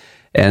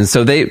 And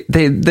so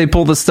they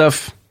pull this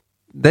stuff.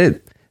 They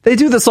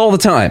do this all the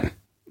time.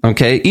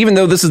 Okay. Even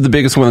though this is the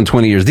biggest one in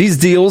 20 years, these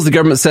deals, the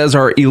government says,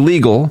 are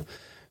illegal.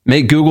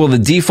 Make Google the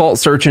default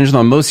search engine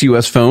on most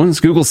U.S. phones.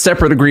 Google's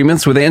separate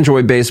agreements with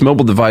Android-based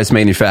mobile device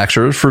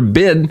manufacturers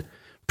forbid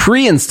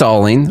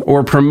pre-installing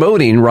or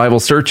promoting rival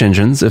search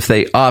engines if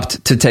they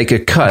opt to take a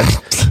cut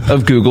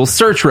of Google's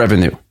search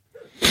revenue.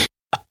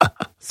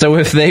 So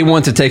if they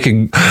want to take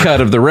a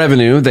cut of the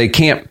revenue, they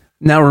can't.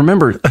 Now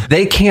remember,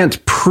 they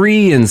can't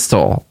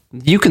pre-install.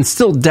 You can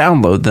still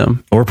download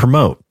them or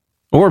promote.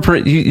 Or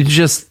you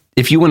just,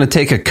 if you want to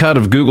take a cut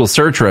of Google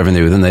search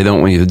revenue, then they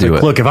don't want you to do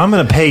it. Look, if I'm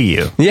going to pay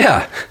you,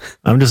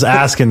 I'm just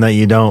asking that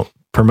you don't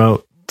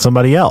promote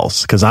somebody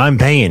else because I'm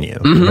paying you.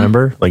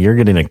 Remember, like you're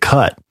getting a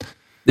cut.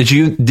 Did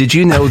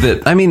you know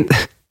that? I mean,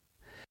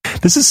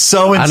 this is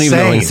so insane.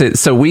 I don't even know.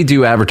 So we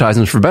do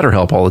advertisements for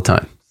BetterHelp all the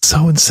time.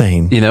 So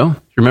insane. You know,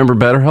 remember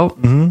BetterHelp?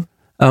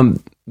 Mm-hmm.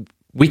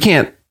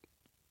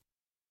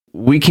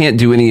 We can't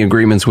do any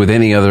agreements with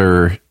any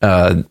other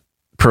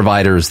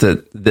providers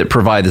that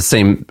provide the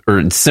same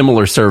or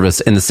similar service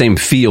in the same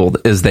field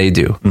as they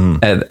do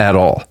at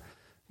all.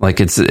 Like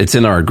it's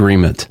in our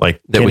agreement.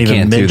 Like that we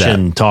can't do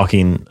that.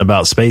 Talking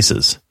about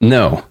spaces.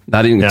 No,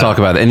 not even talk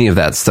about any of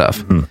that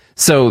stuff.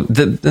 So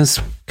that's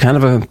kind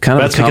of a that's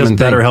common because thing.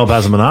 BetterHelp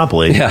has a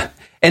monopoly. Yeah,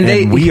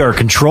 and we are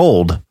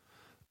controlled.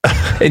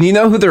 And you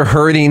know who they're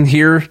hurting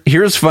here?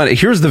 Here's funny.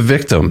 Here's the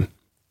victim.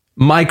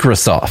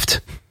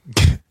 Microsoft.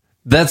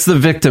 That's the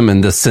victim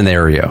in this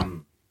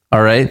scenario.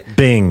 All right.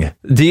 Bing.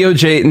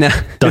 DOJ. Now,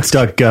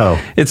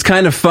 DuckDuckGo. It's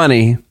kind of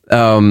funny.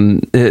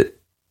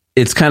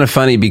 It's kind of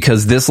funny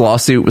because this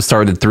lawsuit was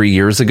started 3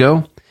 years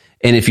ago.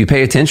 And if you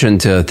pay attention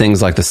to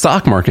things like the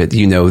stock market,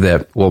 you know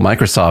that, well,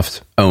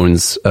 Microsoft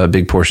owns a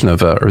big portion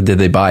of, or did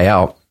they buy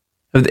out?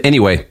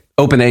 Anyway,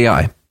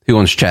 OpenAI, who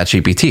owns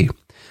ChatGPT.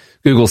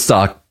 Google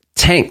stock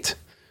tanked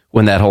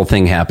when that whole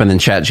thing happened and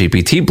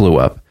ChatGPT blew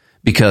up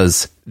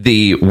because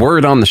the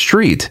word on the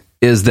street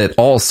is that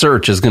all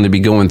search is going to be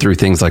going through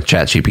things like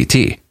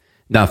ChatGPT,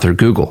 not through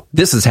Google.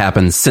 This has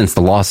happened since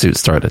the lawsuit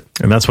started.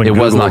 And that's when it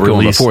Google was not going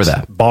released before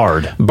that.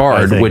 Bard,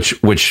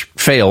 which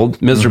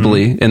failed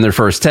miserably in their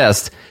first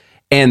test.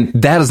 And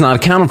that is not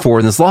accounted for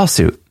in this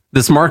lawsuit.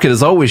 This market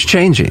is always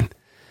changing.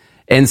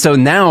 And so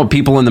now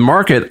people in the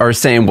market are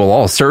saying, well,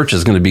 all search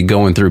is going to be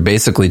going through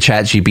basically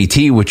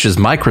ChatGPT, which is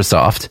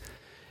Microsoft.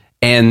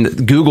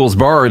 And Google's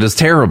Bard is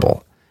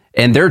terrible.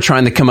 And they're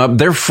trying to come up,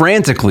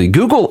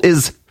 Google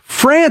is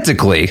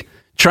frantically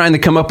trying to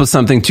come up with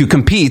something to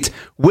compete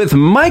with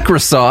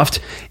Microsoft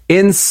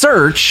in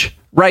search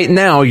right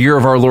now, year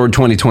of our Lord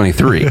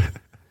 2023.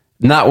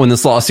 Not when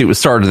this lawsuit was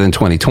started in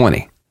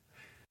 2020.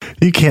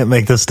 You can't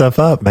make this stuff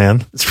up,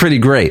 man. It's pretty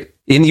great.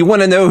 And you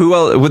want to know who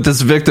else with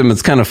this victim?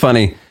 It's kind of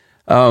funny.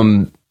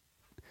 The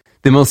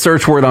most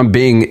search word on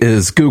Bing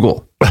is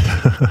Google.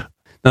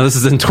 Now, this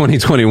is in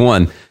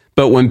 2021.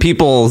 But when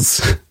people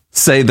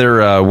say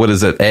their,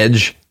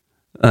 Edge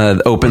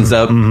opens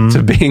up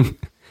to Bing,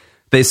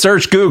 they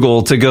search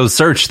Google to go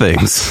search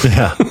things.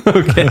 Yeah.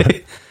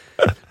 Okay.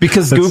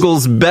 Because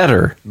Google's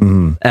better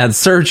at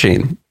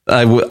searching,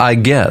 I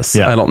guess.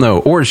 Yeah. I don't know.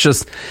 Or it's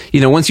just,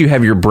 once you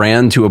have your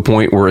brand to a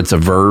point where it's a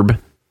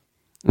verb,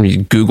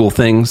 you Google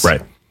things.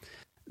 Right.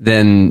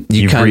 Then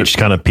you've reached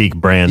kind of peak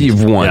brand.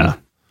 You've won. Yeah.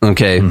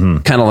 Okay.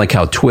 Kind of like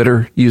how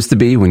Twitter used to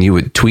be when you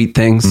would tweet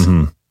things.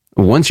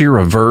 Once you're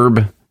a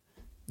verb,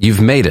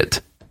 you've made it.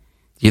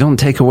 You don't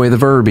take away the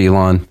verb,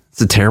 Elon.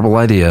 It's a terrible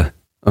idea.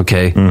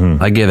 Okay.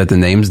 I get it. The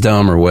name's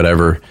dumb or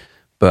whatever.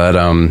 But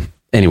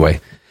anyway,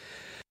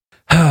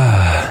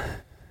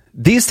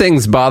 these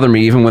things bother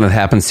me even when it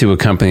happens to a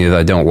company that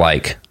I don't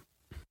like.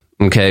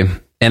 Okay.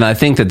 And I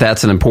think that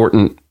that's an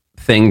important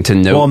thing to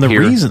note. Well, and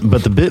here.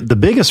 the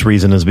biggest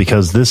reason is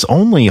because this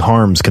only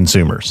harms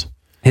consumers.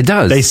 It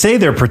does. They say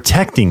they're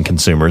protecting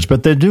consumers,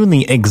 but they're doing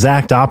the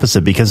exact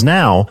opposite because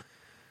now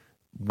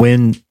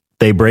when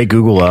they break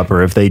Google up,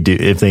 or if they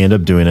end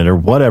up doing it, or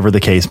whatever the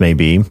case may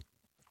be,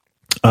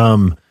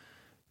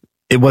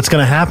 what's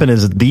going to happen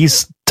is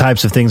these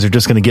types of things are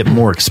just going to get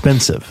more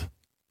expensive,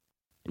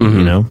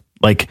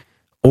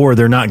 or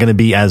they're not going to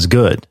be as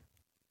good.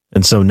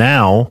 And so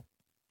now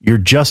you're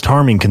just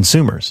harming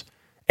consumers.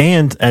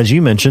 And as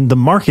you mentioned, the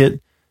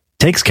market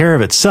takes care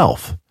of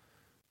itself,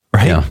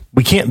 right? Yeah.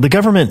 The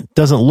government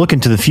doesn't look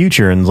into the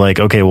future and like,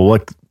 okay, well,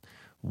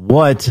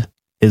 what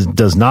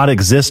does not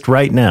exist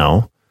right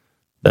now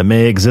that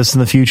may exist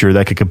in the future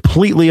that could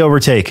completely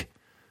overtake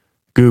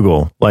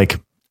Google, like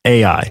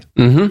AI,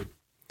 and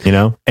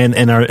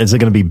is it going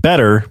to be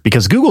better?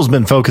 Because Google's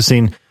been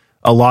focusing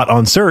a lot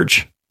on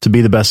search to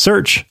be the best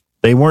search.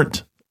 They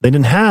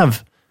didn't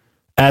have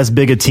as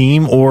big a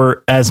team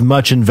or as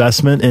much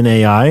investment in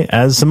AI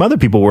as some other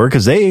people were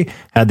because they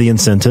had the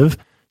incentive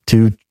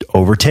to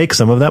overtake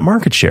some of that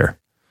market share.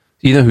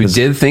 You know who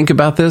did think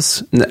about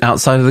this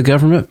outside of the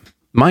government?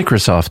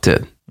 Microsoft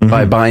did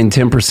by buying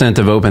 10%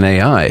 of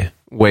OpenAI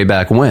way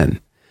back when.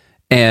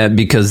 And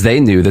because they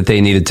knew that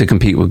they needed to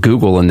compete with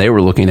Google and they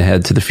were looking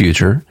ahead to the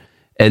future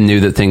and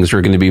knew that things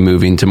were going to be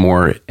moving to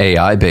more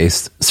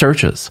AI-based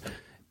searches.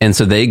 And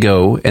so they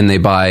go and they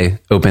buy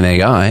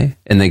OpenAI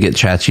and they get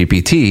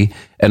ChatGPT,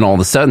 and all of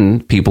a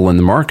sudden people in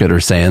the market are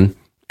saying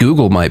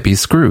Google might be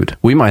screwed.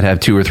 We might have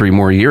 2 or 3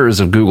 more years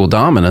of Google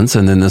dominance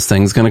and then this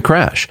thing's going to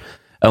crash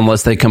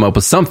unless they come up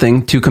with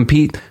something to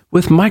compete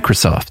with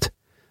Microsoft,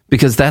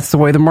 because that's the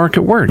way the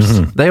market works.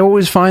 They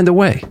always find a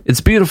way.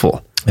 It's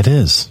beautiful. It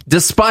is.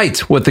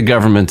 Despite what the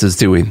government is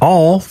doing.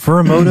 All for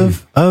a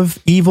motive of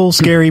evil,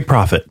 scary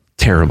profit.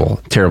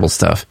 Terrible, terrible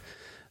stuff.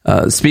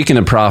 Speaking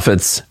of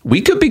profits,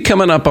 we could be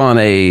coming up on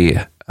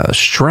a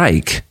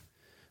strike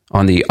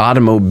on the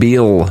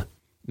automobile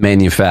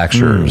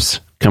manufacturers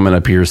coming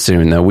up here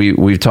soon. Now,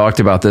 we've talked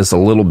about this a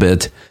little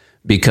bit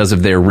because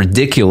of their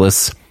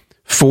ridiculous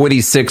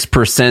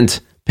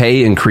 46%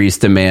 pay increase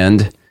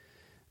demand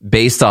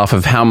based off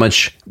of how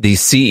much the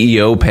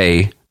CEO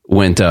pay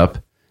went up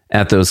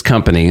at those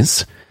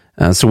companies.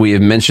 So we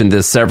have mentioned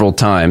this several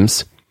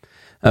times,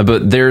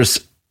 but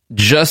there's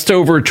just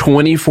over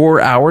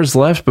 24 hours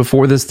left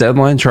before this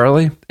deadline,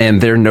 Charlie, and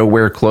they're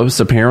nowhere close,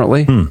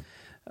 apparently.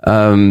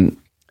 They're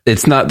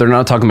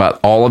not talking about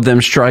all of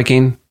them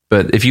striking,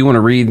 but if you want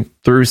to read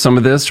through some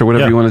of this or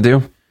whatever you want to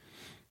do.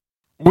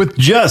 With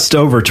just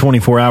over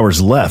 24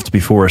 hours left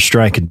before a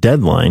strike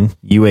deadline,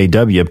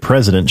 UAW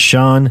President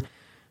Sean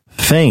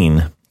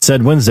Fain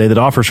said Wednesday that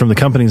offers from the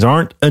companies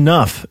aren't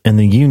enough and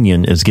the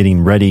union is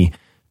getting ready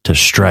to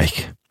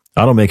strike.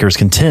 Automakers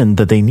contend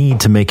that they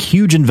need to make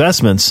huge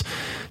investments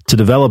to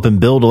develop and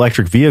build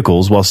electric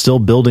vehicles while still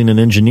building and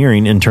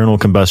engineering internal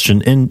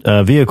combustion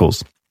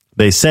vehicles.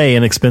 They say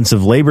an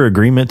expensive labor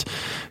agreement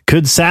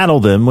could saddle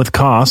them with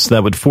costs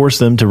that would force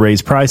them to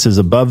raise prices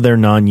above their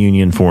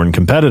non-union foreign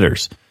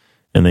competitors.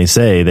 And they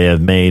say they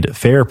have made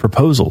fair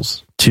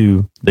proposals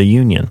to the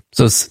union.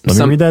 So let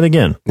me read that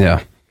again.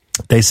 Yeah.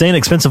 They say an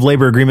expensive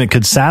labor agreement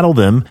could saddle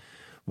them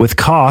with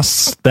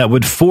costs that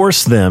would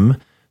force them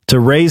to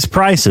raise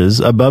prices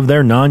above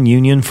their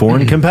non-union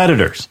foreign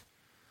competitors.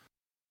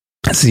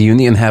 Does the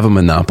union have a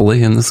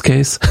monopoly in this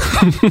case?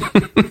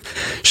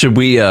 Should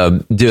we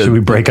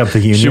break up the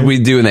union? Should we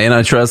do an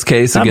antitrust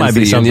case that against might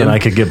be the something union? I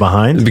could get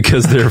behind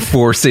because they're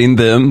forcing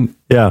them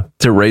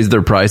to raise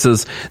their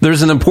prices.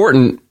 There's an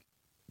important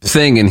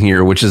thing in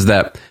here, which is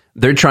that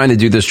they're trying to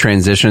do this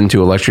transition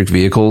to electric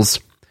vehicles.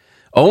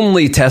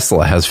 Only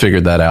Tesla has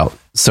figured that out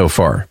so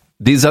far.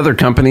 These other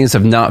companies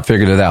have not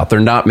figured it out. They're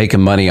not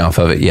making money off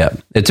of it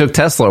yet. It took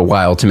Tesla a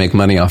while to make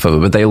money off of it,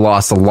 but they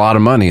lost a lot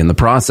of money in the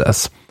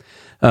process.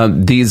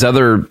 These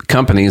other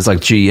companies like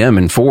GM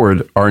and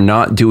Ford are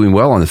not doing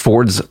well on it.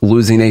 Ford's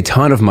losing a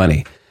ton of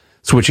money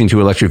switching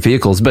to electric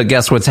vehicles. But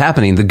guess what's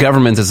happening? The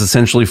government is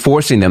essentially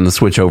forcing them to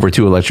switch over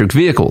to electric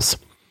vehicles.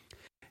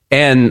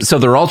 And so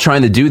they're all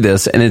trying to do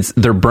this, and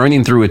they're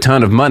burning through a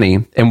ton of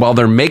money. And while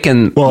they're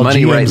making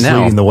money GM's right now,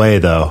 leading the way,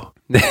 though.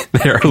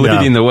 They're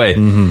leading the way.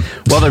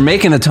 While they're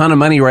making a ton of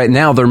money right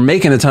now, they're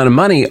making a ton of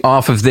money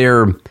off of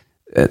their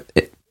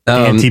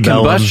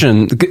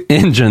combustion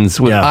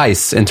engines with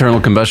ICE,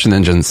 internal combustion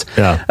engines,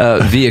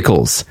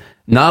 vehicles,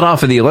 not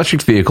off of the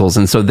electric vehicles.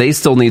 And so they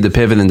still need to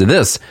pivot into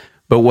this.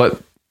 But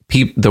what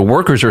the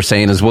workers are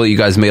saying is, well, you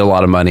guys made a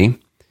lot of money.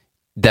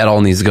 That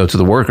all needs to go to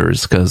the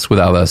workers because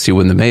without us, you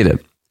wouldn't have made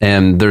it.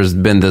 And there's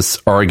been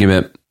this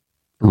argument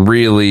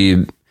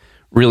really,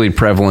 really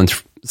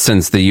prevalent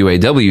since the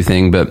UAW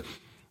thing, but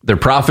their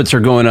profits are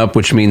going up,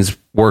 which means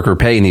worker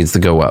pay needs to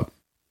go up,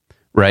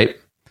 right?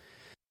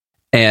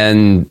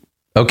 And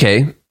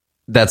okay,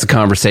 that's a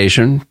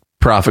conversation.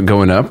 Profit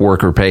going up,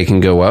 worker pay can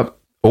go up.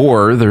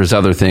 Or there's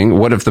other thing.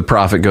 What if the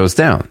profit goes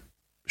down?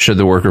 Should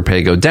the worker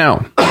pay go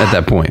down at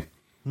that point?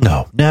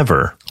 No,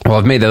 never. Well,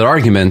 I've made that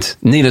argument.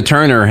 Nina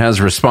Turner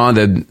has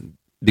responded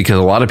because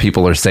a lot of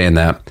people are saying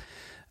that.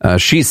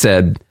 She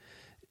said,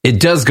 it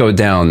does go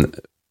down.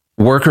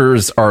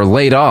 Workers are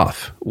laid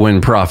off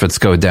when profits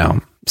go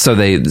down. So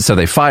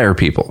they fire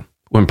people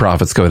when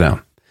profits go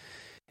down.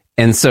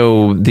 And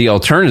so the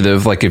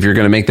alternative, like if you're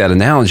going to make that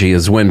analogy,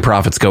 is when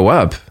profits go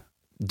up,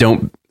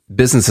 don't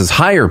businesses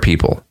hire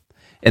people?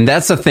 And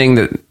that's the thing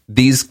that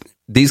these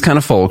kind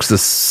of folks, the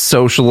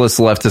socialist,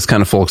 leftist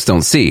kind of folks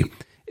don't see,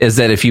 is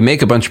that if you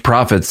make a bunch of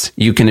profits,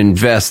 you can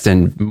invest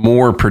in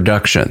more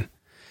production.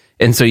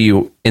 And so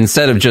you,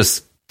 instead of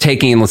just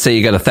taking, let's say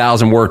you got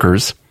 1,000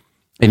 workers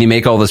and you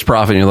make all this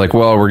profit and you're like,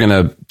 well, we're going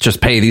to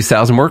just pay these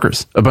 1,000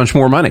 workers a bunch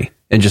more money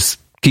and just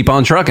keep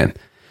on trucking.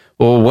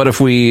 Well, what if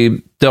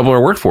we double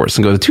our workforce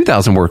and go to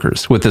 2,000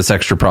 workers with this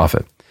extra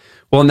profit?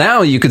 Well,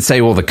 now you could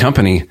say, well, the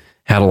company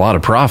had a lot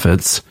of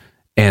profits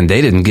and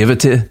they didn't give it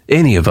to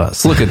any of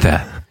us. Look at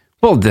that.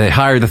 Well, they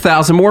hired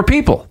 1,000 more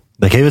people.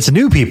 They gave it to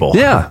new people.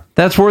 Yeah,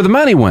 that's where the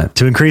money went.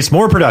 To increase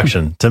more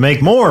production, to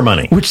make more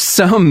money. Which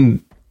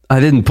I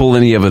didn't pull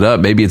any of it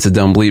up. Maybe it's a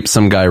dumb bleep.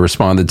 Some guy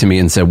responded to me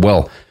and said,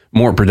 well,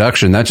 more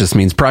production, that just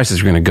means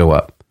prices are going to go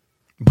up.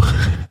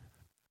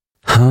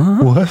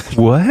 Huh?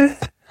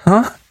 What?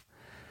 Huh?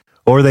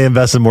 Or they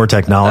invest in more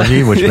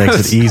technology, which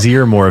makes it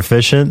easier, more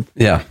efficient.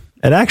 Yeah.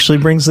 It actually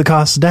brings the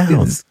costs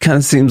down. It kind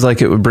of seems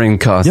like it would bring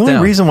costs down. The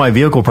only reason why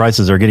vehicle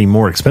prices are getting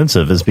more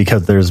expensive is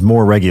because there's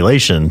more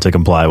regulation to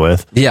comply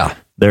with. Yeah.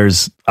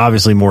 There's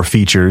obviously more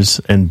features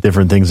and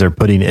different things they're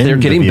putting in. They're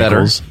getting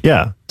vehicles. better.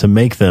 Yeah. To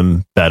make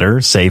them better,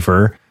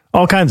 safer,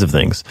 all kinds of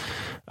things.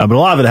 But a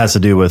lot of it has to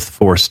do with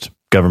forced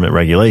government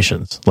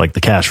regulations, like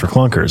the cash for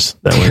clunkers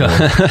that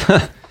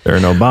were there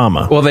in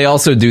Obama. Well, they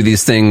also do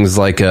these things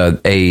like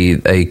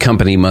a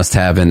company must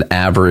have an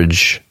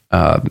average,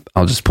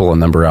 I'll just pull a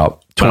number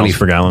out,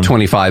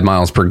 25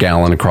 miles per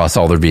gallon across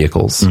all their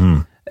vehicles.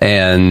 Mm-hmm.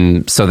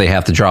 And so they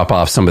have to drop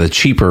off some of the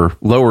cheaper,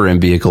 lower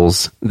end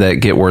vehicles that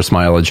get worse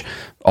mileage,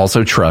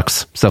 also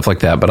trucks, stuff like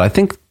that. But I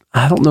think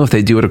I don't know if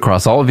they do it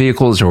across all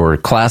vehicles or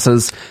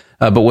classes,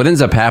 but what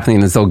ends up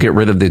happening is they'll get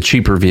rid of the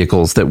cheaper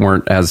vehicles that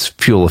weren't as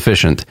fuel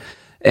efficient.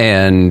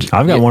 And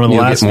I've got one of the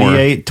last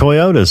V8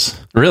 Toyotas.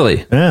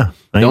 Really? Yeah.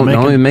 Don't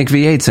even make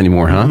V8s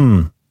anymore,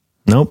 huh?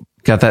 Nope.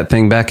 Got that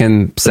thing back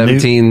in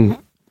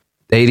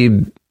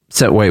 1780.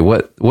 Wait,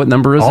 what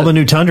number is it? All the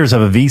new Tundras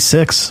have a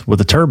V6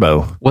 with a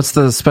turbo. What's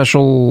the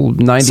special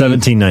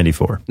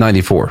 1794.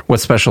 94.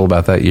 What's special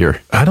about that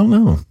year? I don't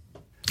know.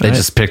 They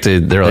just picked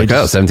it. They're like,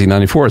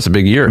 1794. It's a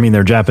big year. I mean,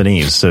 they're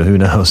Japanese, so who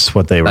knows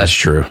what they were. That's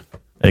true.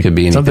 It could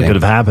be anything. Something could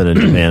have happened in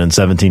Japan in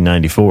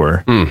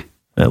 1794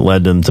 that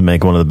led them to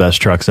make one of the best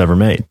trucks ever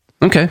made.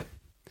 Okay.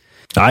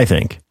 I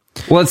think.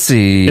 Let's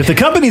see. If the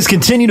companies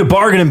continue to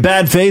bargain in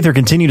bad faith or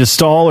continue to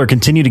stall or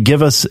continue to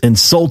give us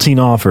insulting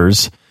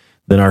offers,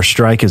 then our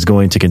strike is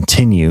going to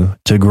continue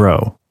to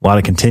grow. A lot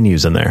of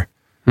continues in there.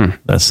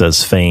 That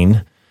says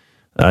Fain.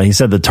 He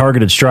said the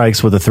targeted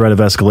strikes with a threat of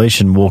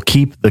escalation will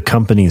keep the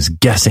companies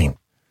guessing.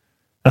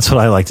 That's what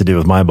I like to do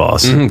with my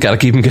boss. Got to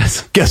keep them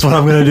guessing. Guess what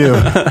I'm going to do?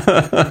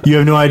 You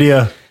have no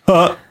idea.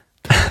 The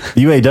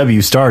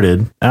UAW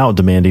started out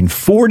demanding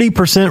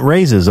 40%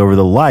 raises over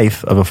the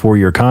life of a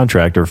 4-year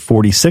contract, or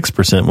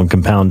 46% when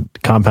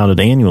compounded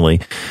annually.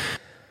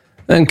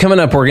 And coming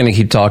up, we're going to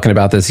keep talking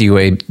about this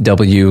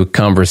UAW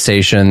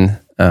conversation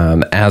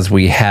as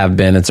we have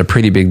been. It's a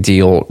pretty big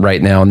deal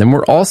right now. And then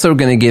we're also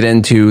going to get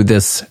into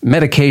this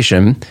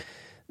medication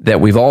that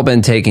we've all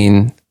been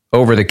taking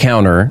over the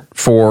counter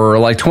for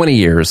like 20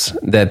 years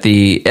that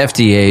the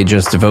FDA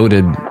just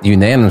voted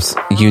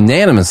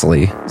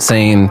unanimously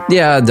saying,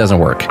 yeah, it doesn't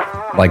work.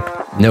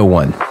 Like no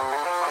one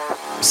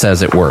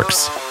says it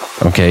works.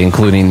 Okay,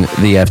 including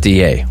the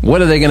FDA.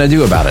 What are they going to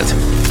do about it?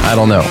 I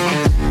don't know.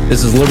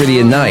 This is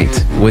Liberty at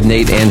Night with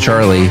Nate and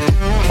Charlie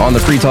on the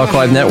Free Talk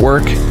Live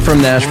Network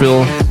from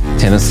Nashville,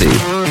 Tennessee.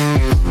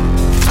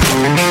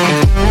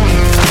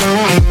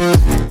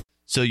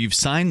 So you've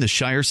signed the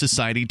Shire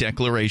Society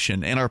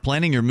Declaration and are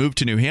planning your move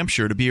to New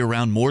Hampshire to be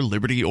around more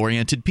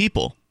liberty-oriented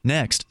people.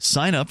 Next,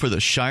 sign up for the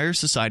Shire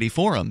Society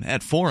Forum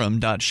at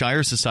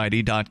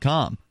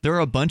forum.shiresociety.com. There are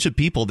a bunch of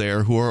people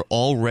there who are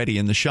already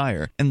in the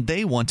Shire, and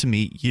they want to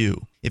meet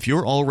you. If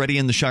you're already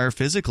in the Shire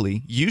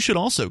physically, you should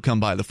also come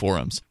by the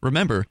forums.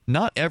 Remember,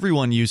 not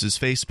everyone uses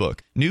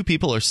Facebook. New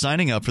people are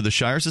signing up for the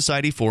Shire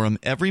Society Forum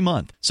every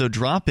month, so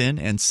drop in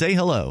and say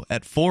hello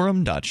at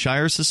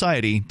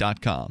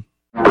forum.shiresociety.com.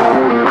 All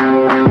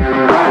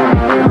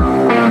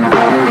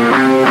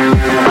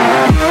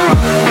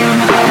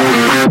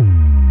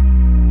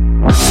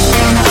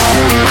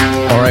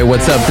right,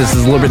 what's up? This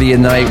is Liberty at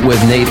Night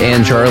with Nate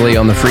and Charlie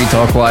on the Free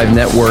Talk Live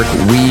Network.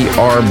 We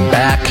are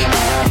back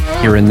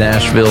here in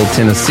Nashville,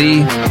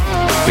 Tennessee.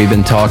 We've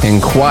been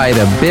talking quite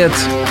a bit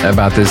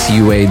about this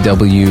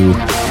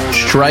UAW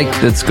strike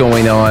that's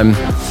going on.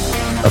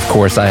 Of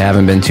course, I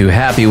haven't been too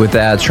happy with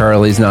that.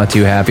 Charlie's not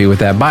too happy with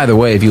that. By the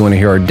way, if you want to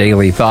hear our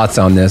daily thoughts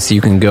on this, you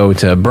can go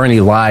to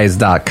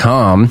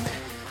BernieLies.com.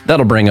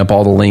 That'll bring up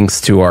all the links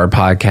to our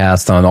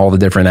podcast on all the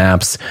different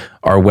apps,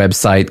 our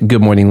website,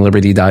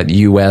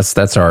 goodmorningliberty.us.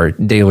 That's our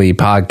daily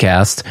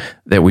podcast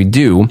that we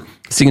do.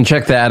 So you can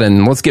check that,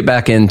 and let's get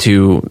back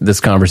into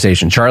this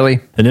conversation. Charlie?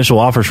 Initial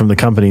offers from the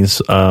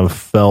companies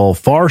fell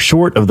far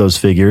short of those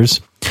figures.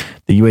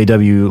 The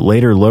UAW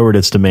later lowered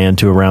its demand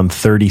to around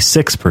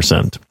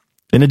 36%.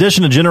 In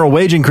addition to general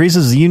wage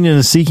increases, the union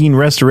is seeking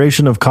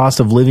restoration of cost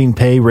of living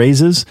pay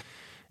raises,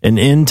 an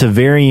end to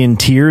varying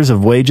tiers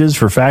of wages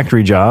for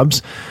factory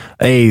jobs,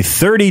 a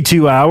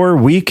 32-hour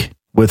week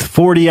with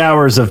 40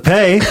 hours of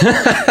pay,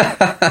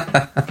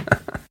 the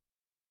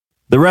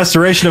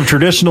restoration of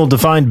traditional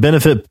defined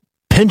benefit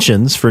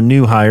pensions for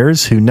new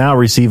hires who now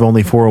receive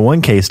only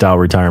 401k style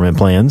retirement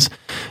plans,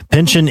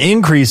 pension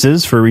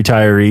increases for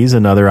retirees,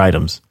 and other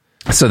items.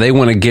 So they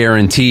want a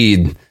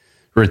guaranteed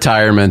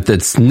retirement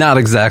that's not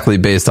exactly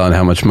based on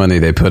how much money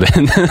they put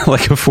in,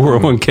 like a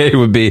 401k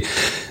would be.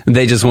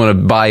 They just want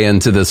to buy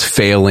into this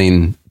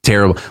failing,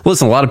 terrible.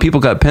 Listen, a lot of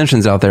people got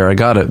pensions out there. I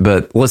got it.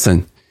 But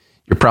listen,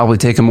 you're probably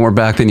taking more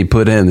back than you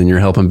put in, and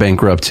you're helping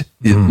bankrupt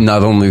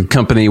not only the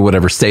company,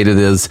 whatever state it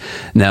is,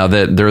 now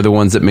that they're the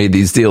ones that made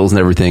these deals and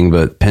everything,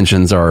 but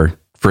pensions are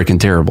freaking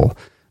terrible.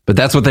 But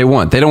that's what they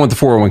want. They don't want the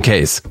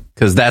 401ks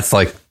because that's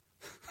like,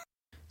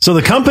 so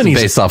the company's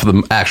based off of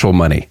the actual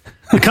money.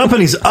 The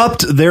companies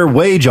upped their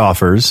wage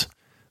offers,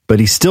 but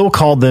he still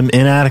called them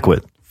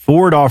inadequate.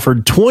 Ford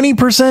offered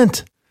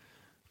 20%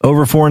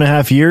 over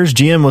 4.5 years.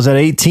 GM was at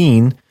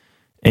 18%,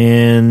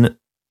 and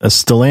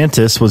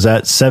Stellantis was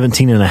at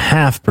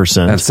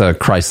 17.5%. That's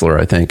Chrysler,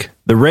 I think.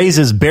 The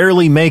raises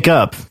barely make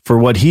up for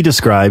what he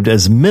described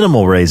as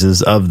minimal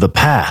raises of the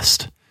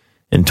past.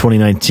 In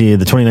 2019,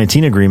 the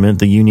 2019 agreement,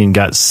 the union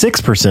got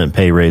 6%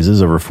 pay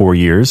raises over 4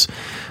 years,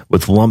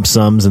 with lump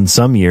sums in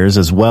some years,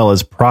 as well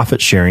as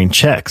profit-sharing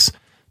checks.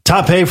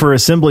 Top pay for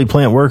assembly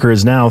plant worker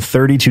is now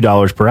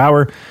 $32 per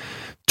hour.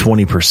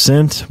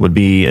 20% would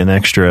be an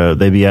extra.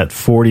 They'd be at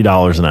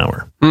 $40 an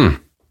hour.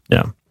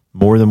 Yeah.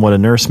 More than what a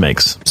nurse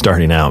makes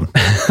starting out.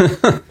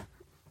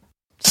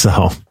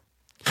 So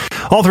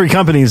All three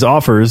companies'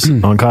 offers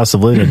on cost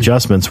of living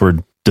adjustments were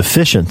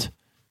deficient,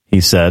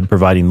 he said,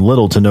 providing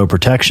little to no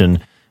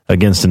protection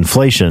against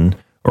inflation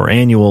or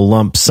annual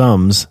lump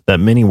sums that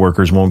many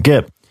workers won't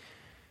get.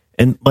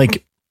 And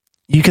like,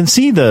 you can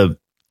see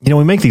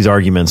we make these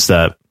arguments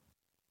that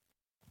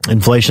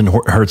inflation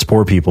hurts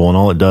poor people and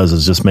all it does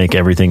is just make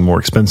everything more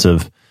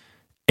expensive.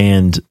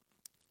 And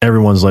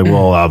everyone's like,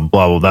 well,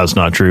 blah, blah, that's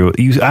not true.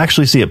 You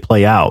actually see it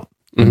play out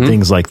in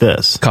things like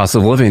this. Cost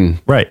of living.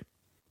 Right.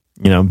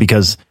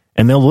 Because,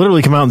 and they'll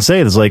literally come out and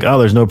say, it's like, oh,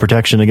 there's no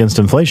protection against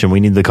inflation. We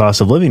need the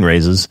cost of living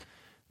raises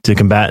to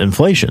combat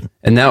inflation.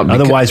 And now,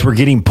 otherwise we're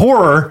getting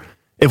poorer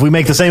if we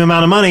make the same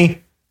amount of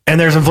money and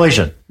there's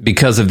inflation.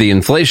 Because of the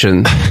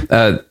inflation,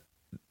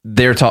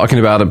 they're talking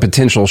about a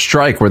potential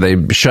strike where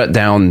they shut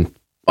down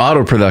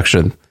auto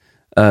production,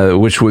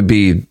 which would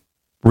be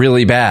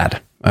really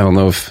bad. I don't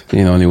know if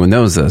anyone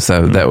knows this.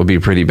 That would be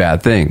a pretty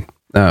bad thing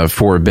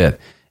for a bit.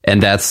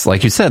 And that's,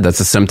 like you said, that's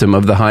a symptom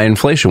of the high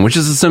inflation, which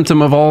is a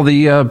symptom of all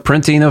the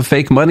printing of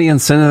fake money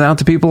and sending it out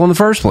to people in the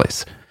first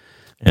place.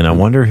 And I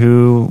wonder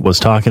who was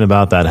talking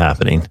about that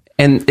happening.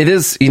 And it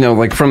is,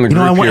 like from the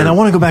group and I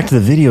want to go back to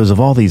the videos of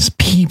all these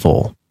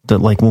people that,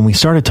 like, when we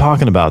started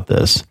talking about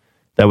this,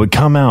 that would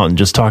come out and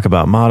just talk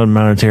about modern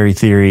monetary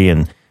theory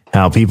and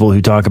how people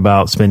who talk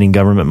about spending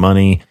government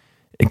money,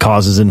 it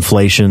causes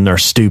inflation, are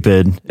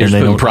stupid. There's and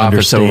they been don't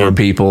profits understand. over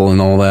people and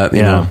all that.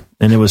 You know?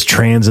 And it was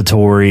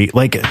transitory.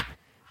 Like,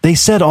 they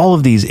said all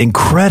of these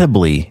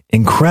incredibly,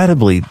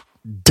 incredibly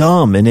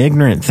dumb and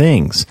ignorant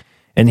things.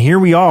 And here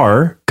we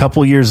are a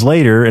couple years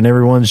later, and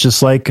everyone's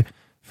just like,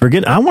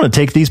 I want to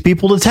take these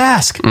people to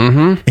task.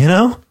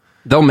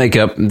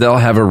 Mm-hmm. They'll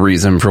have a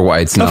reason for why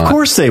it's not. Of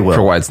course they will.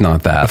 For why it's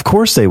not that. Of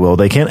course they will.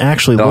 They can't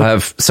actually They'll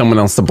have someone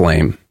else to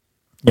blame.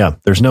 Yeah,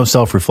 there's no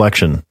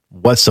self-reflection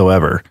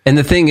whatsoever. And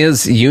the thing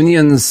is,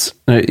 unions,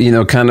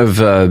 kind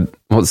of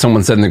what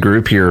someone said in the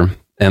group here,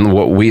 and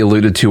what we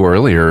alluded to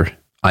earlier,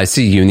 I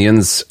see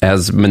unions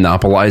as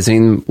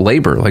monopolizing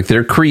labor. Like,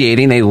 they're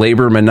creating a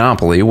labor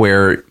monopoly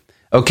where,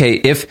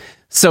 if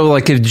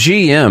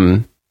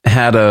GM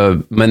had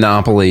a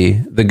monopoly,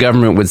 the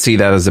government would see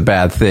that as a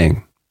bad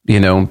thing,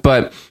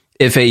 But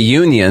if a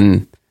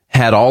union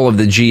had all of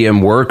the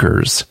GM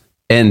workers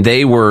and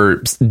they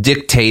were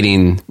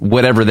dictating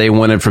whatever they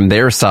wanted from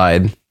their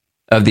side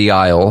of the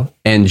aisle,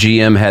 and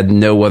GM had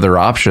no other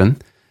option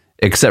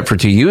except for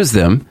to use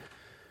them,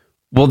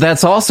 well,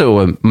 that's also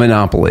a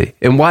monopoly.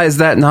 And why is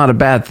that not a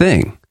bad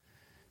thing?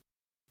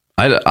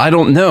 I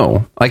don't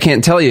know. I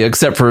can't tell you,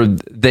 except for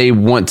they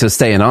want to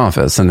stay in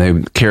office and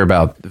they care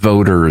about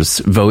voters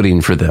voting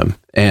for them.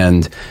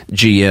 And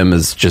GM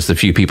is just a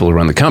few people who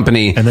run the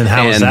company. And then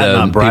how is that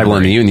not bribery? People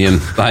in the union.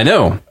 I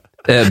know.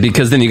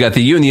 Because then you got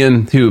the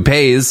union who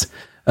pays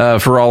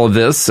for all of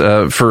this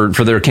for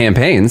their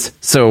campaigns.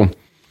 So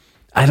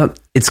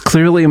it's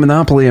clearly a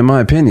monopoly, in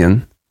my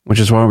opinion, which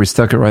is why we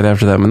stuck it right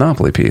after that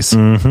monopoly piece.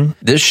 Mm-hmm.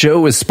 This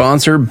show is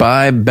sponsored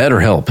by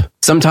BetterHelp.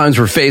 Sometimes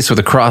we're faced with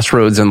a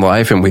crossroads in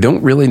life and we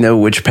don't really know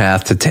which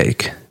path to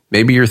take.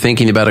 Maybe you're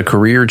thinking about a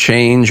career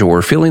change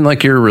or feeling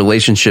like your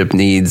relationship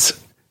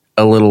needs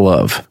a little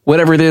love.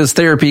 Whatever it is,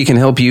 therapy can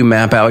help you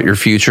map out your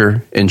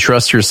future and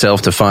trust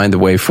yourself to find the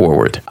way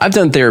forward. I've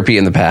done therapy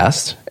in the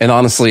past, and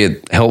honestly,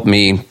 it helped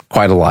me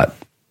quite a lot.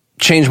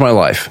 Changed my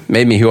life,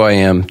 made me who I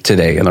am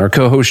today. And our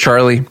co-host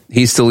Charlie,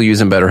 he's still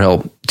using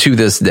BetterHelp to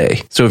this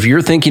day. So if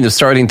you're thinking of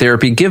starting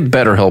therapy, give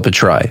BetterHelp a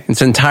try.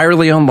 It's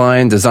entirely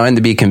online, designed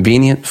to be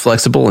convenient,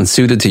 flexible, and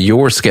suited to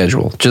your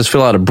schedule. Just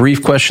fill out a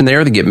brief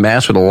questionnaire to get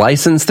matched with a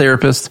licensed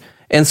therapist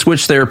and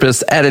switch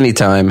therapists at any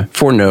time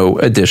for no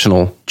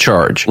additional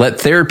charge.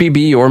 Let therapy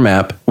be your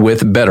map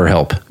with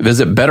BetterHelp.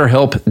 Visit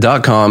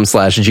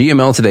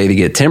BetterHelp.com/GML today to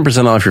get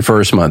 10% off your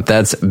first month.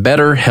 That's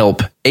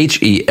BetterHelp,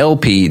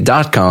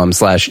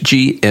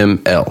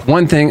 HELP.com/GML.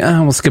 One thing,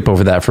 we'll skip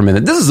over that for a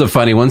minute. This is a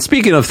funny one.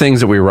 Speaking of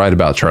things that we write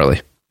about, Charlie.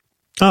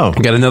 Oh.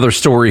 Got another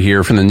story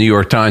here from the New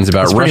York Times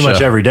about Russia. Pretty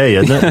much every day,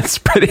 isn't it? It's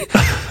pretty.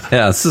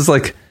 Yeah, this is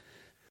like,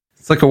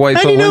 it's like a white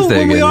foot Wednesday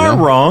when again. We are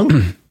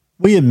wrong.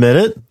 We admit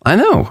it. I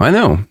know.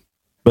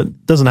 But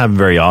it doesn't happen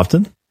very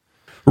often.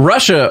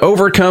 Russia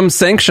overcomes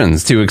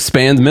sanctions to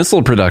expand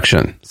missile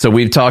production. So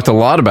we've talked a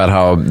lot about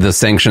how the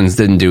sanctions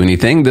didn't do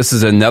anything. This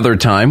is another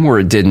time where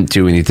it didn't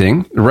do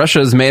anything. Russia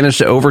has managed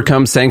to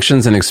overcome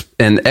sanctions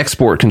and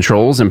export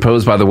controls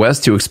imposed by the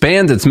West to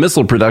expand its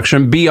missile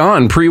production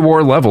beyond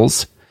pre-war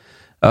levels,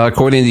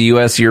 according to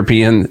U.S.,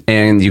 European,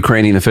 and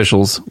Ukrainian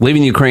officials,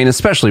 leaving Ukraine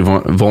especially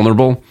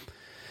vulnerable.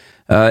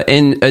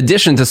 In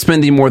addition to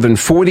spending more than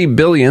 $40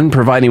 billion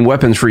providing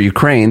weapons for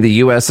Ukraine, the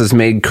U.S. has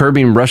made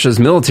curbing Russia's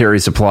military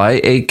supply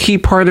a key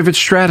part of its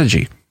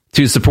strategy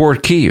to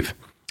support Kyiv.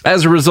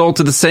 As a result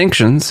of the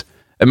sanctions,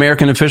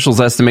 American officials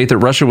estimate that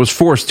Russia was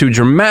forced to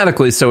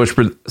dramatically slow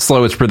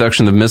its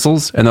production of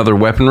missiles and other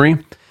weaponry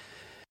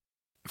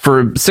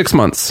for 6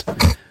 months.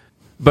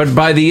 But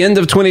by the end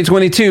of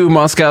 2022,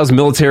 Moscow's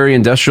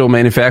military-industrial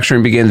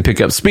manufacturing began to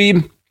pick up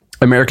speed.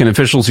 American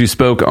officials who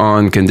spoke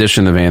on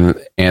condition of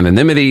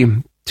anonymity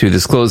to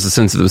disclose the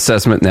sensitive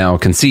assessment now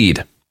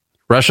concede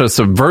Russia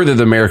subverted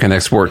American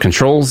export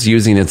controls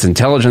using its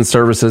intelligence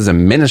services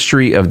and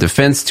Ministry of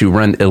Defense to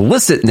run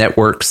illicit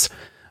networks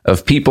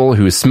of people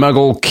who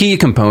smuggle key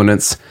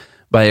components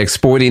by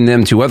exporting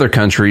them to other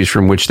countries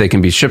from which they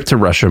can be shipped to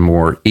Russia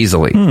more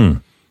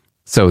easily.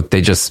 So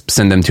they just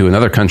send them to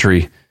another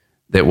country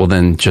that will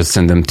then just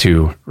send them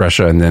to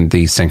Russia, and then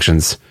the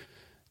sanctions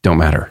don't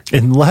matter.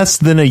 In less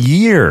than a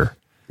year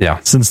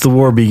since the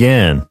war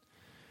began,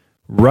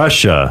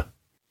 Russia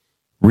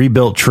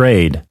rebuilt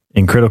trade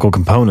in critical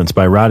components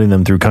by routing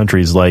them through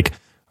countries like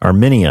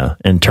Armenia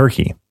and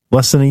Turkey.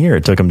 Less than a year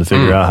it took them to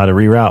figure out how to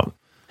reroute.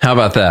 How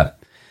about that?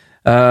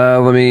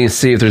 Let me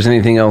see if there's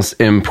anything else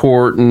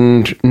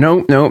important.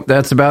 Nope,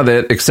 that's about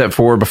it, except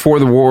for before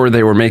the war,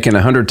 they were making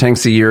 100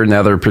 tanks a year.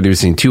 Now they're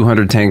producing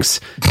 200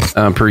 tanks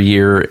per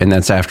year, and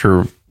that's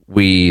after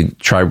we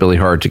try really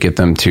hard to get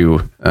them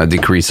to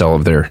decrease all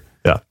of their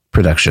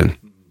production.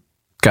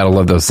 Gotta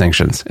love those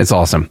sanctions. It's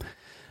awesome.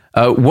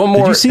 One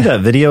more. Did you see that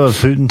video of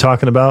Putin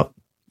talking about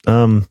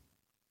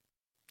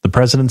the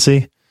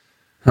presidency?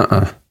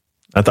 I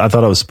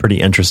thought it was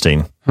pretty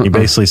interesting. He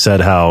basically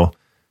said how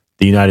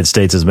the United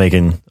States is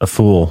making a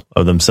fool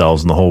of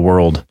themselves in the whole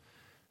world.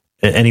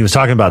 And he was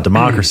talking about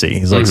democracy.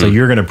 He's like, so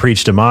you're going to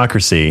preach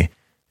democracy,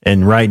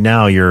 and right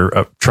now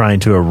you're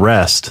trying to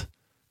arrest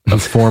a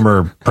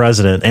former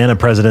president and a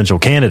presidential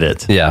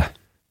candidate. Yeah.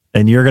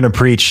 And you're going to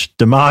preach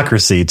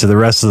democracy to the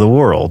rest of the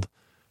world.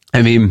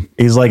 I mean,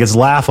 he's like, it's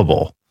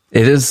laughable.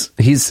 It is.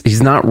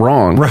 He's not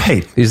wrong.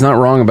 Right. He's not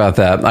wrong about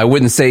that. I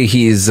wouldn't say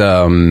he's,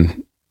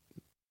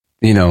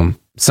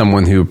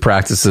 someone who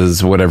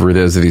practices whatever it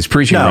is that he's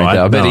preaching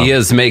now, but he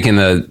is making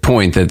the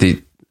point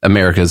that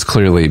America is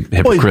clearly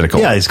hypocritical.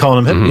 Well, he's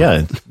calling them,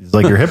 he's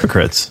like, you're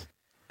hypocrites.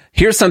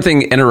 Here's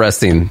something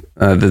interesting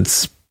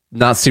that's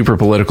not super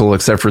political,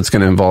 except for it's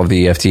going to involve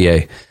the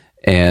FDA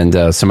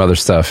and some other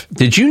stuff.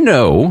 Did you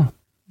know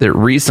that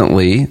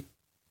recently,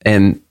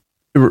 and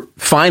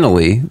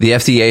finally, the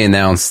FDA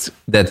announced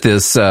that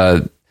this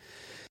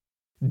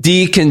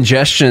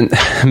decongestion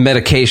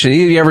medication,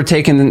 have you ever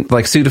taken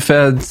like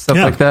Sudafed, stuff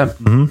like that?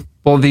 Mm-hmm.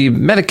 Well, the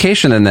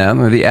medication in that,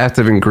 or the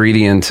active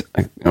ingredient,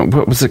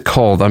 what was it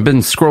called? I've been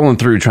scrolling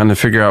through trying to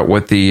figure out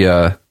what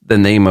the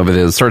name of it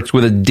is. Starts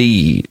with a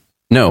D.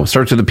 No,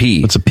 starts with a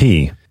P. It's a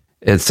P.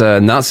 It's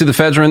not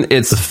pseudoephedrine.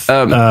 It's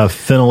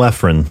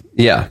phenylephrine.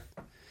 Yeah.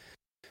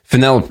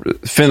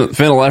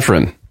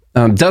 Phenylephrine.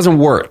 Doesn't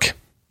work.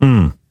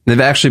 They've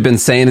actually been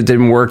saying it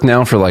didn't work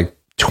now for like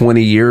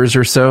 20 years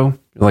or so,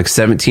 like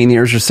 17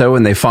 years or so.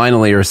 And they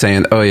finally are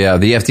saying, oh yeah,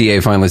 the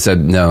FDA finally said,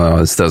 no,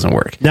 this doesn't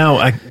work. Now,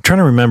 I'm trying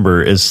to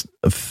remember, is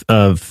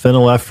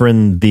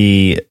phenylephrine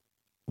the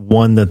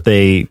one that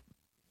they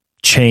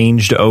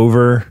changed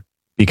over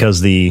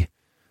because the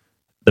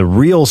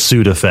real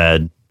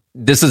Sudafed?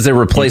 This is a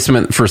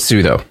replacement for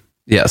pseudo.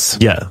 Yes.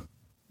 Yeah.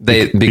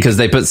 Because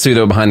they put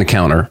pseudo behind the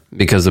counter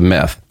because of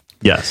meth.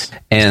 Yes.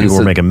 And people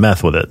were making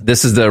meth with it.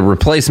 This is the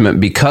replacement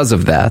because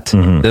of that,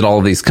 that all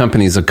these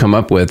companies have come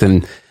up with.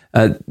 And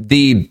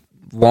the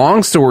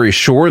long story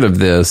short of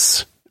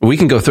this, we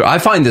can go through. I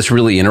find this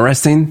really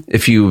interesting.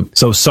 If you want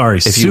to go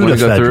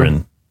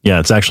Pseudoephedrine. Yeah,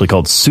 it's actually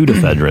called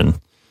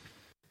pseudoephedrine.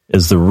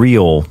 Is the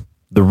real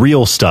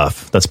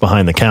stuff that's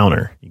behind the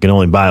counter. You can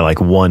only buy like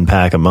one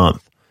pack a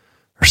month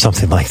or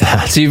something like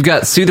that. So you've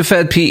got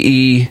Sudafed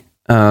PE,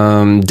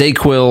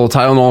 Dayquil,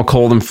 Tylenol,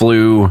 cold and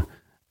flu,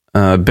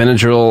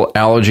 Benadryl,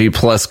 allergy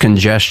plus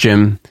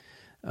congestion.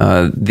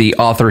 The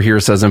author here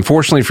says,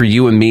 unfortunately for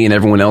you and me and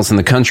everyone else in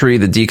the country,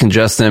 the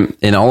decongestant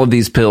in all of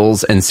these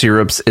pills and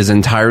syrups is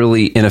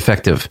entirely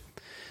ineffective.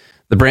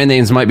 The brand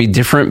names might be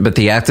different, but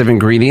the active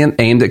ingredient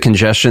aimed at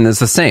congestion is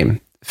the same,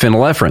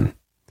 phenylephrine.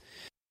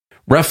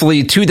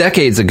 Roughly 2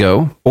 decades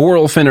ago,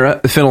 oral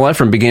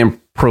phenylephrine began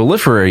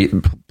proliferating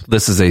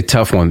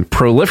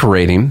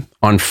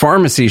on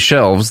pharmacy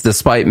shelves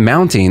despite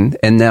mounting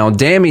and now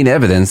damning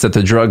evidence that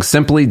the drug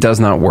simply does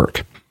not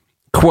work.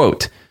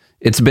 Quote,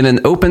 it's been an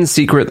open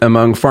secret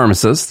among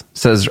pharmacists,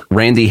 says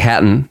Randy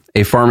Hatton,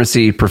 a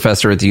pharmacy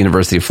professor at the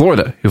University of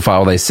Florida, who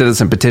filed a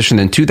citizen petition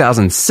in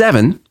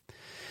 2007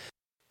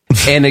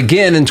 and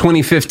again in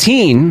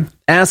 2015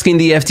 asking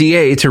the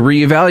FDA to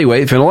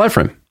reevaluate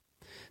phenylephrine.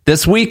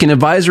 This week, an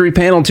advisory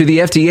panel to the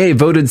FDA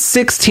voted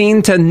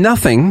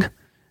 16-0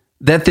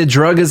 that the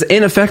drug is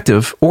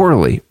ineffective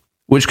orally,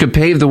 which could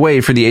pave the way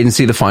for the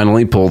agency to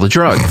finally pull the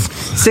drug.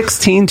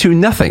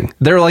 16-0.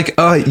 They're like,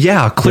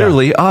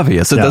 clearly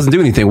obvious. It doesn't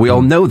do anything. We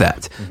all know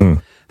that.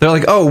 They're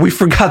like, oh, we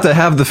forgot to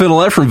have the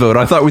phenylephrine vote.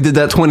 I thought we did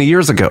that 20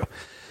 years ago.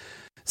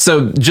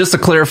 So just to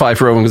clarify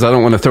for everyone, because I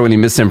don't want to throw any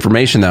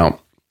misinformation out,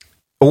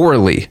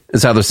 orally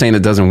is how they're saying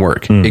it doesn't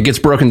work. It gets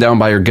broken down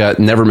by your gut,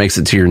 never makes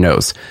it to your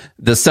nose.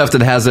 The stuff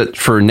that has it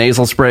for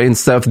nasal spray and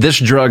stuff, this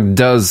drug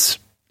does,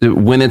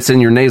 when it's in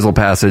your nasal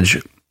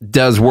passage,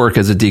 does work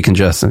as a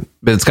decongestant,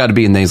 but it's got to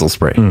be a nasal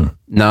spray,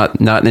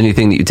 not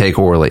anything that you take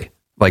orally.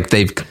 Like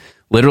they've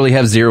literally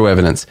have zero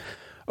evidence.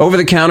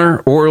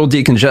 Over-the-counter oral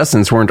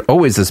decongestants weren't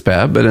always this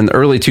bad, but in the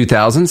early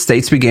 2000s,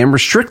 states began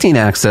restricting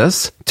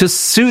access to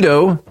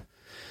pseudo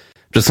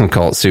Just going to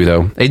call it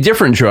pseudo, a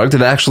different drug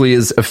that actually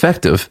is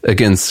effective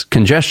against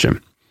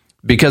congestion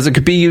because it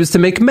could be used to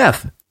make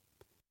meth.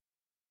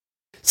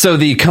 So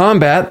the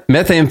Combat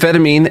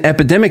Methamphetamine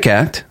Epidemic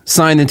Act,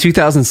 signed in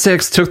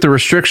 2006, took the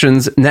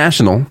restrictions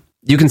national.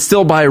 You can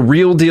still buy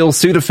real deal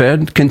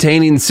Sudafed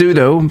containing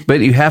pseudo,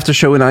 but you have to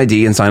show an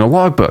ID and sign a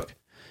logbook.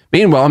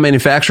 Meanwhile,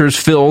 manufacturers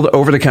filled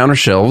over-the-counter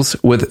shelves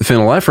with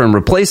phenylephrine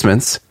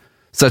replacements,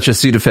 such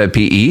as Sudafed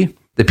PE.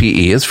 The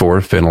PE is for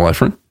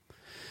phenylephrine.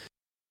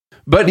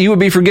 But you would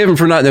be forgiven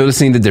for not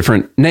noticing the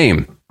different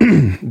name.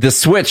 The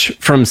switch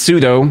from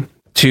pseudo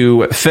to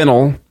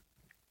phenyl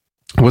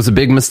was a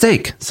big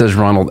mistake, says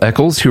Ronald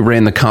Eccles, who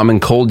ran the Common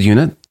Cold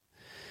Unit.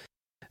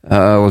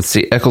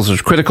 Eccles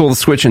was critical of the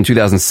switch in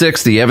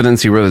 2006. The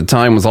evidence he wrote at the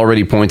time was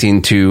already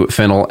pointing to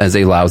phenyl as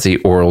a lousy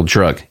oral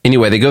drug.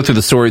 Anyway, they go through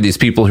the story of these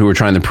people who were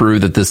trying to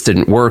prove that this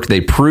didn't work.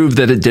 They proved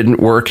that it didn't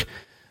work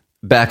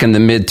back in the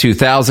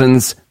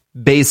mid-2000s.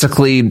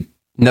 Basically,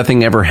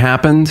 nothing ever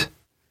happened.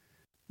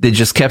 They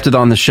just kept it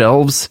on the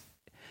shelves.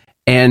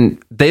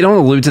 And they don't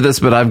allude to this,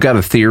 but I've got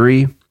a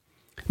theory.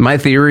 My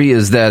theory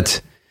is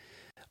that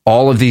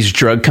all of these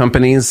drug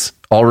companies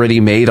already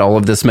made all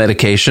of this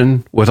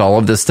medication with all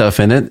of this stuff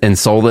in it and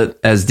sold it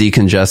as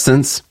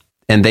decongestants.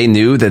 And they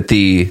knew that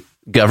the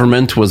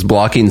government was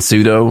blocking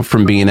pseudo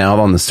from being out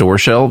on the store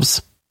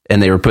shelves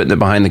and they were putting it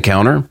behind the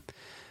counter.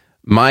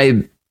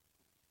 My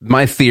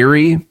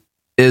theory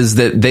is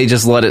that they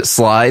just let it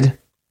slide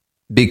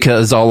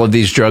because all of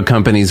these drug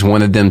companies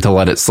wanted them to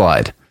let it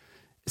slide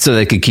so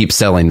they could keep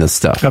selling this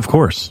stuff. Of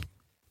course.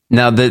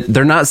 Now,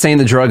 they're not saying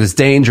the drug is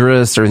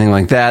dangerous or anything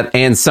like that.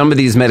 And some of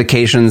these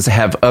medications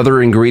have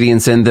other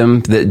ingredients in them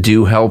that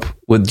do help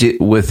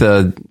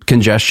with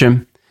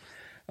congestion.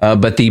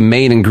 But the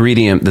main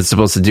ingredient that's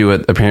supposed to do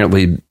it,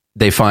 apparently,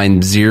 they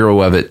find zero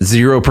of it.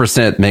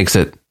 0% makes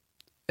it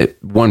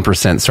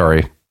 1%.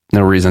 Sorry.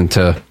 No reason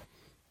to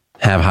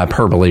have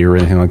hyperbole or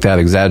anything like that.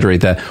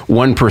 Exaggerate that.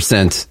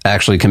 1%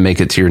 actually can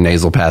make it to your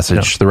nasal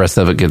passage. Yeah. The rest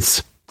of it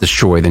gets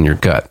destroyed in your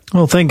gut.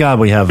 Well, thank God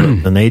we have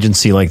an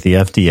agency like the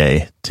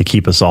FDA to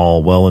keep us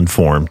all well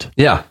informed.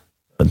 Yeah.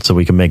 And so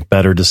we can make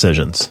better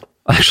decisions.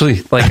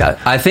 Actually,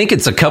 I think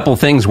it's a couple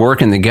things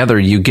working together.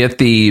 You get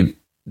the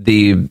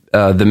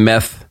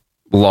meth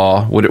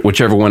law,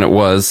 whichever one it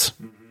was.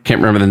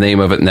 Can't remember the name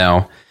of it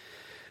now.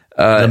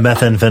 The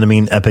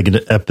Methamphetamine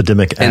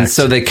Epidemic Act. And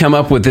so they come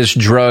up with this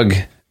drug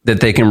that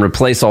they can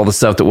replace all the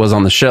stuff that was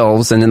on the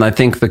shelves. And then I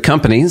think the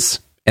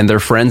companies and their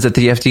friends at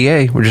the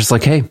FDA were just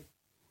like, hey,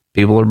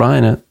 people are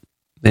buying it.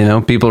 You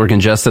know, people are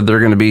congested.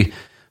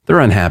 They're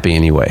unhappy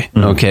anyway.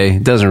 Okay.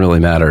 It doesn't really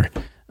matter.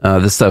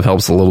 This stuff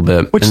helps a little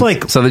bit.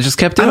 So they just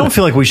kept doing it. I don't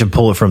feel like we should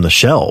pull it from the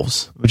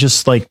shelves.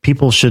 Just like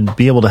people should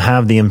be able to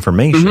have the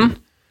information,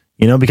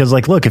 you know, because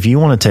like, look, if you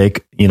want to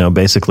take, you know,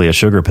 basically a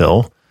sugar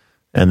pill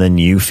and then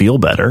you feel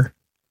better,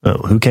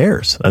 who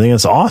cares? I think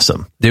it's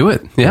awesome. Do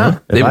it. Yeah.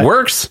 You know, it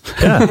works.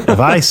 Yeah. If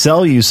I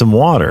sell you some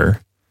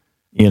water,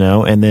 you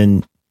know, and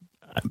then,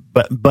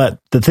 but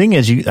the thing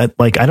is,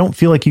 I don't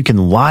feel like you can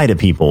lie to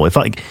people.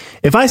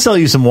 If I sell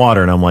you some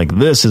water and I'm like,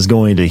 this is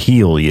going to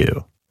heal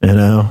you, you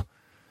know,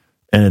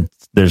 and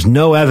there's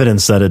no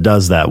evidence that it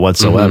does that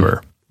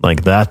whatsoever.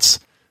 Like that's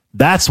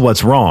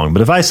what's wrong.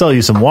 But if I sell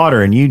you some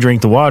water and you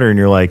drink the water and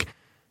you're like,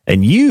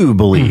 and you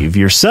believe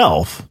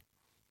yourself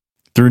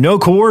through no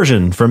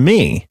coercion from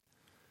me,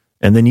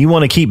 and then you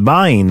want to keep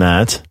buying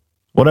that,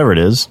 whatever it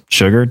is,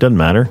 sugar, doesn't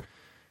matter,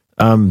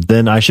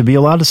 then I should be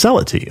allowed to sell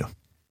it to you.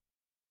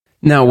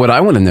 Now, what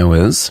I want to know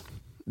is,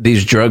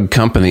 these drug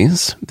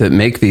companies that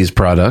make these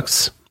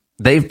products,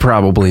 they've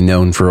probably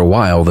known for a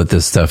while that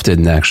this stuff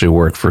didn't actually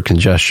work for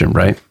congestion,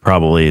 right?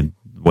 Probably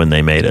when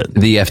they made it.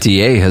 The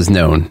FDA has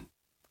known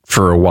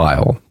for a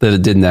while that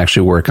it didn't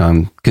actually work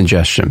on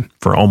congestion.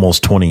 For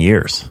almost 20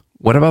 years.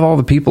 What about all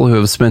the people who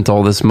have spent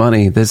all this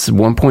money? This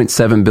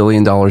 $1.7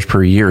 billion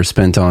per year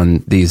spent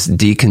on these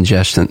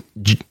decongestant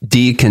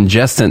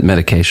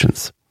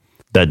medications.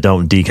 That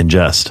don't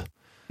decongest.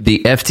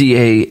 The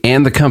FDA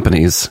and the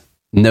companies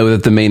know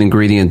that the main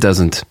ingredient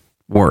doesn't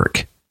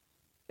work.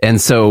 And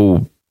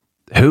so,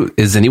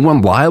 is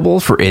anyone liable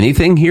for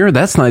anything here?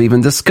 That's not even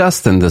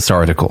discussed in this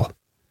article.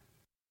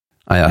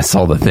 I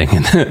saw the thing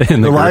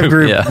in the live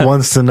group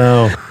wants to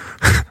know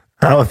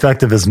how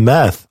effective is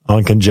meth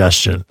on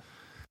congestion.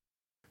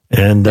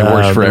 And it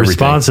works for the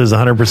response is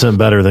 100%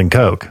 better than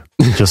Coke.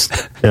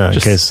 Just in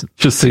case.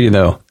 Just so you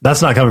know.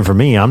 That's not coming from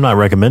me. I'm not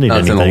recommending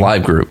anything. It's in the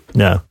live group.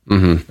 Yeah.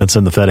 It's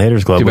in the Fed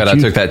Haters Club. Too bad I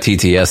took that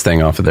TTS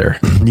thing off of there.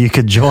 You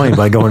could join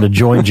by going to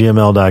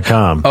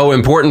joingml.com. Oh,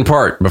 important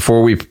part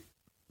before we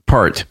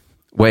part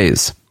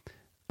ways.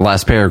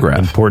 Last paragraph.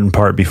 Important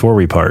part before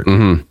we part.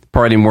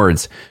 Parting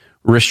words.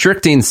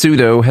 Restricting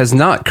pseudo has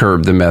not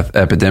curbed the meth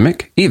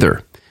epidemic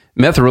either.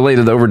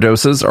 Meth-related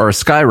overdoses are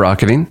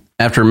skyrocketing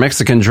after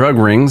Mexican drug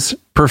rings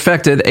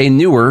perfected a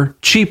newer,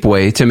 cheap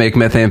way to make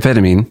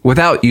methamphetamine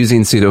without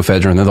using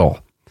pseudoephedrine at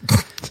all.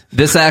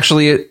 This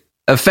actually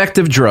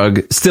effective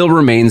drug still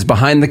remains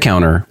behind the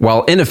counter,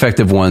 while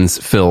ineffective ones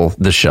fill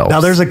the shelves. Now,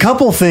 there's a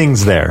couple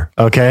things there,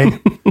 okay?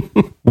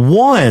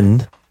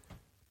 One,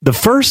 the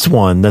first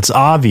one that's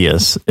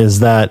obvious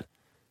is that,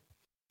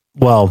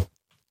 well,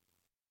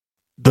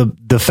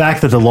 the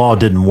fact that the law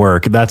didn't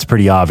work, that's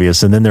pretty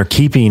obvious. And then they're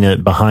keeping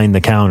it behind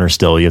the counter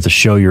still. You have to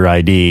show your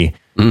ID,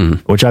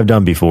 which I've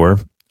done before,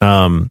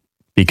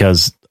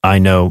 because I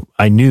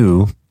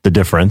knew the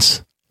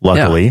difference,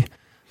 luckily.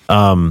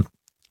 Yeah.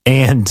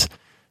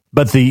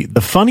 But the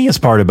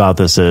funniest part about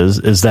this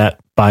is that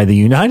by the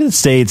United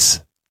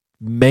States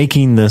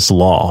making this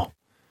law,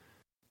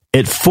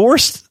 it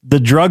forced the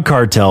drug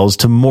cartels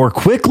to more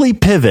quickly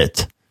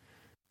pivot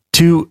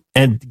to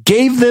and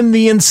gave them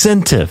the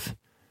incentive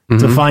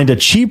to find a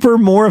cheaper,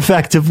 more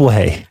effective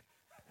way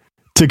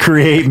to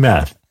create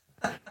meth.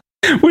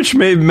 Which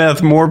made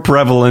meth more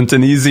prevalent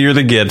and easier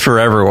to get for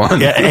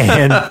everyone. Yeah,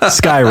 and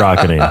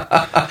skyrocketing.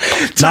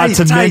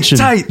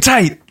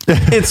 Tight.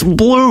 It's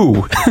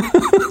blue.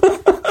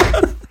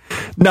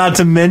 Not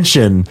to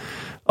mention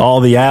all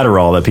the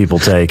Adderall that people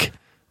take,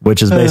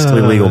 which is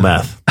basically legal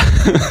meth.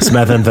 It's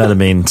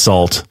methamphetamine,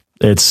 salt.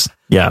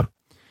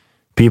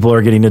 People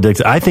are getting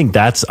addicted. I think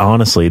that's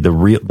honestly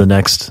the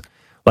next,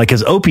 like,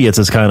 because opiates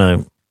is kind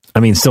of,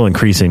 still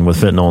increasing with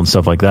fentanyl and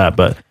stuff like that.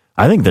 But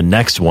I think the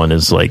next one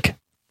is like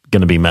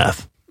going to be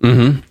meth.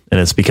 And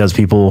it's because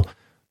people,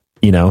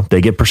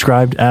 they get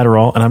prescribed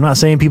Adderall. And I'm not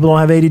saying people don't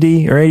have ADD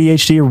or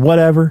ADHD or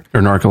whatever.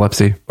 Or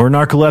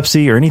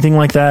narcolepsy or anything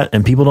like that.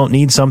 And people don't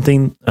need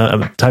something,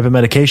 a type of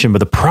medication. But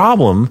the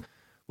problem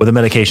with a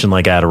medication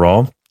like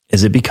Adderall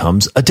is it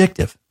becomes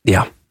addictive.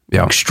 Yeah.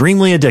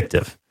 Extremely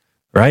addictive.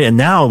 Right. And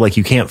now, like,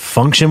 you can't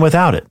function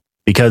without it,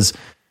 because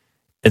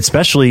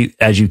especially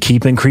as you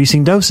keep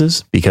increasing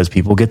doses, because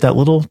people get that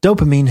little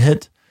dopamine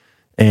hit.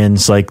 And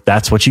it's like,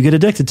 that's what you get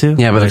addicted to.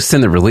 Yeah, but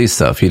extended release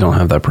stuff, you don't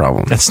have that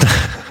problem. That's not,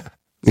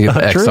 you get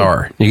the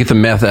XR. True. You get the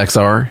meth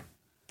XR.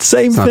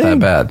 Same thing. It's not that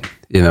bad,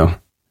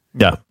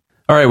 Yeah.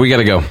 All right, we got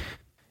to go.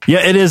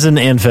 Yeah, it is an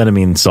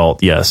amphetamine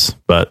salt, yes,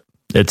 but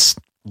it's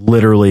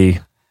literally,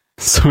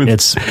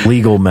 it's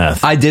legal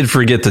meth. I did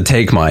forget to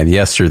take mine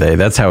yesterday.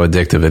 That's how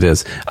addictive it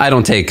is. I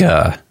don't take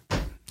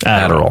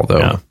Adderall, though.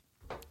 Yeah.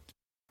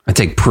 I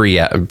take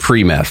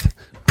pre-meth.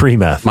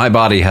 Pre-meth. My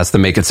body has to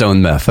make its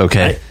own meth,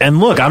 okay? And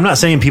look, I'm not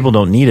saying people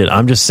don't need it.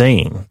 I'm just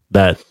saying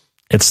that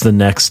it's going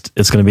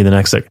to be the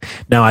next thing.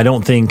 Now, I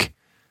don't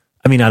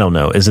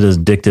know. Is it as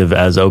addictive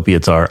as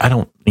opiates are? I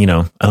don't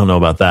know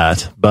about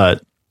that,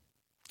 but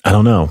I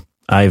don't know.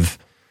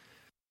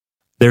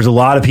 There's a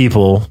lot of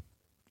people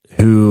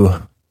who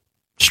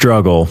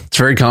struggle. It's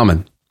very common.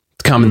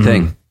 It's a common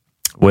thing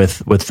with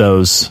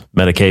those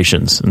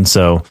medications. And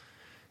so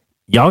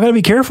y'all got to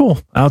be careful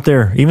out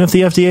there. Even if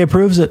the FDA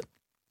approves it,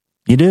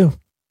 you do.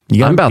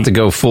 I'm about to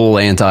go full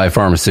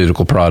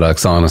anti-pharmaceutical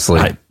products,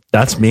 honestly.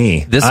 That's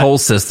me. This whole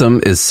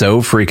system is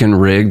so freaking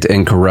rigged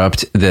and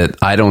corrupt that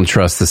I don't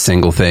trust a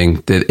single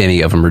thing that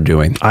any of them are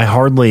doing. I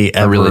hardly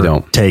ever really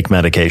don't take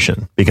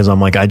medication, because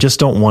I'm like, I just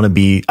don't want to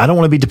be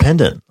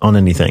dependent on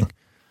anything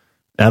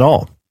at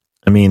all.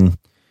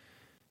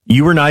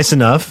 You were nice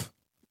enough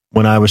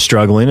when I was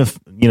struggling, a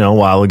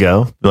while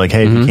ago, like,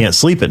 hey, if you can't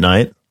sleep at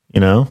night,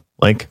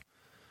 like,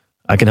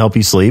 I can help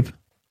you sleep.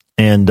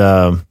 And,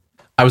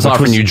 I was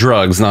offering you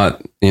drugs,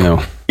 not,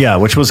 Yeah,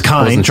 which was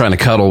kind. I wasn't trying to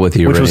cuddle with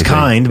you. Which was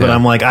kind, but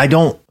I'm like, I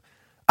don't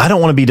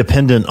want to be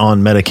dependent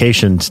on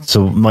medication,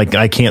 so like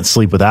I can't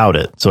sleep without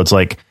it. So it's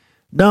like,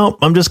 no,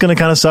 I'm just going to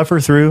kind of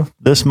suffer through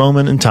this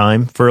moment in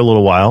time for a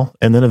little while,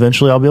 and then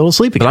eventually I'll be able to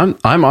sleep again.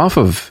 But I'm off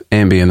of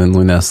Ambien and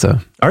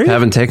Lunesta. Are you? I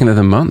haven't taken it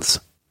in months.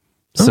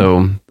 Oh.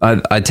 So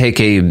I take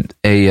a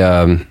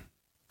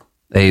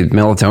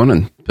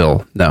melatonin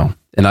pill now,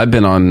 and I've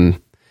been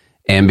on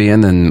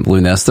Ambien and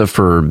Lunesta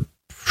for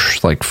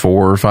like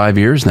 4 or 5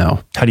 years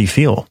now. How do you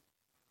feel?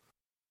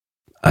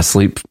 I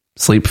sleep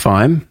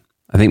fine.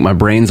 I think my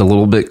brain's a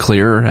little bit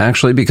clearer,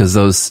 actually, because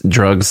those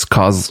drugs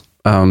cause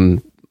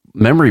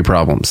memory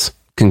problems,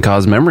 can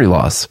cause memory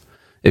loss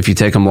if you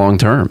take them long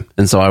term.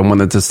 And so I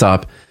wanted to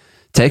stop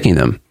taking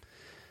them.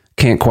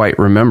 Can't quite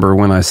remember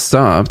when I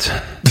stopped.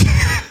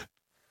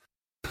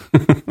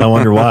 I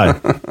wonder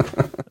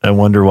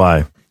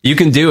why. You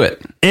can do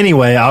it.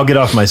 Anyway, I'll get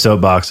off my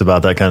soapbox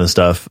about that kind of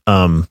stuff.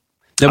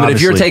 No, but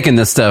if you're taking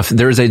this stuff,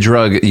 there's a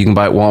drug you can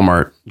buy at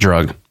Walmart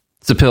drug.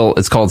 It's a pill.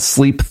 It's called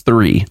Sleep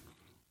 3.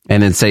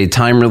 And it's a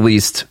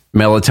time-released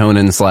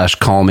melatonin /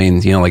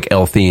 calming, like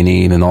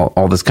L-theanine and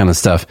all this kind of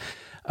stuff.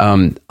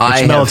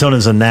 Melatonin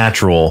is a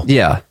natural.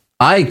 Yeah.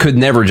 I could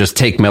never just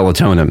take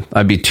melatonin.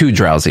 I'd be too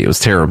drowsy. It was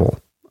terrible.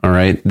 All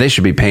right. They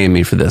should be paying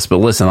me for this. But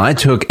listen, I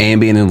took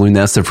Ambien and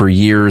Lunesta for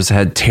years,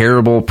 had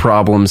terrible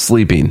problems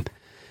sleeping.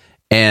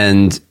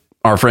 And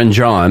our friend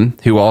John,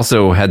 who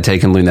also had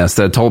taken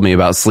Lunesta, told me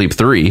about Sleep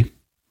 3,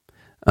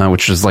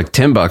 which was like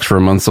 $10 for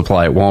a month's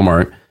supply at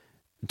Walmart.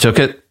 Took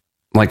it,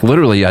 like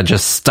literally, I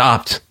just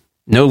stopped.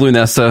 No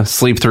Lunesta,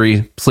 Sleep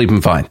 3,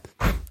 sleeping fine.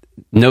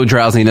 No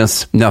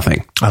drowsiness,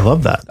 nothing. I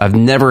love that. I've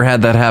never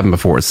had that happen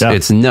before.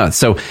 It's nuts.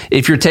 So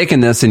if you're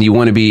taking this and you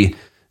want to be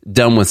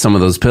done with some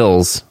of those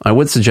pills, I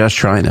would suggest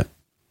trying it.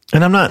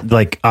 And I'm not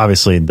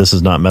obviously, this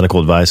is not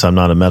medical advice. I'm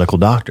not a medical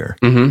doctor.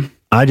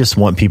 I just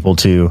want people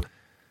to,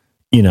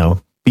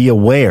 be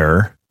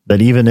aware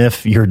that even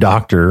if your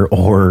doctor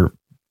or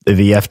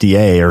the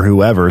FDA or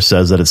whoever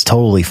says that it's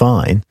totally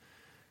fine,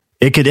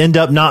 it could end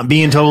up not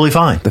being totally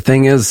fine. The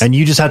thing is, and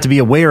you just have to be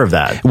aware of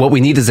that. What we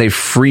need is a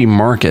free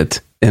market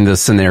in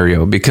this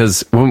scenario,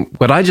 because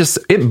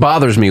it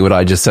bothers me what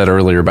I just said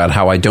earlier about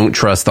how I don't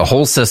trust the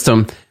whole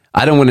system.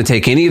 I don't want to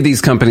take any of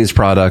these companies'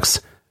 products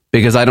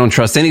because I don't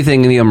trust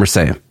anything any of them are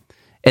saying.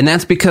 And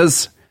that's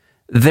because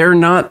they're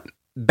not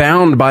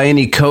bound by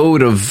any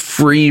code of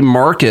free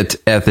market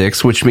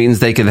ethics, which means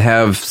they could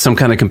have some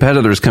kind of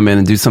competitors come in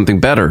and do something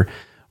better,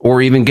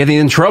 or even getting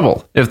in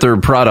trouble if their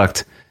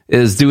product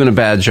is doing a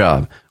bad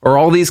job. Or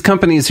all these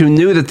companies who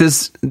knew that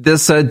this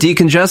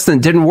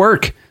decongestant didn't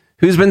work,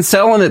 who's been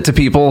selling it to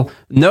people,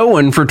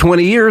 knowing for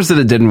 20 years that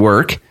it didn't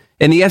work,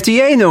 and the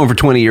FDA knowing for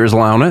 20 years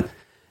allowing it.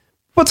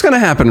 What's going to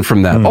happen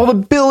from that? All the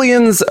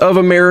billions of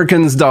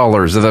Americans'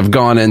 dollars that have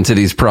gone into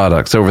these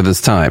products over this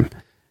time.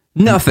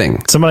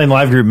 Nothing. Somebody in the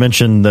live group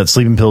mentioned that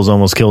sleeping pills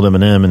almost killed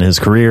Eminem in his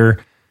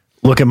career.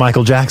 Look at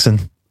Michael Jackson.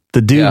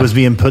 The dude was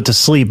being put to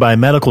sleep by a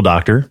medical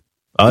doctor,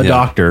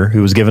 doctor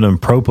who was giving him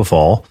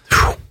propofol,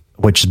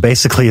 which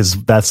basically is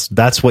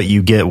that's what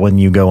you get when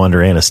you go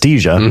under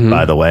anesthesia,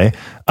 by the way,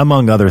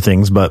 among other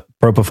things. But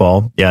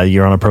propofol,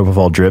 you're on a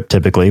propofol drip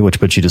typically, which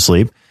puts you to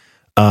sleep.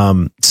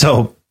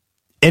 So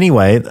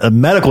anyway, a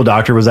medical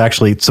doctor was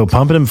actually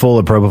pumping him full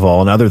of propofol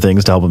and other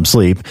things to help him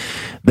sleep,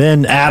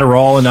 then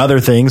Adderall and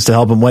other things to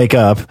help him wake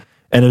up.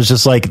 And it was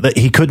just like that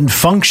he couldn't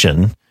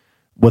function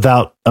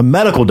without a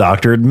medical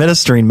doctor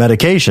administering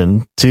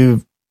medication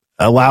to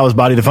allow his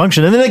body to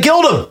function, and then it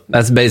killed him.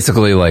 That's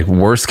basically like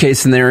worst case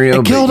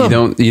scenario. But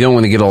you don't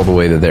want to get all the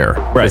way to there.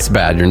 Right. It's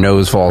bad. Your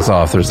nose falls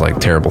off. There's like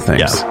terrible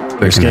things. Yeah.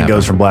 Your skin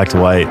goes from black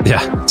to white.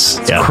 Yeah. It's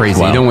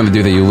crazy. Wow. You don't want to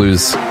do that. You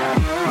lose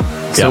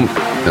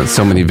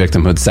so many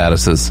victimhood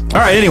statuses. All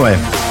right. Anyway,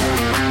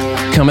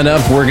 coming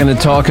up, we're going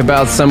to talk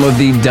about some of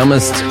the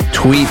dumbest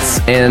tweets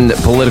and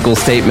political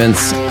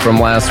statements from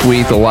last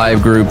week. The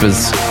live group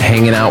is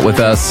hanging out with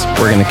us.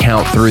 We're going to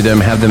count through them,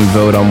 have them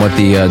vote on what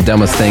the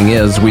dumbest thing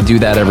is. We do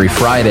that every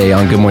Friday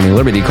on Good Morning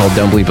Liberty, called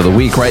Dumb Bleep of the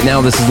Week. Right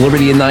now, this is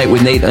Liberty at Night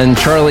with Nate and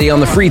Charlie on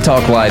the Free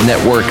Talk Live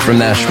Network from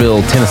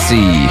Nashville,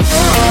 Tennessee.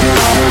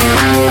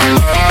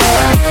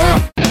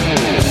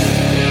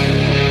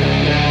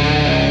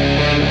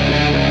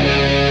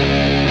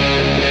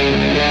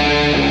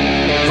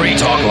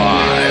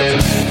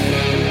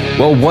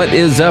 Well, what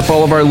is up,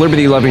 all of our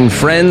liberty-loving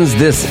friends?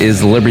 This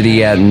is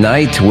Liberty at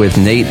Night with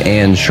Nate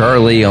and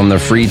Charlie on the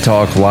Free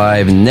Talk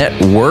Live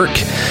Network,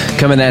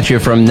 coming at you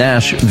from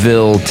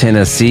Nashville,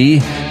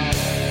 Tennessee.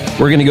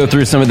 We're going to go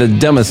through some of the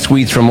dumbest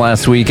tweets from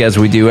last week, as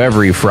we do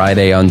every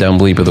Friday on Dumb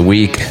Bleep of the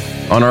Week,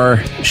 on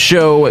our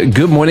show,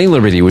 Good Morning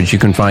Liberty, which you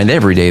can find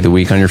every day of the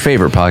week on your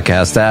favorite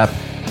podcast app,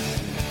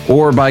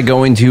 or by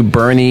going to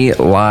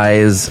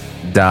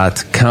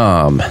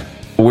BernieLies.com.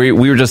 We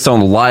were just on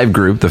the live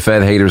group, the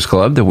Fed Haters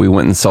Club, that we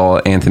went and saw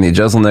Anthony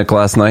Jeselnik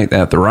last night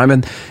at the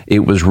Ryman.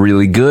 It was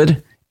really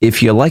good.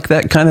 If you like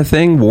that kind of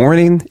thing,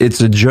 warning, it's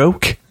a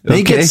joke.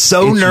 They get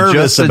so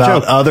nervous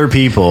about other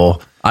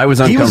people. I was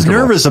uncomfortable. He was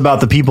nervous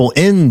about the people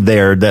in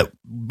there that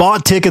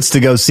bought tickets to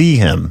go see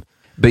him.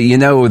 But you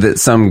know that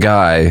some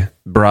guy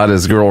brought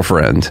his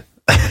girlfriend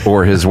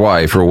or his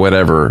wife or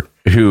whatever,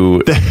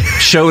 who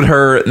showed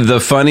her the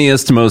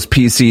funniest, most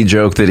PC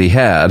joke that he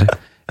had,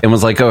 and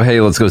was like, oh,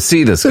 hey, let's go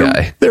see this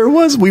guy.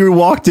 We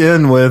walked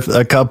in with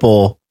a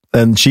couple,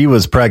 and she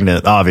was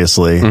pregnant,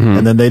 obviously.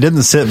 And then they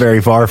didn't sit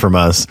very far from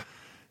us.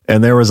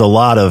 And there was a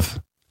lot of...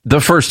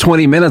 The first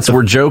 20 minutes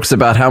were jokes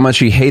about how much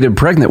he hated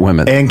pregnant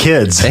women. And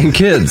kids.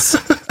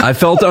 I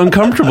felt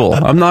uncomfortable.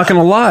 I'm not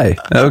going to lie.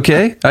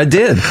 Okay, I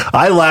did.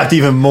 I laughed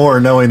even more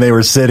knowing they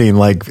were sitting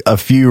like a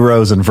few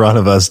rows in front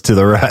of us to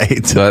the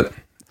right. But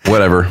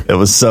whatever. It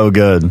was so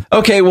good.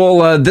 Okay,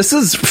 well, this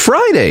is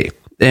Friday.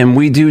 And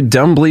we do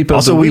Dumb Bleep of the Week.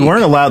 Also, we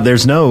weren't allowed,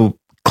 there's no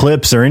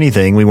clips or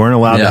anything. We weren't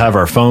allowed to have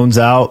our phones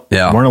out. We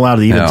weren't allowed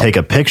to even take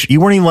a picture. You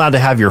weren't even allowed to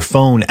have your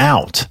phone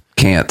out.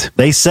 Can't.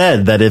 They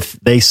said that if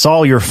they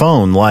saw your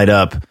phone light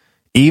up,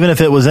 even if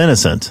it was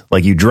innocent,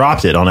 like you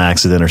dropped it on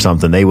accident or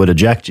something, they would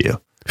eject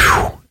you.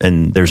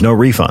 And there's no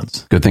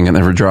refunds. Good thing I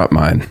never dropped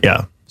mine.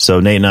 Yeah. So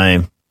Nate and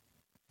I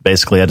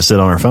basically had to sit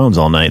on our phones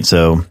all night.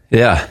 So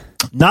yeah,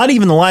 not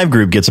even the live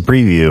group gets a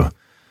preview.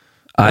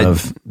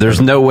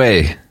 There's no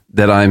way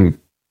that I'm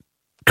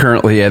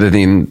currently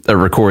editing a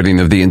recording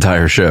of the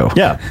entire show.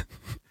 Yeah.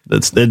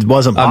 It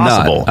wasn't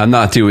possible. I'm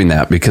not doing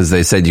that because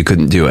they said you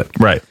couldn't do it.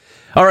 Right.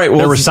 All right. Well,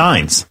 there were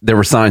signs. There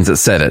were signs that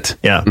said it.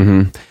 Yeah.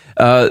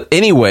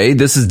 Anyway,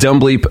 this is Dumb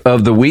Bleep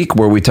of the Week,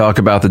 where we talk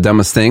about the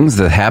dumbest things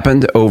that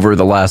happened over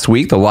the last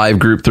week. The live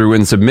group threw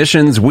in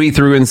submissions. We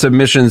threw in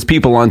submissions.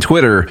 People on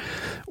Twitter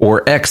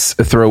or X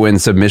throw in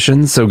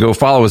submissions. So go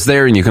follow us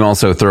there, and you can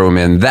also throw them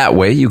in that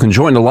way. You can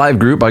join the live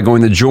group by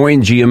going to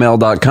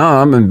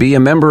joingml.com and be a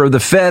member of the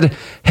Fed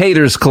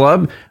Haters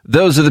Club.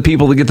 Those are the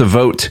people that get to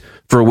vote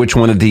for which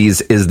one of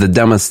these is the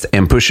dumbest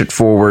and push it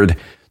forward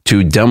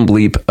to Dumb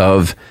Bleep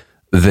of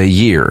the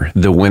Year.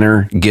 The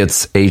winner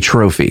gets a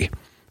trophy.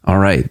 All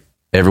right.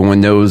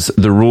 Everyone knows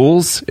the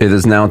rules. It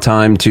is now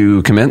time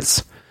to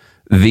commence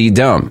the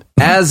dumb.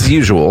 As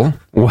usual.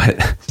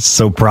 What?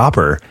 So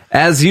proper.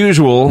 As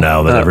usual.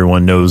 Now that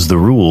everyone knows the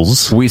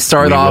rules, we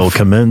will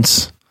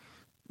commence.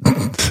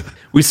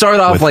 We start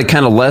off like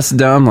kind of less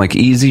dumb, like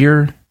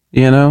easier,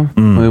 We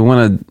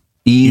want to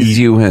ease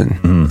you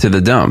in to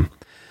the dumb.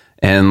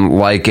 And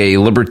like a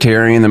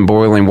libertarian in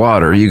boiling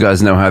water, you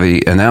guys know how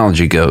the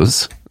analogy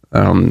goes.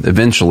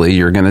 Eventually,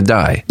 you're going to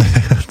die.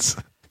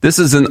 This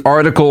is an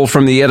article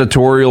from the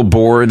editorial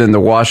board in the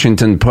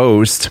Washington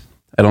Post.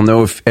 I don't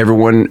know if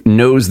everyone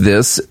knows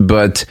this,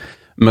 but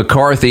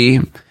McCarthy,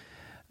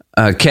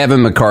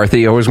 Kevin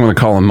McCarthy, I always want to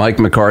call him Mike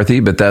McCarthy,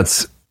 but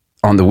that's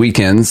on the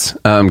weekends.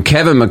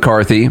 Kevin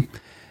McCarthy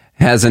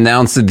has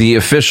announced the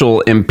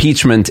official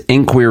impeachment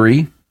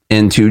inquiry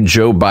into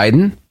Joe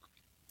Biden.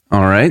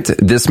 All right.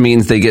 This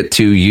means they get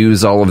to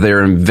use all of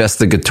their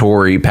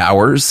investigatory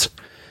powers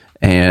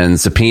and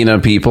subpoena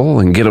people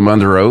and get them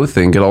under oath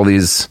and get all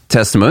these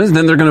testimonies. And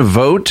then they're going to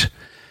vote.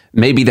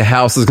 Maybe the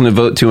House is going to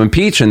vote to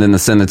impeach and then the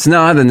Senate's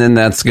not. And then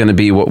that's going to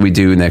be what we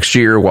do next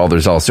year while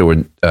there's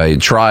also a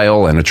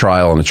trial and a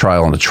trial and a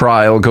trial and a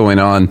trial going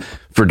on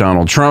for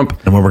Donald Trump.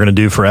 And what we're going to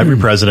do for every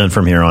president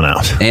from here on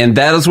out. And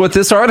that is what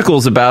this article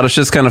is about. It's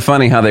just kind of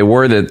funny how they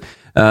word it.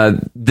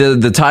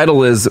 The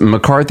title is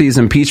McCarthy's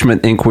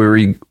impeachment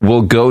inquiry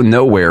will go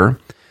nowhere,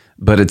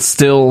 but it's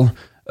still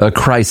a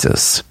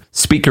crisis.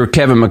 Speaker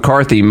Kevin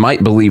McCarthy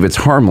might believe it's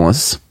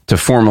harmless to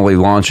formally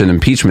launch an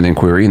impeachment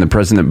inquiry, and the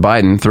President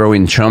Biden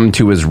throwing chum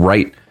to his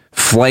right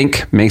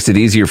flank makes it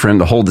easier for him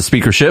to hold the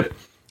speakership.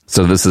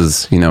 So this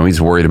is,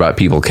 he's worried about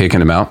people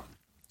kicking him out.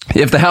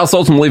 If the House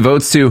ultimately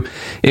votes to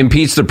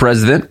impeach the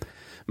president,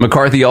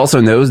 McCarthy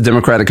also knows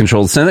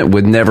Democratic-controlled Senate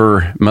would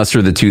never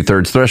muster the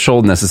 2/3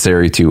 threshold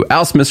necessary to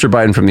oust Mr.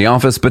 Biden from the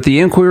office, but the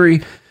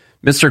inquiry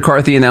Mr.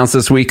 McCarthy announced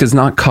this week is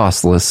not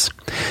costless.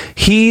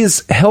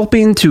 He's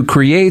helping to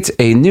create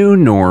a new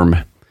norm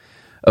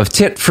of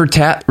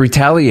tit-for-tat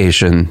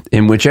retaliation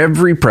in which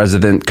every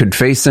president could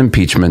face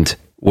impeachment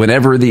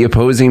whenever the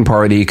opposing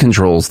party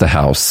controls the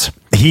House.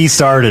 He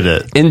started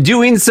it. In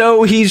doing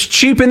so, he's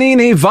cheapening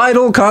a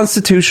vital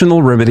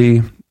constitutional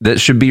remedy that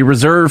should be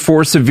reserved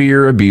for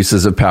severe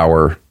abuses of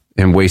power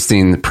and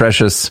wasting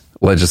precious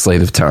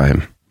legislative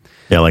time.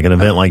 Yeah, like an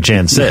event like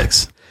Jan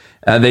 6.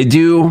 They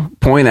do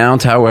point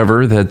out,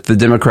 however, that the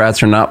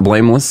Democrats are not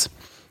blameless.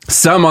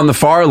 Some on the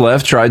far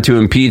left tried to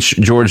impeach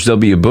George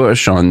W.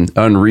 Bush on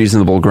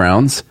unreasonable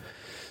grounds.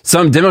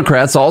 Some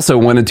Democrats also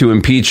wanted to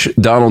impeach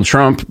Donald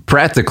Trump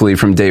practically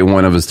from day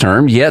one of his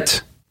term,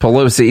 yet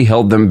Pelosi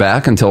held them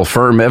back until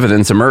firm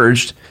evidence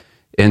emerged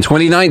in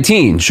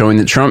 2019, showing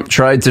that Trump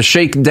tried to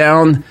shake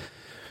down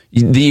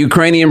the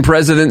Ukrainian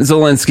President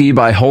Zelensky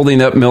by holding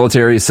up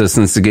military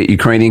assistance to get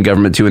Ukrainian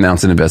government to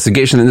announce an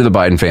investigation into the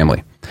Biden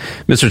family.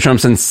 Mr.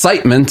 Trump's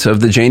incitement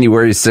of the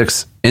January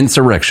 6th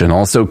insurrection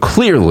also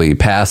clearly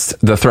passed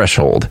the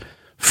threshold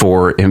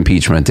for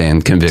impeachment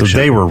and conviction. So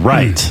they were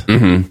right.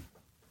 Mm-hmm.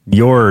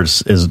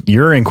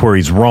 Your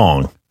inquiry's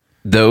wrong.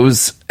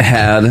 Those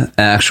had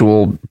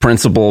actual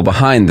principle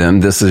behind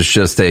them. This is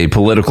just a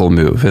political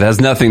move. It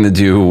has nothing to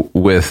do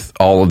with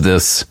all of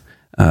this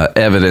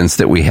evidence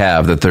that we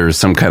have that there's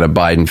some kind of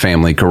Biden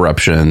family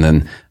corruption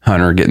and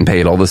Hunter getting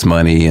paid all this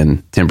money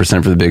and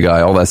 10% for the big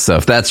guy, all that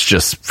stuff. That's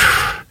just,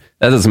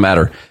 that doesn't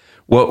matter.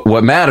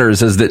 What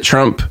matters is that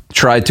Trump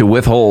tried to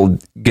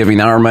withhold giving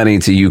our money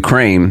to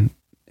Ukraine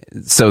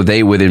so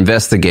they would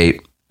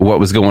investigate what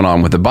was going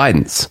on with the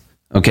Bidens.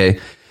 Okay.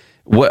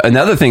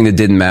 Another thing that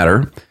didn't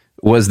matter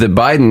was that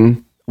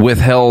Biden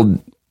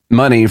withheld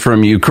money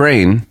from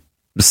Ukraine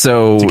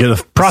so they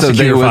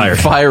would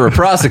fire a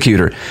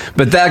prosecutor.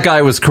 But that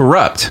guy was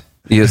corrupt,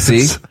 you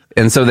see?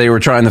 And so they were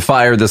trying to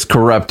fire this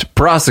corrupt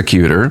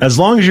prosecutor. As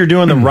long as you're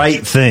doing the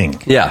right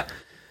thing. Yeah.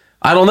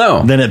 I don't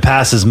know. Then it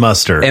passes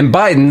muster. And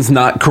Biden's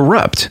not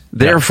corrupt.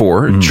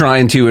 Therefore,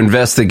 trying to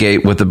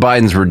investigate what the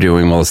Bidens were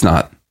doing, well, it's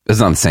not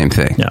the same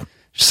thing. Yeah.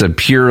 It's a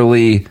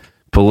purely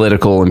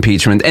political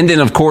impeachment. And then,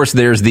 of course,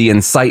 there's the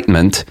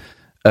incitement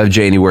of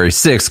January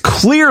 6th.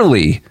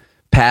 Clearly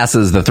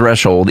passes the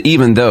threshold,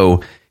 even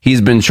though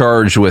he's been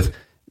charged with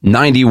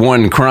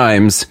 91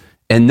 crimes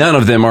and none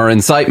of them are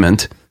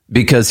incitement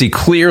because he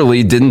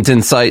clearly didn't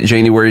incite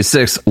January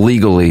 6th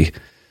legally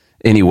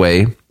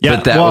anyway. Yeah,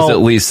 but that was at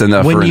least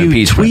enough for an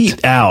impeachment. When you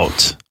tweet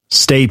out,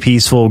 stay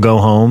peaceful, go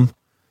home,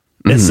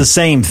 it's the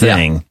same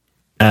thing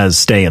as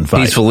stay and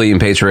fight. Peacefully and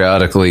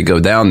patriotically go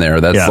down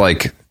there. That's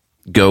like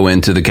go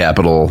into the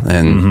Capitol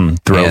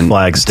and throw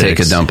flag sticks.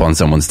 Take a dump on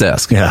someone's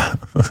desk. Yeah.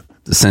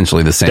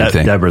 Essentially the same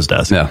thing. Deborah's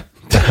desk. Yeah.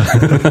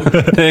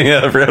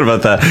 Yeah, I forgot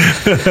about that.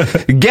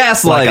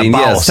 Gaslighting,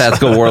 yes,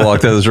 Tactical Warlock,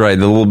 that was right.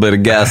 A little bit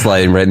of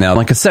gaslighting right now.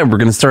 Like I said, we're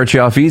going to start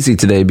you off easy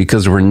today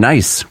because we're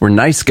nice. We're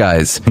nice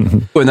guys.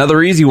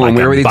 Another easy one.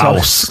 We already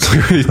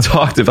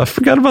talked about. I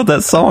forgot about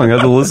that song. I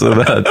had to listen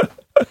to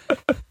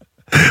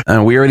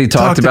that. We already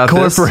talked about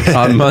this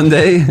on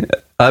Monday,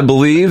 I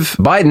believe.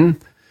 Biden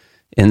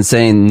in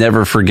saying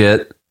never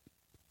forget,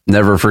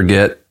 never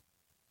forget,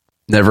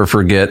 Never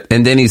forget.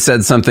 And then he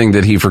said something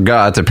that he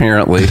forgot,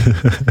 apparently,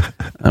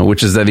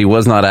 which is that he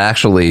was not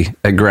actually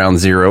at ground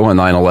zero on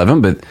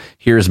 9/11. But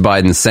here's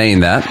Biden saying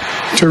that.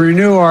 To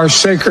renew our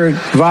sacred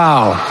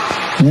vow,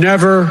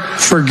 never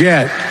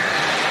forget.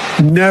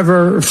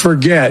 Never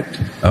forget.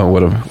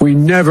 Oh, we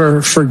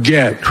never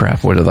forget.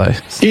 Crap, what did I?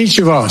 Each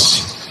of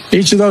us,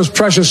 each of those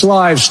precious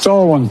lives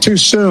stolen too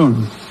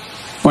soon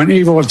when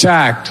evil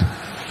attacked.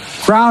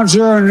 Ground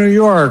Zero in New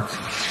York.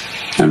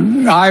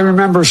 And I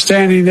remember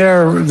standing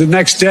there the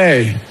next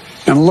day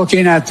and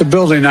looking at the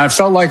building. I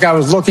felt like I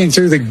was looking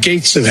through the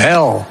gates of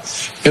hell.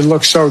 It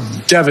looked so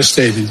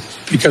devastating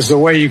because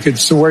from where you could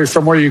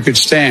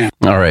stand.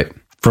 All right.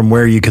 From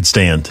where you could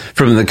stand.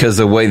 From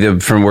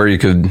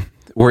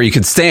where you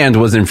could stand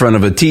was in front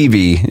of a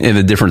TV in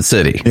a different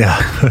city. Yeah.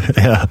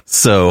 Yeah.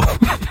 So.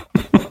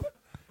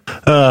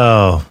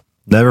 Oh,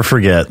 never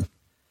forget.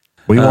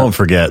 We won't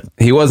forget.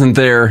 He wasn't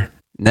there.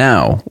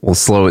 Now we'll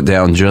slow it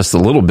down just a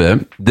little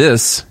bit.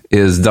 This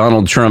is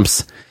Donald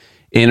Trump's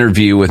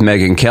interview with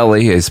Megyn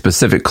Kelly, a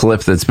specific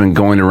clip that's been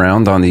going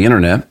around on the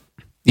internet.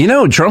 You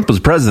know, Trump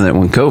was president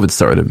when COVID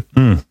started.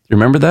 You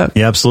remember that?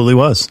 He absolutely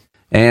was.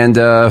 And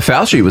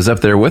Fauci was up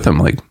there with him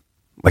like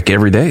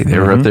every day. They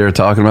were up there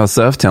talking about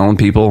stuff, telling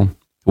people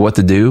what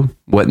to do,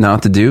 what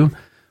not to do.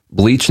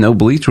 Bleach, no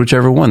bleach,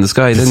 whichever one. This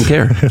guy didn't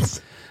care.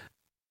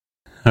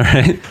 All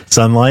right.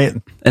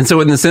 Sunlight. And so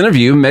in this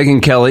interview,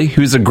 Megyn Kelly,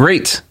 who's a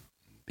great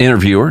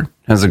interviewer,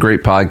 has a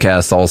great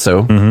podcast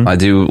also. I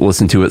do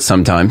listen to it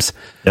sometimes.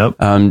 Yep.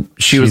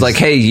 She was like,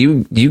 hey,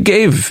 you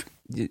gave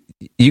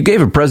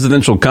a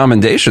presidential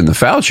commendation to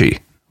Fauci.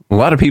 A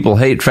lot of people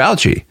hate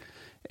Fauci.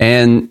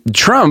 And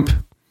Trump,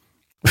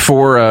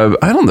 for,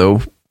 I don't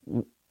know,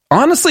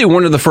 honestly,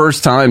 one of the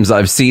first times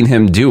I've seen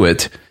him do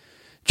it,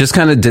 just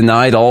kind of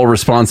denied all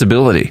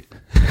responsibility.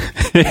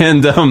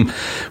 And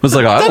was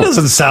like, that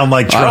doesn't sound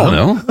like Trump. I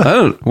don't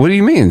know. What do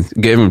you mean?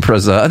 Gave him a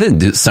president? I didn't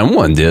do.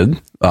 Someone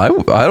did.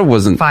 I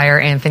wasn't. Fire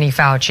Anthony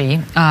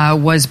Fauci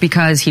was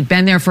because he'd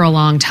been there for a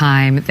long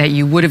time, that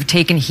you would have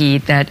taken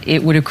heat, that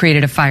it would have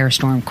created a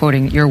firestorm,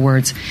 quoting your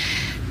words.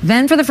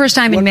 Then for the first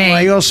time in May...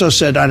 I also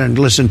said I didn't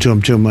listen to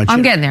him too much.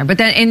 I'm getting there. But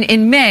then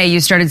in May,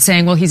 you started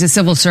saying, well, he's a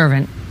civil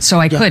servant, so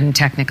I couldn't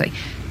technically.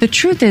 The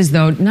truth is,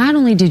 though, not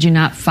only did you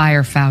not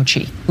fire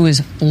Fauci, who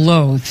is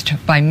loathed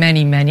by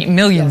many,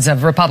 millions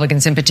of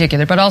Republicans in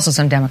particular, but also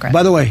some Democrats.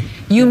 By the way...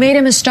 You made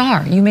him a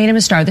star. You made him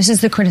a star. This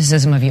is the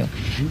criticism of you,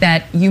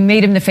 that you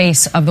made him the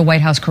face of the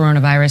White House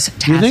coronavirus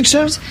task force. You think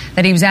so?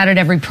 That he was at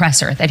every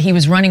presser, that he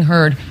was running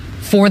herd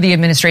for the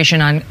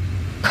administration on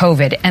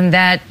COVID, and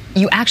that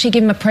you actually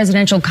gave him a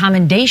presidential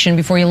commendation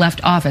before you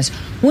left office.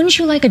 Wouldn't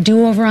you like a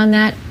do-over on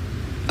that?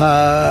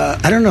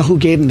 I don't know who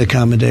gave him the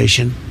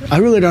commendation. I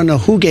really don't know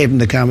who gave him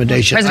the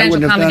commendation.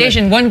 Presidential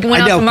commendation. One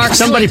went out to Mark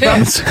somebody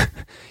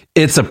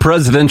It's a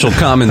presidential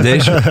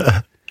commendation.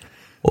 I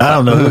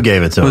don't know who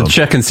gave it to him. We'll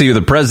check and see who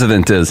the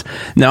president is.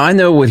 Now, I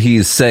know what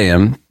he's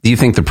saying. Do you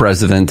think the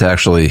president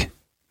actually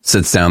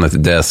sits down at the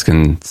desk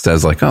and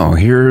says, like, oh,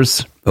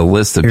 here's a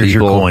list of Here's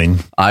people your coin.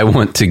 I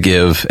want to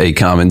give a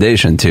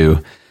commendation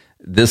to?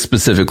 This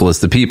specific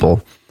list of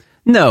people?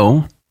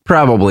 No,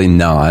 probably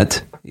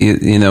not.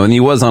 You know, and he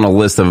was on a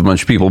list of a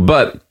bunch of people,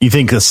 but... You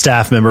think a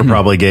staff member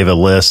probably gave a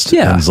list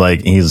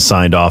and he's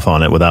signed off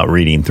on it without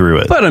reading through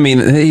it. But, I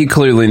mean, he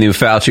clearly knew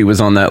Fauci was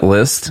on that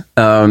list.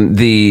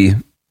 The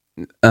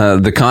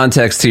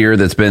context here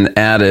that's been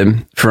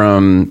added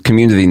from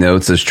community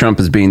notes is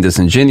Trump is being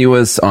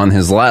disingenuous. On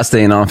his last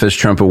day in office,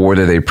 Trump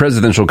awarded a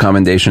presidential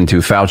commendation to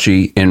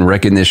Fauci in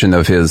recognition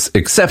of his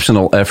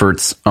exceptional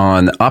efforts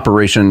on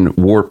Operation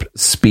Warp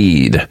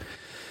Speed.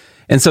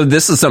 And so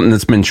this is something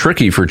that's been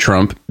tricky for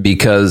Trump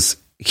because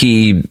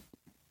he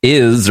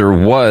is or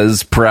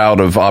was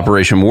proud of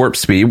Operation Warp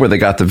Speed, where they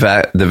got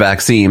the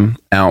vaccine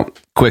out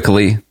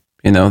quickly.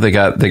 You know, they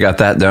got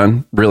that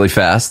done really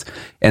fast.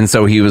 And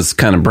so he was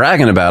kind of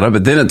bragging about it.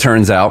 But then it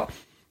turns out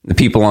the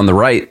people on the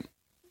right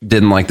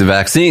didn't like the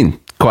vaccine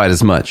quite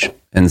as much.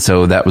 And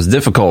so that was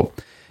difficult.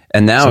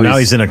 And now,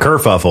 he's in a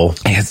kerfuffle.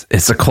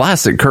 It's a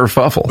classic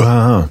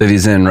kerfuffle that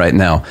he's in right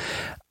now.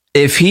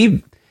 If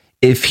he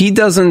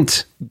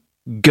doesn't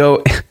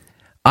go,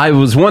 I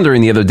was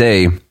wondering the other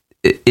day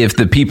if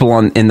the people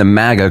in the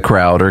MAGA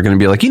crowd are going to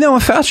be like, you know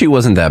what, Fauci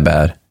wasn't that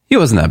bad. He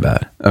wasn't that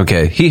bad.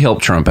 Okay. He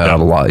helped Trump out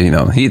a lot. You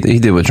know, he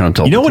did what Trump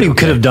told him. You know what he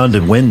could have done to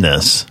win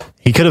this?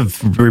 He could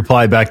have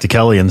replied back to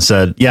Kelly and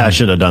said, yeah, I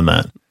should have done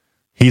that.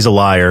 He's a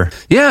liar.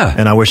 Yeah.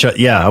 And I wish I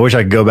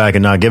could go back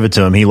and not give it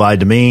to him. He lied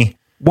to me.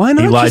 Why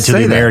not? He lied to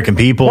the American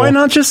people. Why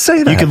not just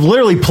say that? You could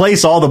literally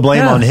place all the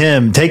blame on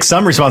him, take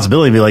some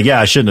responsibility, and be like, yeah,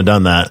 I shouldn't have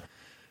done that.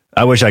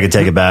 I wish I could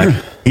take it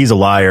back. He's a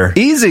liar.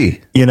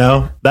 Easy. You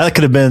know, that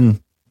could have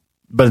been,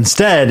 but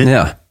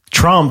instead,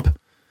 Trump,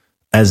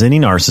 as any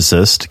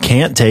narcissist,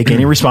 can't take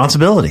any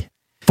responsibility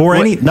for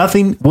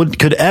nothing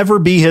could ever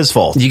be his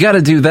fault. You got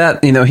to do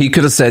that. You know, he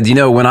could have said, you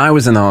know, when I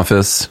was in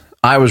office,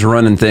 I was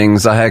running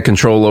things. I had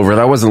control over it.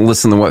 I wasn't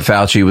listening to what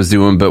Fauci was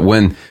doing. But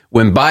when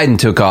Biden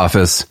took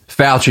office,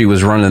 Fauci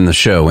was running the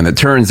show. And it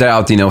turns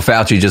out,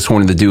 Fauci just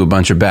wanted to do a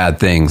bunch of bad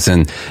things.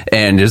 And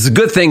it's a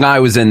good thing I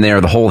was in there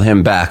to hold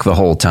him back the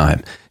whole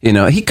time.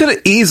 He could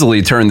have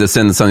easily turned this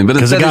into something, but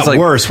because it got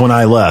worse when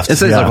I left.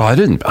 It's like, well, I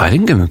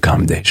didn't give him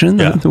accommodation.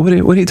 Yeah. What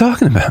are you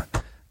talking about?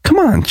 Come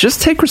on,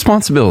 just take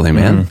responsibility,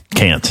 man.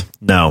 Can't.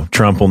 No,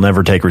 Trump will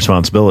never take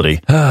responsibility.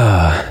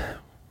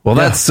 Well,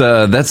 that's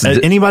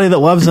anybody that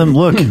loves him.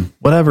 Look,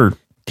 whatever.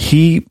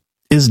 He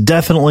is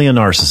definitely a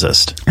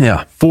narcissist.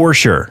 Yeah, for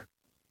sure.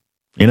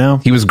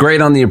 He was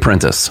great on The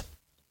Apprentice.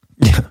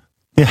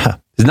 Yeah.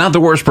 He's not the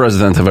worst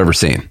president I've ever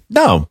seen.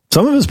 No,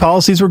 some of his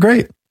policies were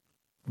great.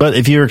 But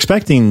if you're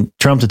expecting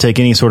Trump to take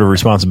any sort of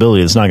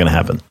responsibility, it's not going to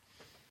happen.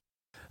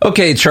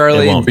 Okay,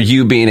 Charlie,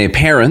 you being a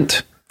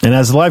parent. And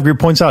as the live group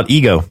points out,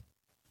 ego.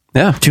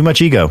 Yeah. Too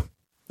much ego.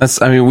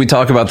 We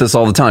talk about this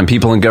all the time.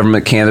 People in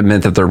government can't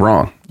admit that they're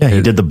wrong. Yeah,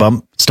 he did the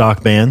bump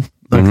stock ban.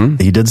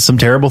 He did some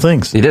terrible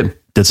things. He did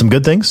some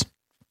good things.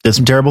 Did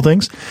some terrible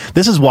things.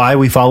 This is why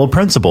we follow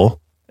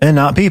principle and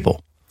not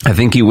people. I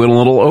think he went a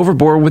little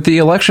overboard with the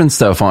election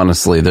stuff,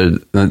 honestly.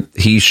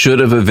 He should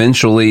have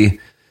eventually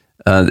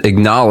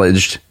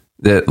acknowledged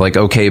that,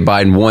 okay,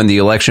 Biden won the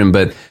election,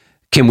 but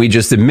can we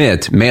just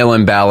admit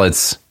mail-in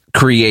ballots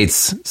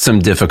creates some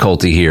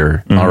difficulty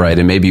here? All right,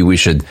 and maybe we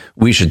should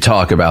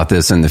talk about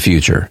this in the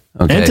future.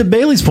 Okay. And to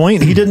Bailey's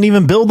point, he didn't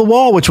even build the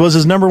wall, which was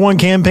his number one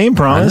campaign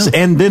promise.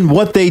 And then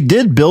what they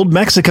did build,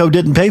 Mexico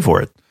didn't pay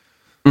for it.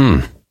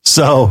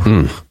 So,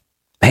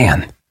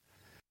 man,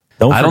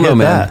 I don't know,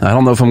 man. I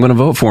don't know if I'm going to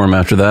vote for him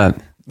after that.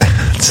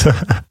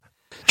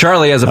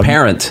 Charlie, as a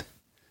parent,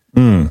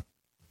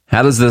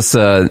 how does this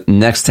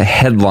next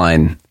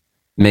headline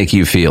make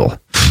you feel?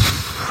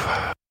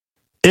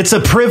 It's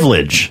a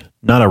privilege,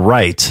 not a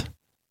right,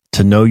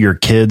 to know your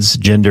kid's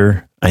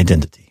gender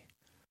identity.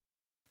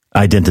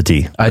 I heard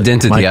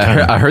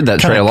that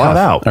trail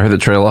off. I heard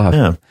that trail off.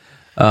 Yeah.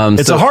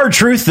 It's a hard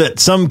truth that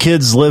some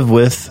kids live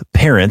with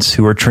parents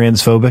who are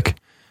transphobic.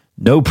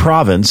 No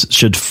province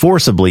should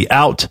forcibly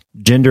out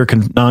gender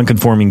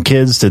non-conforming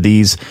kids to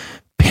these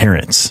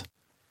parents.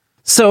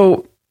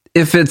 So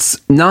if it's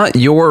not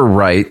your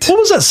right... What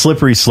was that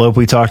slippery slope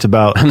we talked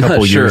about a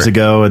couple years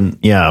ago? And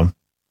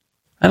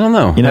I don't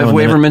know. Have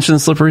we ever mentioned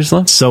slippery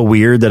slope? So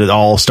weird that it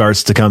all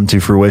starts to come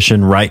to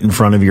fruition right in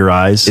front of your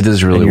eyes. It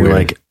is really weird.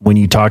 Like, when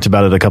you talked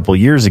about it a couple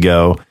years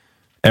ago,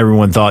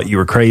 everyone thought you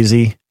were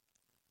crazy.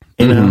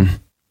 It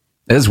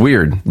is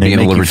weird being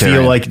a libertarian.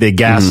 You feel like they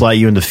gaslight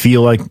you into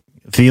feeling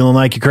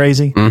like you're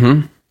crazy.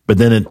 But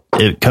then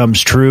it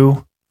comes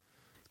true.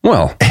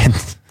 Well,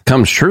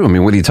 comes true. I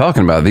mean, what are you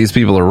talking about? These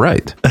people are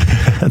right.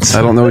 I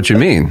don't know what you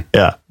mean.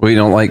 Yeah. Well, you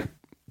don't like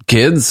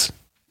kids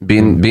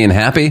being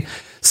happy?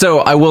 So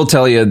I will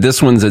tell you,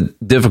 this one's a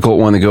difficult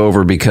one to go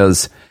over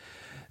because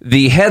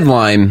the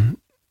headline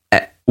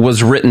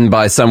was written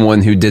by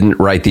someone who didn't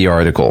write the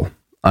article.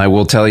 I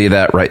will tell you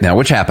that right now,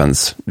 which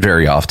happens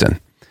very often.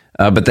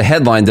 But the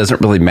headline doesn't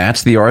really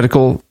match the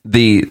article.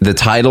 The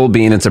title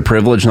being it's a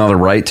privilege, not a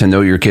right to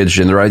know your kid's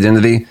gender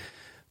identity.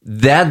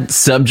 That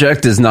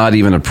subject is not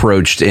even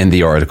approached in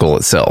the article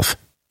itself.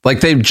 Like,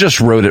 they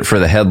just wrote it for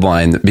the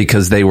headline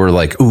because they were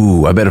like,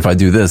 ooh, I bet if I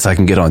do this, I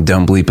can get on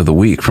Dumb Bleep of the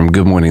Week from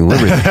Good Morning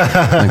Liberty.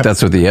 Like,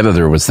 that's what the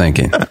editor was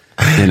thinking.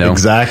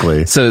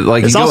 Exactly. So,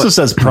 like, it also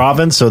says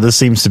province, so this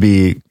seems to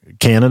be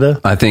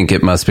Canada. I think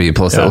it must be.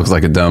 Plus, it looks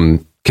like a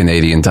dumb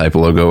Canadian type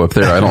logo up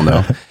there. I don't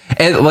know.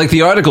 And like,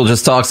 the article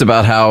just talks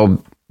about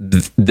how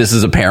this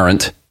is a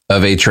parent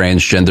of a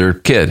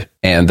transgender kid,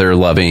 and they're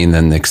loving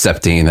and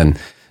accepting, and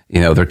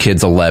their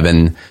kid's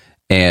 11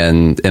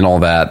 and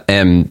all that,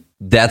 and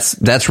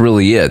that's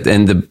really it.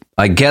 And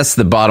I guess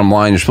the bottom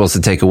line you're supposed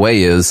to take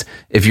away is,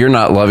 if you're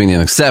not loving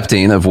and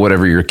accepting of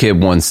whatever your kid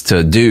wants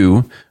to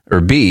do or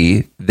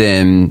be,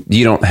 then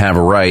you don't have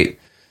a right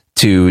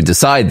to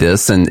decide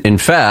this. And in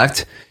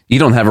fact, you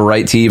don't have a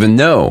right to even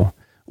know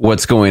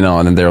what's going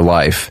on in their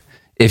life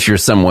if you're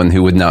someone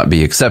who would not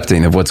be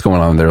accepting of what's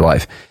going on in their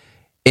life.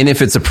 And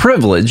if it's a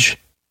privilege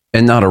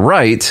and not a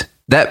right,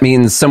 that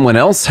means someone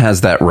else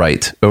has that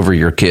right over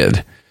your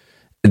kid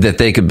that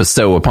they could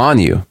bestow upon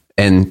you.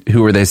 And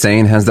who are they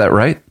saying has that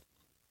right?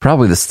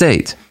 Probably the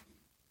state,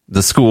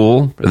 the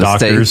school, or the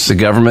doctors, state,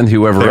 the government,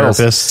 whoever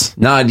therapists. Else.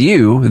 Not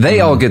you. They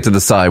all get to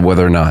decide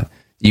whether or not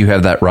you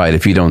have that right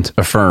if you don't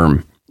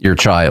affirm your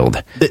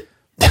child. The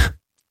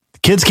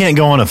kids can't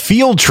go on a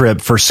field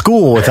trip for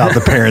school without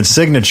the parent's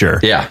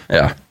signature.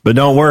 Yeah. But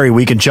don't worry,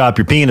 we can chop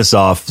your penis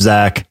off,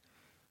 Zach,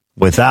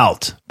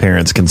 without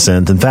parents'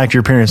 consent. In fact,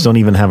 your parents don't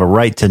even have a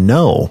right to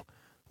know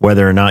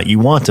whether or not you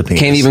want a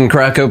penis. Can't even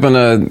crack open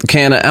a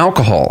can of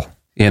alcohol.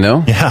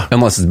 Yeah.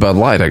 Unless it's Bud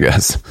Light, I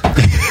guess.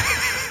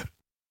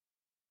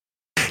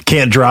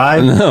 Can't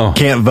drive. No.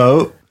 Can't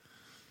vote.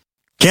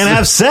 Can't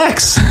have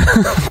sex.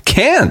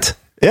 Can't.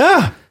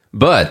 Yeah.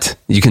 But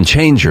you can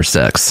change your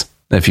sex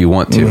if you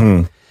want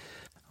to.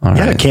 All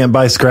right. Can't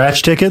buy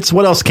scratch tickets.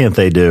 What else can't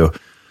they do?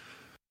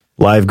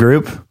 Live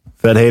group?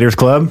 Fed Haters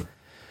Club?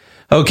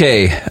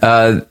 Okay,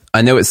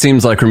 I know it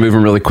seems like we're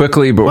moving really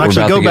quickly, but we're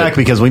about to go back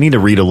because we need to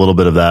read a little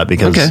bit of that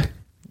because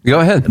go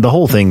ahead. The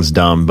whole thing's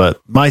dumb, but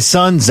my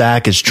son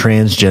Zach is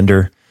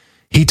transgender.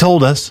 He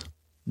told us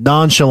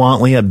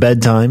nonchalantly at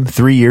bedtime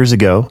 3 years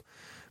ago.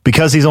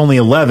 Because he's only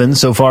 11,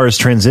 so far his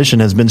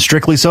transition has been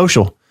strictly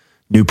social.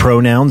 New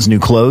pronouns, new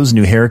clothes,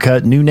 new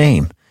haircut, new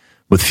name.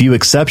 With few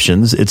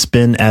exceptions, it's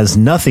been as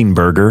nothing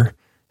burger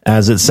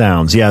as it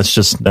sounds. Yeah,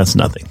 that's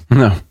nothing.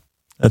 No.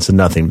 That's a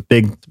nothing.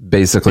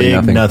 Basically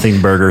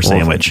nothing burger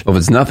sandwich. Well,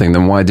 if it's nothing,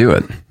 then why do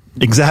it?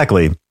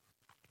 Exactly.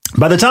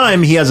 By the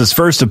time he has his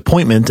first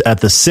appointment at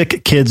the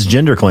Sick Kids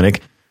Gender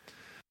Clinic,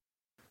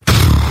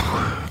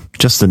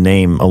 just the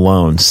name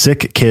alone,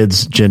 Sick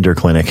Kids Gender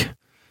Clinic,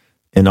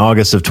 in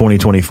August of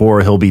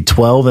 2024, he'll be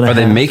 12 and a half. Are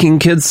they making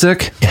kids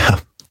sick? Yeah.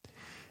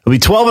 He'll be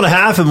 12 and a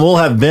half and will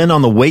have been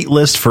on the wait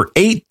list for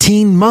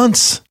 18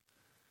 months.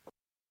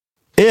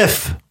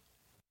 If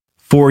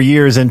 4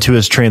 years into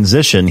his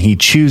transition, he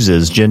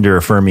chooses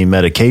gender-affirming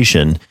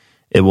medication,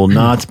 it will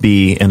not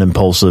be an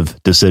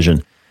impulsive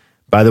decision.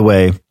 By the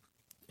way,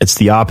 it's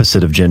the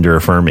opposite of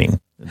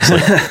gender-affirming.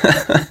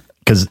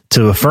 Because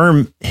to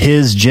affirm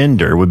his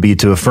gender would be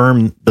to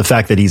affirm the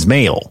fact that he's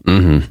male.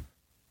 Mm-hmm.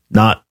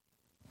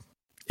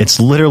 It's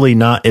literally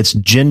not, it's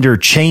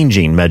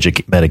gender-changing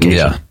medication.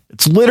 Yeah.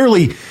 It's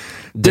literally,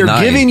 they're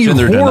giving you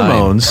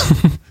hormones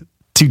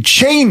to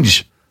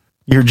change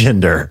your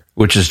gender.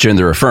 Which is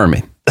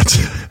gender-affirming.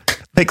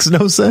 Makes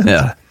no sense.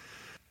 Yeah.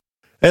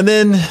 And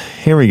then,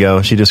 here we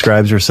go. She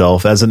describes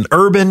herself as an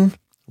urban,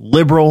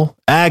 liberal,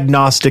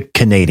 agnostic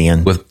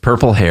Canadian. With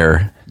purple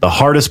hair. The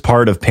hardest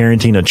part of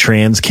parenting a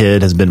trans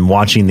kid has been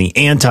watching the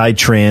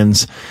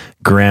anti-trans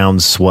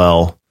ground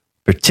swell,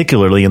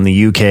 particularly in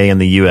the UK and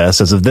the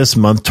US. As of this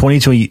month,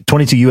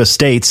 22 US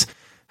states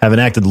have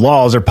enacted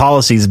laws or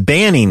policies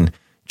banning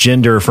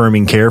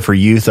gender-affirming care for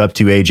youth up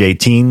to age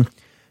 18,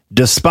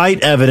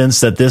 despite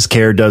evidence that this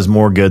care does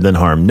more good than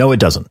harm. No, it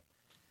doesn't.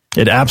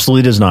 It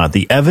absolutely does not.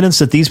 The evidence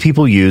that these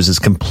people use is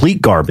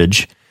complete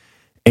garbage.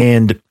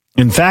 And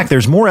in fact,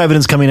 there's more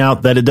evidence coming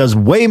out that it does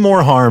way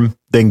more harm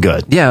than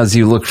good. Yeah, as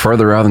you look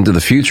further out into the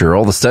future,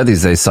 all the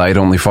studies they cite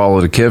only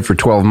followed a kid for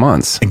 12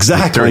 months.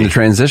 Exactly. During the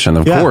transition.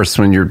 Of course,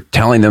 when you're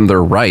telling them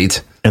they're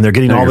right. And they're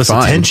getting all this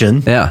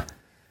attention. Yeah.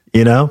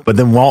 You know, but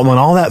then when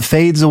all that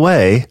fades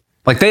away.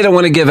 Like they don't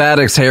want to give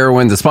addicts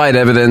heroin despite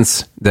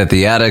evidence that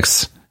the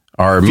addicts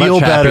are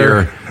much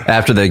happier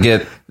after they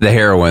get the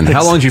heroin.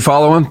 How long did you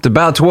follow them?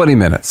 About 20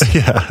 minutes.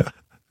 Yeah.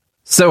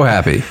 So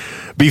happy.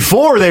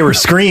 Before they were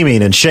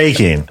screaming and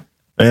shaking,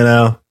 you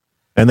know,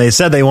 and they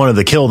said they wanted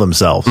to kill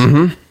themselves.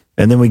 Mm-hmm.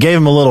 And then we gave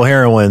him a little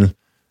heroin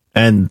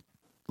and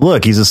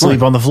look, he's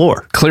asleep on the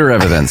floor. Clear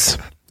evidence.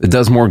 It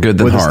does more good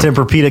than harm. With his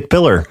Tempur-Pedic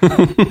pillar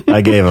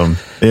I gave him,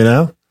 you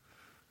know,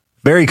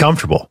 very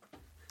comfortable.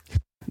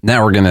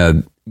 Now we're going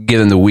to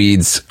get in the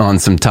weeds on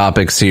some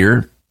topics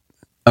here.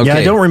 Okay. Yeah,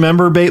 I don't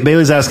remember.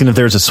 Bailey's asking if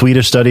there's a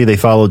Swedish study. They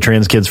followed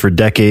trans kids for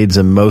decades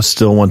and most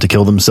still want to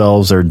kill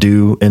themselves or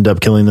do end up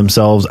killing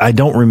themselves. I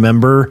don't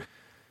remember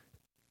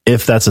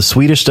if that's a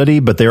Swedish study,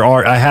 but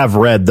I have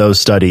read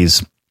those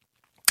studies.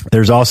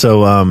 There's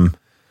also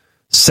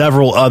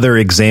several other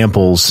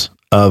examples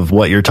of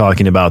what you're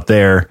talking about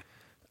there.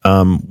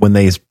 When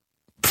they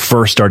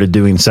first started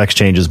doing sex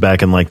changes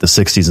back in like the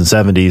 60s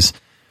and 70s,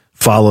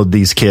 followed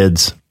these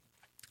kids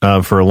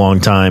for a long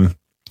time.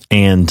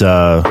 And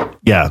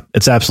yeah,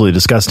 it's absolutely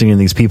disgusting.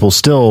 And these people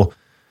still,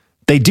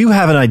 they do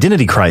have an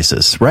identity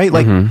crisis, right?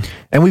 Like,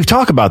 and we've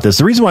talked about this.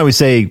 The reason why we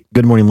say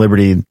Good Morning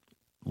Liberty,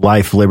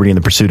 life, liberty, and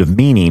the pursuit of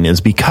meaning is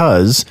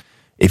because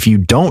if you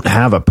don't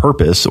have a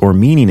purpose or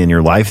meaning in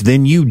your life,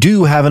 then you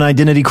do have an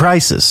identity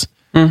crisis.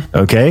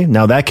 Okay.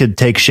 Now that could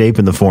take shape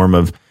in the form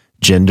of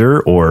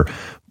gender or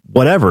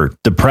whatever,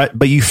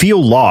 but you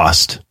feel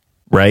lost,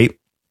 right?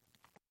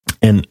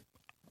 And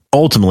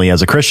ultimately,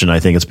 as a Christian,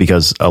 I think it's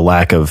because a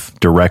lack of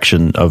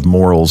direction of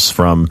morals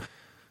from,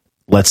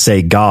 let's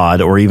say, God,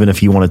 or even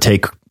if you want to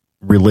take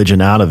religion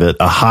out of it,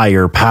 a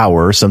higher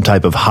power, some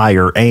type of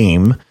higher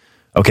aim.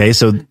 Okay,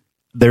 so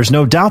there's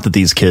no doubt that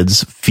these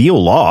kids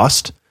feel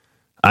lost.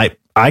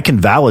 I can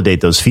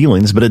validate those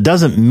feelings, but it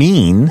doesn't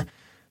mean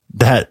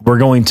that we're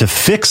going to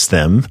fix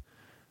them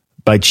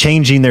by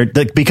changing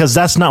because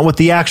that's not what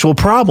the actual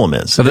problem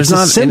is. So there's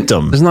not a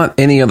symptom. There's not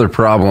any other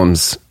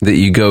problems that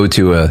you go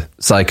to a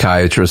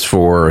psychiatrist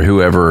for or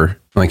whoever,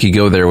 like you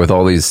go there with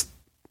all these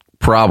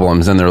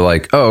problems and they're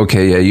like, oh,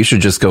 okay, yeah, you should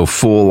just go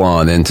full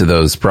on into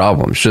those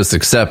problems. Just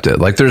accept it.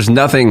 Like there's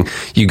nothing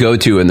you go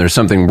to and there's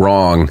something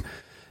wrong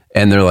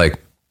and they're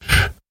like,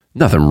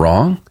 nothing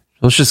wrong.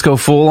 Let's just go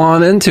full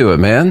on into it,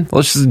 man.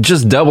 Let's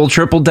just double,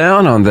 triple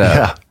down on that.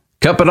 Yeah.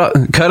 Cut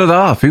it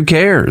off. Who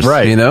cares?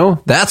 Right. You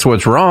know, that's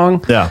what's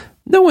wrong. Yeah.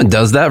 No one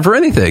does that for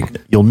anything.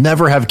 You'll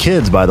never have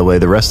kids, by the way,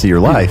 the rest of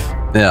your life.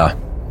 Yeah.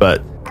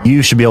 But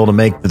you should be able to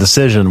make the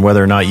decision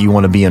whether or not you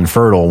want to be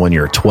infertile when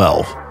you're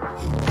 12.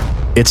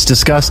 It's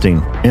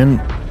disgusting.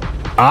 And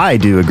I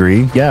do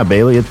agree. Yeah,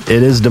 Bailey, it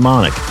is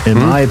demonic. In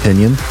my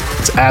opinion,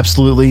 it's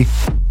absolutely,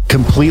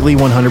 completely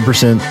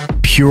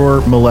 100%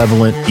 pure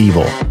malevolent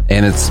evil.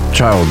 And it's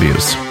child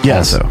abuse.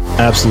 Yes, also.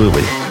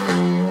 Absolutely.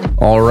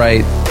 All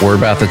right, we're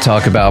about to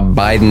talk about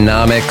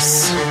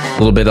Bidenomics, a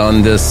little bit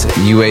on this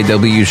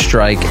UAW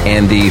strike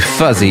and the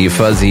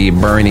fuzzy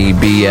Bernie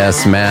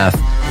BS math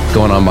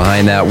going on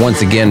behind that.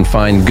 Once again,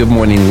 find Good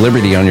Morning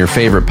Liberty on your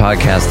favorite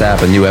podcast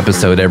app. A new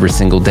episode every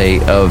single day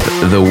of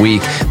the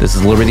week. This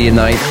is Liberty at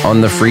Night on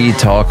the Free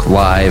Talk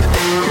Live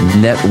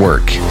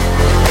Network.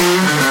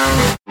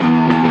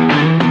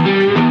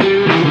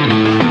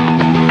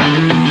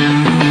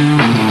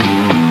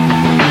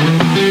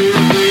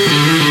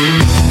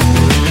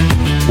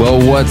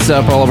 Well, what's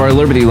up, all of our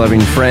liberty-loving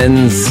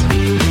friends?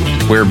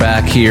 We're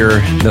back here.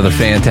 Another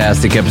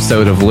fantastic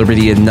episode of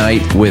Liberty at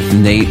Night with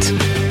Nate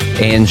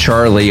and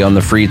Charlie on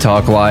the Free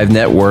Talk Live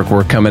Network.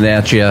 We're coming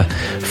at you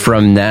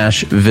from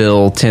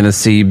Nashville,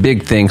 Tennessee.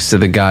 Big thanks to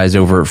the guys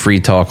over at Free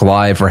Talk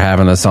Live for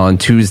having us on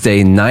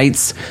Tuesday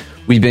nights.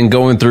 We've been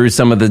going through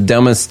some of the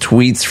dumbest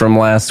tweets from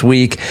last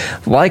week,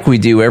 like we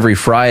do every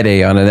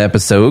Friday on an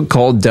episode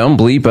called Dumb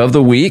Bleep of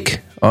the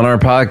Week on our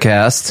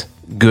podcast,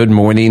 Good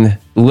Morning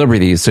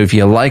Liberty. So if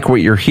you like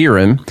what you're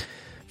hearing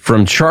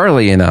from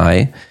Charlie and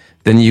I,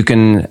 then you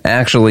can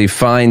actually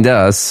find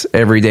us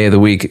every day of the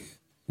week,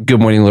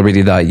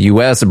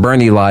 goodmorningliberty.us,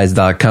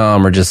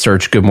 bernielies.com, or just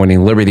search Good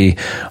Morning Liberty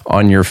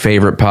on your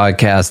favorite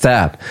podcast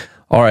app.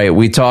 All right,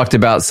 we talked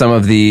about some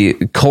of the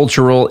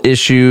cultural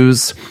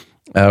issues.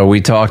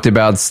 We talked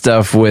about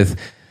stuff with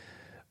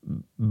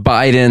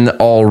Biden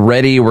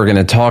already. We're going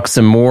to talk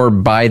some more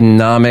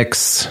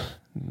Bidenomics.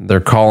 They're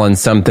calling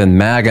something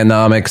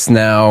MAGAnomics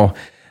now.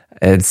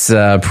 It's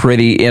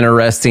pretty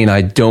interesting.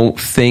 I don't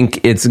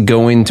think it's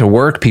going to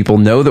work. People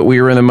know that we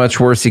are in a much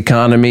worse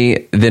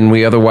economy than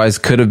we otherwise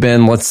could have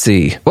been. Let's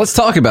see. Let's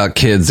talk about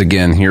kids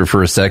again here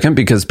for a second,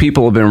 because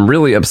people have been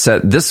really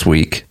upset this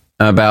week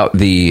about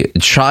the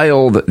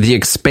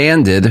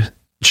expanded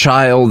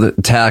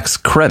child tax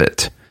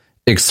credit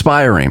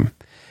expiring.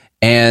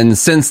 And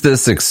since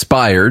this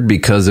expired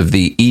because of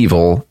the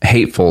evil,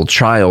 hateful,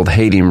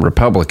 child-hating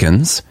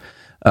Republicans,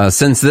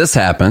 since this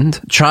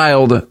happened,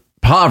 child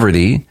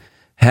poverty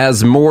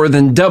has more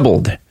than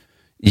doubled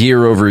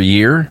year over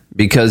year,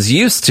 because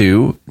used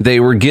to, they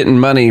were getting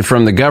money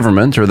from the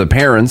government, or the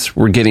parents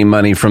were getting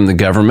money from the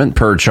government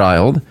per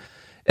child,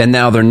 and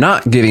now they're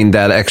not getting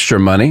that extra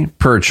money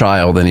per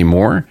child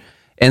anymore.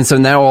 And so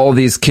now all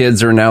these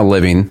kids are now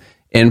living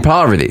in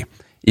poverty.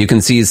 You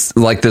can see,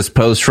 like, this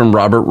post from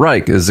Robert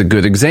Reich is a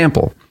good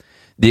example.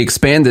 The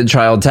expanded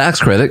child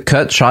tax credit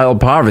cut child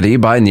poverty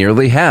by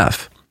nearly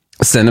half.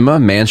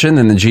 Sinema, Manchin,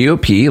 and the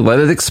GOP let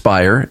it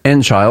expire,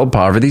 and child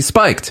poverty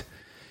spiked.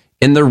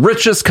 In the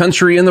richest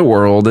country in the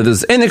world, it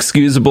is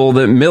inexcusable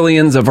that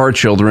millions of our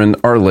children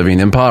are living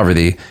in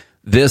poverty.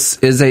 This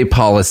is a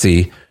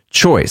policy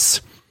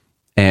choice.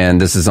 And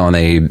this is on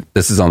a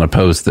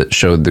post that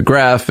showed the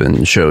graph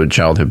and showed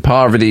childhood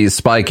poverty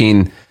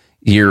spiking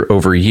year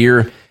over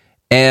year.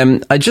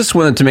 And I just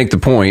wanted to make the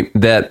point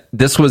that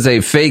this was a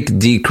fake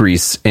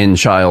decrease in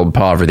child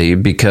poverty,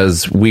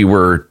 because we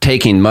were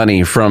taking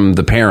money from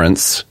the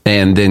parents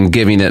and then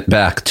giving it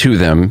back to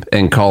them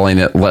and calling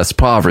it less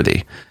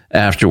poverty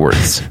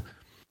afterwards.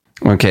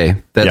 Okay,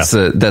 that's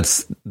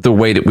the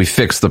way that we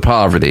fix the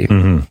poverty.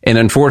 Mm-hmm. And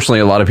unfortunately,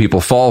 a lot of people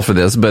fall for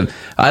this, but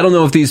I don't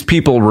know if these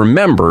people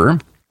remember,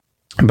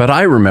 but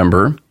I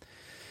remember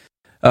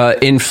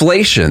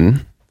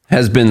inflation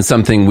has been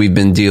something we've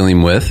been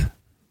dealing with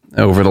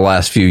over the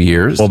last few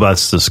years. Well,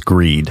 that's just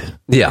greed.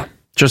 Yeah,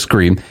 just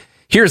greed.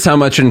 Here's how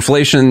much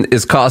inflation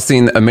is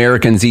costing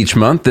Americans each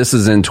month. This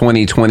is in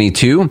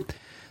 2022.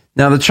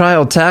 Now, the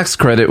child tax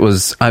credit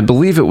was, I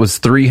believe it was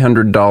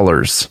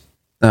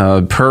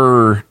 $300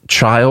 per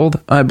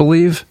child, I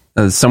believe.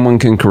 Someone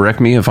can correct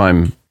me if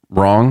I'm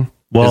wrong.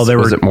 Well,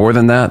 was it more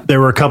than that? There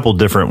were a couple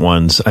different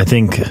ones. I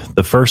think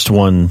the first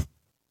one,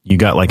 you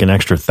got like an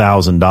extra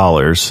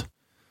 $1,000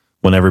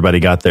 when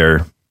everybody got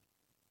their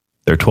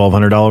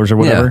 $1,200 or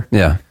whatever.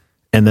 Yeah.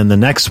 And then the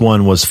next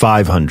one was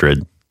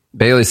 $500.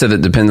 Bailey said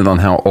it depended on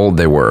how old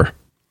they were.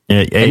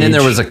 And then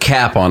there was a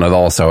cap on it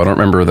also. I don't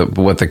remember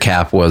what the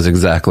cap was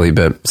exactly,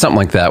 but something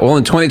like that. Well,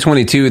 in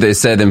 2022, they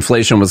said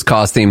inflation was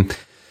costing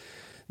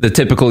the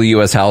typical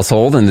U.S.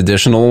 household an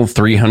additional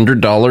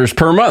 $300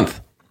 per month.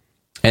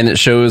 And it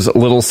shows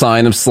little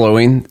sign of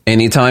slowing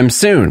anytime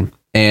soon.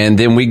 And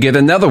then we get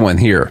another one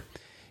here.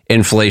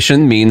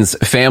 Inflation means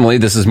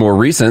this is more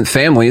recent,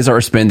 families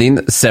are spending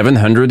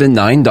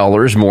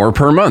 $709 more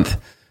per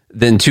month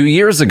than 2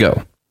 years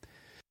ago.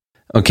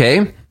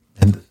 Okay?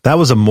 And that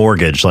was a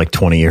mortgage like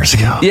 20 years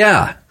ago.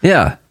 Yeah.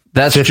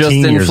 That's just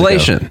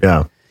inflation.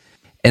 Yeah.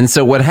 And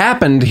so what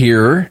happened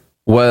here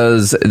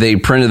was they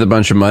printed a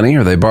bunch of money,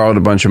 or they borrowed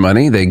a bunch of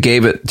money. They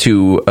gave it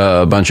to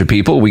a bunch of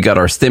people. We got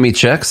our STEMI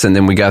checks, and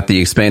then we got the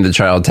expanded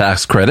child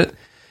tax credit.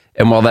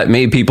 And while that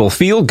made people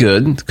feel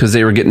good because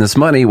they were getting this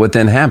money, what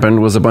then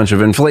happened was a bunch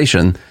of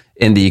inflation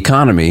in the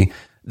economy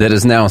that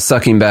is now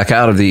sucking back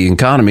out of the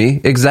economy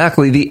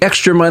exactly the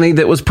extra money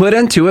that was put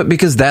into it,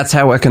 because that's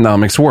how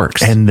economics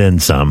works. And then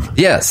some.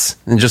 Yes.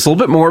 And just a little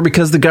bit more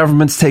because the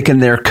government's taken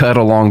their cut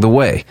along the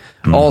way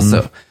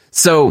also.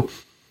 So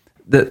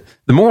the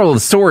moral of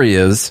the story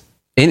is,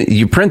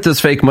 you print this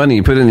fake money,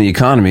 you put it in the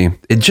economy,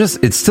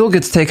 it still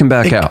gets taken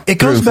back out. It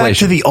goes back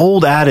to the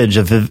old adage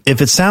of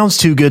if it sounds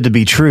too good to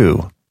be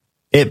true,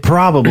 it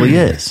probably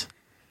is.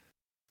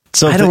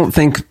 So I don't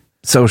think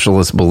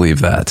socialists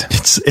believe that.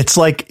 It's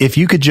like if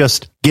you could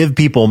just give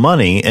people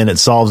money and it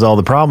solves all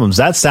the problems,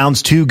 that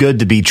sounds too good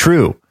to be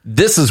true.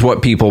 This is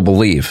what people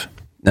believe.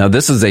 Now,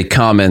 this is a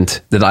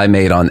comment that I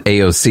made on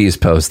AOC's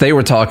post. They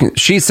were talking,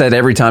 she said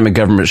every time a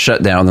government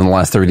shutdown in the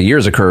last 30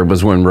 years occurred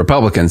was when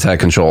Republicans had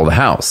control of the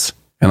House.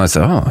 And I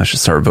said, I should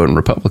start voting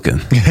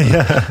Republican.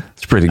 Yeah.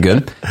 It's pretty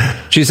good.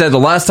 She said the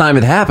last time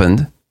it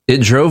happened,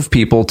 it drove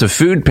people to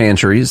food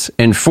pantries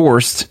and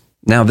forced,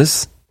 now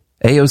this,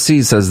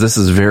 AOC says this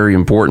is very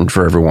important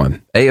for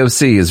everyone.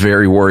 AOC is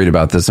very worried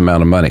about this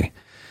amount of money.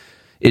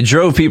 It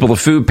drove people to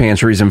food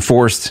pantries and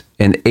forced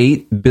an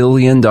 $8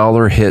 billion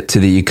hit to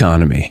the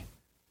economy.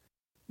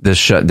 This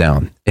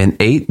shutdown, an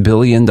 $8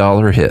 billion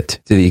hit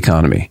to the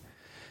economy.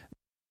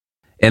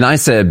 And I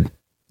said,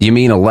 you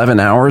mean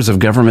 11 hours of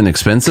government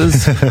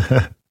expenses?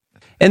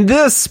 And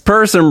this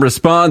person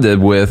responded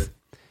with,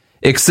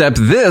 except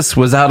this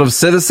was out of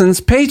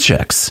citizens'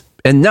 paychecks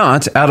and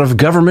not out of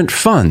government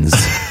funds.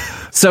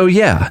 So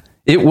yeah,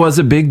 it was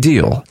a big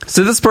deal.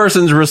 So this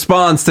person's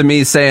response to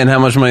me saying how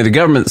much money the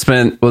government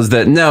spent was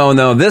that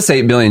no, this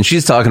 $8 billion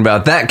she's talking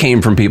about, that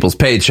came from people's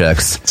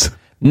paychecks,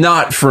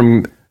 not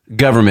from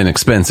government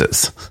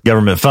expenses.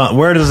 Government fund.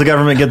 Where does the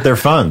government get their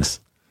funds?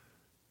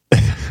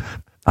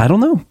 I don't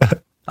know.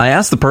 I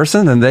asked the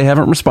person and they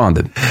haven't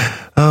responded.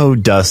 Oh,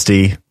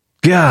 Dusty.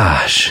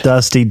 Gosh.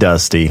 Dusty.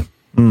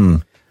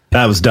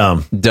 That was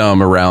dumb.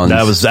 Dumb around.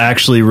 That was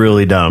actually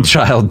really dumb.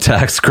 Child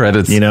tax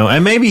credits.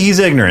 And maybe he's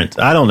ignorant.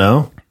 I don't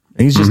know.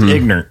 He's just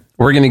ignorant.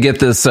 We're going to get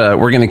this.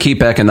 We're going to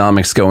keep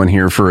economics going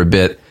here for a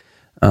bit.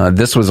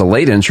 This was a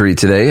late entry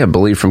today, I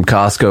believe, from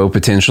Costco,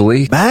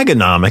 potentially.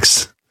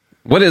 Maganomics.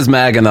 What is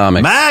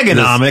Maganomics?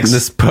 Maganomics.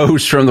 This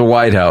post from the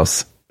White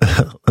House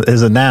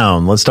is a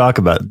noun. Let's talk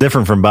about it.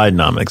 Different from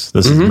Bidenomics.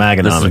 This is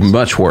Maganomics. This is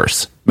much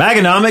worse.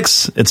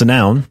 Maganomics, it's a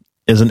noun,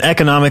 is an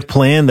economic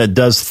plan that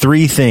does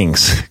three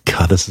things.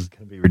 God, this is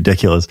going to be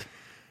ridiculous.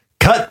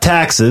 Cuts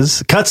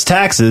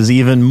taxes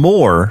even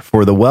more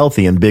for the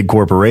wealthy and big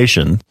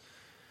corporation.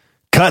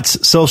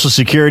 Cuts Social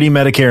Security,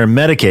 Medicare, and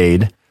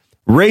Medicaid.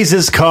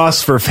 Raises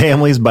costs for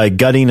families by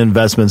gutting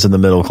investments in the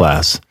middle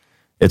class.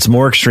 It's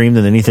more extreme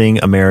than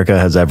anything America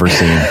has ever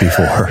seen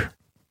before.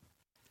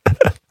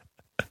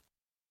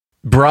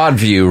 Broad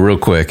view, real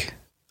quick.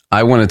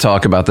 I want to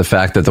talk about the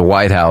fact that the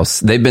White House,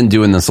 they've been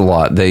doing this a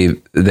lot. They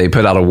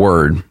put out a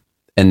word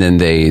and then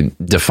they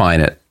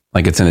define it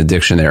like it's in a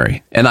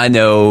dictionary. And I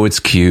know it's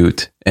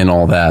cute and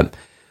all that.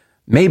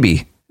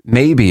 Maybe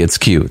it's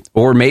cute.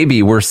 Or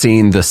maybe we're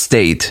seeing the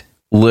state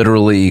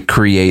literally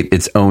create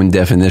its own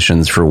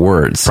definitions for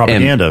words.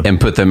 Propaganda. And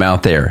put them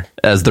out there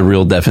as the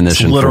real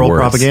definition it's literal for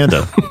words.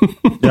 Propaganda.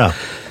 Yeah.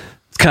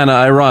 It's kind of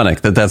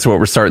ironic that that's what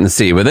we're starting to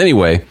see. But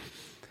anyway,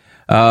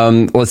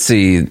 let's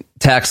see.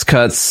 Tax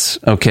cuts.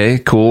 Okay,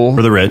 cool.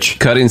 For the rich.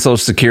 Cutting Social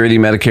Security,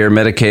 Medicare,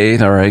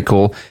 Medicaid. All right,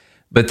 cool.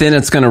 But then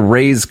it's going to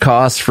raise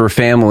costs for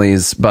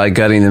families by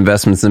gutting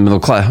investments in the middle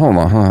class. Hold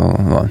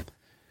on.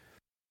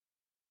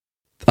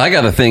 I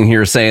got a thing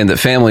here saying that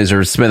families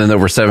are spending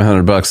over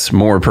 $700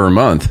 more per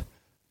month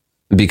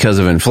because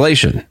of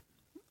inflation.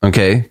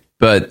 Okay.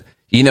 But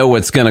you know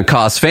what's going to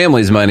cost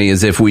families money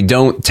is if we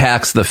don't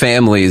tax the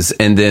families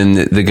and then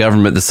the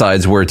government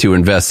decides where to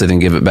invest it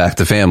and give it back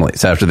to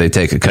families after they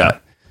take a cut. Yeah.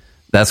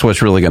 That's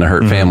what's really going to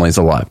hurt families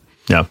a lot.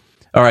 Yeah.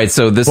 All right.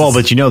 So but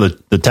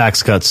the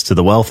tax cuts to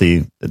the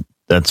wealthy,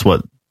 that's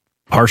what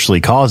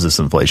partially caused this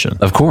inflation.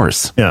 Of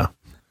course. Yeah.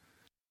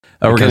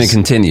 We're going to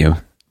continue.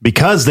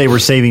 Because they were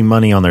saving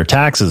money on their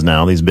taxes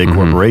now, these big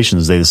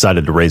corporations, they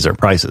decided to raise their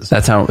prices.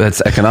 That's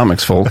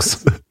economics,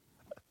 folks.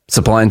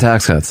 Supply and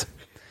tax cuts.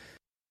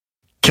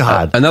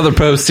 God. Another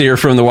post here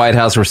from the White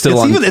House. We're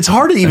still it's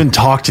hard to even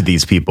talk to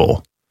these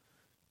people.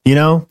 I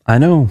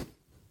know.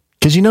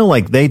 Because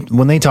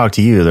when they talk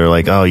to you, they're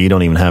like, "Oh, you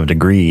don't even have a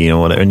degree,"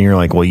 and you're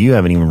like, "Well, you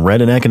haven't even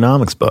read an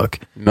economics book."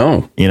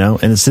 No,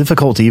 and it's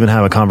difficult to even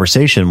have a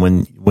conversation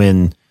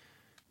when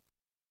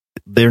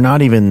they're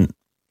not even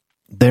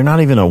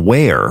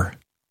aware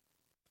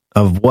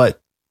of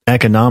what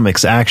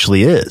economics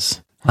actually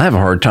is. I have a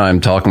hard time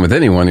talking with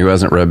anyone who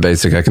hasn't read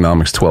basic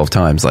economics 12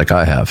 times like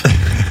I have.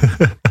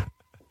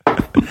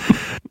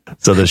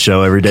 So the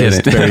show every day is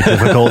very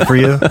difficult for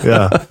you.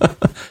 Yeah.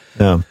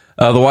 Yeah.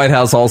 The White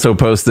House also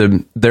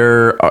posted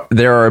there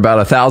are about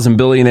 1,000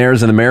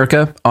 billionaires in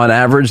America. On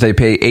average, they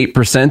pay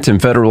 8% in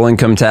federal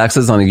income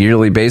taxes on a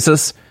yearly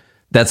basis.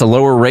 That's a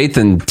lower rate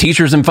than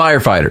teachers and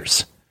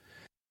firefighters.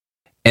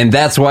 And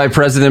that's why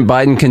President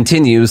Biden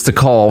continues to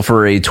call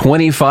for a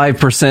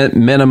 25%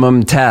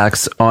 minimum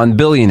tax on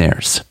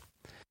billionaires.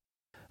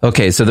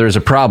 Okay, so there's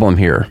a problem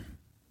here.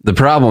 The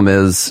problem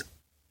is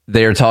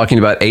they are talking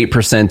about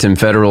 8% in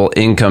federal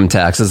income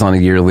taxes on a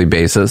yearly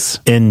basis.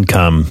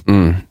 Income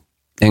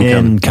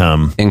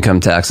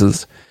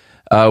taxes.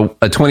 A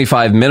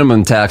 25%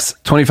 minimum tax.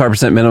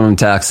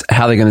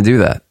 How are they going to do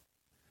that?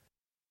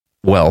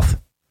 wealth.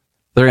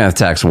 They're going to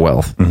tax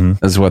wealth.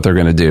 Is what they're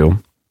going to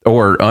do.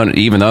 Or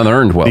even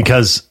unearned wealth.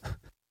 Because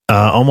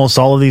almost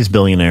all of these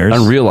billionaires...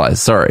 Unrealized,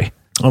 sorry.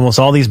 Almost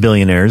all these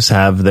billionaires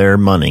have their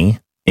money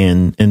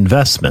in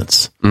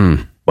investments.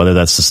 Whether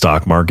that's the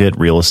stock market,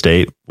 real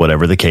estate,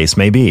 whatever the case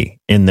may be,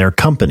 in their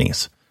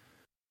companies.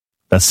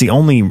 That's the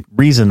only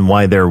reason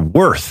why they're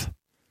worth.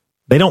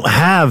 They don't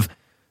have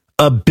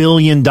 $1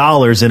 billion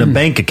in a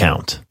bank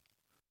account.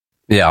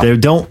 Yeah. They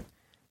don't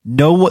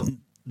know what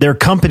their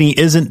company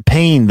isn't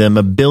paying them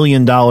 $1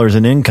 billion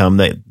in income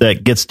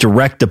that gets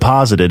direct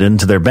deposited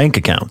into their bank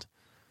account.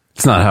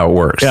 It's not how it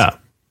works. Yeah.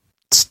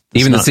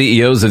 Even the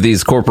CEOs of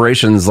these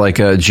corporations like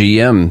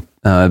GM,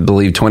 I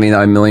believe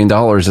 $29 million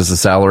is the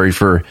salary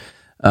for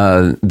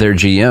their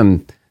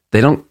GM.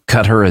 They don't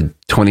cut her a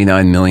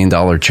 $29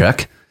 million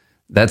check.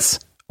 That's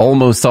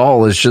almost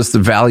all is just the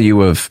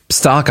value of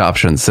stock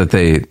options that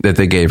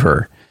they gave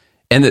her.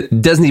 And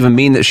it doesn't even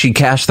mean that she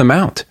cashed them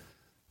out.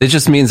 It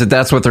just means that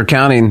that's what they're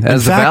counting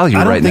as the value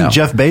right now. I don't think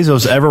Jeff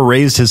Bezos ever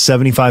raised his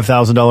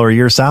 $75,000 a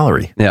year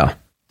salary. Yeah.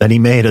 That he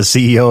made as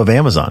CEO of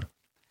Amazon.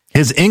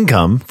 His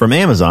income from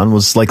Amazon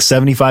was like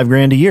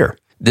 $75,000 a year.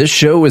 This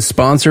show is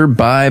sponsored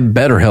by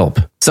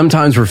BetterHelp.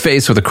 Sometimes we're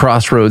faced with a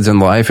crossroads in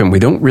life and we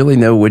don't really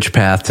know which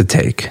path to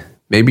take.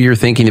 Maybe you're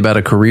thinking about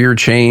a career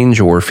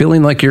change or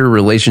feeling like your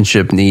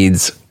relationship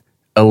needs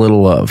a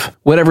little love.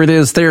 Whatever it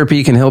is,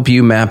 therapy can help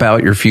you map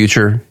out your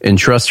future and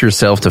trust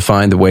yourself to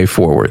find the way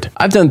forward.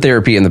 I've done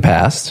therapy in the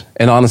past,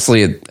 and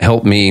honestly, it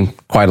helped me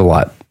quite a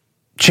lot.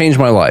 Changed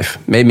my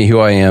life, made me who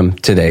I am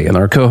today. And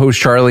our co-host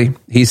Charlie,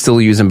 he's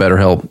still using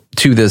BetterHelp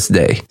to this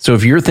day. So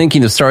if you're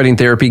thinking of starting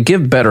therapy,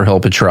 give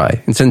BetterHelp a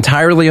try. It's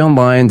entirely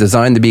online,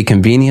 designed to be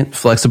convenient,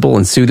 flexible,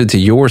 and suited to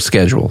your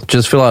schedule.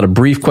 Just fill out a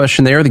brief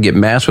questionnaire to get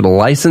matched with a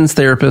licensed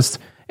therapist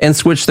and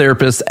switch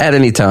therapists at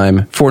any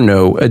time for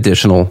no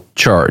additional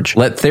charge.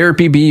 Let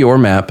therapy be your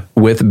map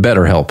with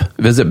BetterHelp.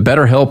 Visit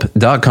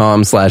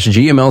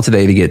BetterHelp.com/GML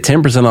today to get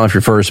 10% off your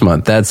first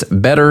month. That's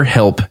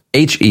BetterHelp,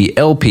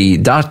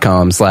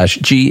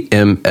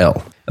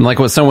 HELP.com/GML. And like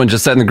what someone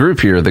just said in the group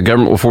here, the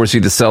government will force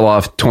you to sell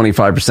off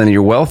 25% of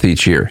your wealth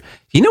each year.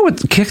 You know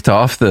what kicked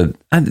off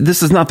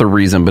this is not the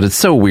reason, but it's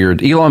so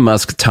weird. Elon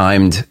Musk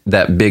timed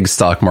that big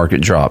stock market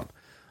drop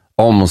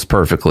almost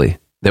perfectly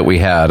that we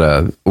had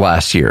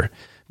last year.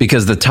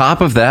 Because the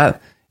top of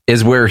that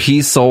is where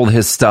he sold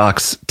his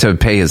stocks to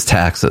pay his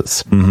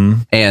taxes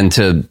and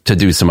to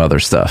do some other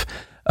stuff.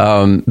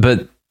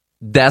 But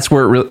that's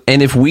where it really,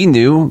 and if we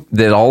knew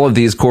that all of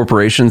these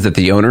corporations, that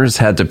the owners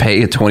had to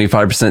pay a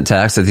 25%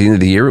 tax at the end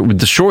of the year, it would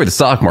destroy the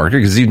stock market,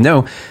 because you'd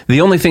know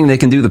the only thing they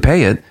can do to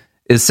pay it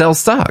is sell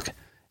stock.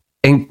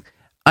 And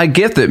I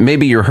get that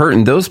maybe you're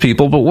hurting those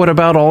people, but what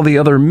about all the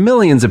other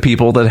millions of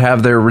people that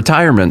have their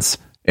retirements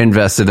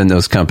invested in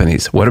those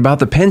companies? What about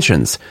the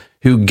pensions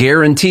who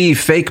guarantee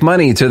fake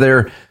money to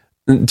the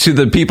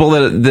people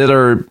that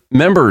are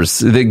members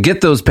that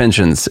get those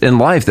pensions in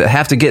life, that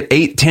have to get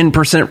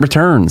 8-10%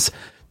 returns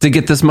to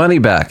get this money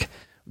back?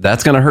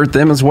 That's going to hurt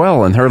them as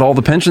well, and hurt all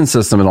the pension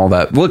system and all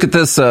that. Look at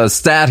this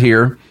stat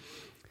here.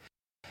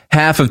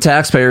 Half of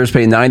taxpayers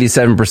pay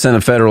 97%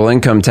 of federal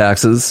income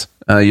taxes.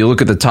 You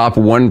look at the top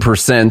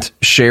 1%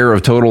 share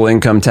of total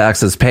income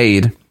taxes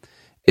paid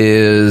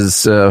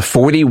is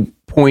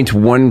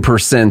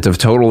 40.1% of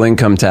total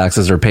income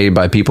taxes are paid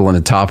by people in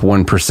the top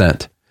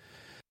 1%.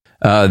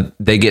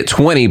 They get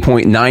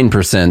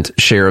 20.9%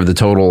 share of the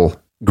total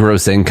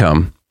gross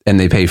income, and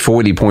they pay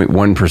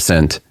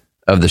 40.1%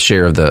 of the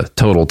share of the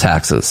total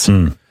taxes.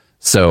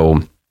 So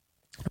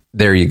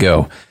there you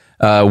go.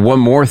 One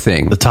more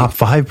thing. The top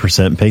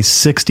 5% pay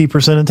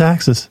 60% in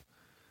taxes.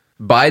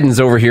 Biden's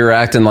over here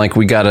acting like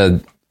we got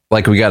a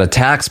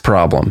tax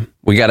problem.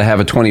 We got to have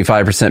a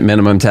 25%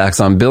 minimum tax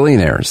on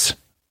billionaires.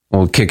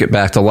 We'll kick it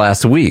back to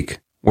last week,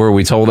 where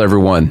we told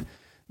everyone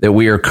that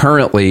we are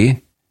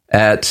currently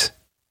at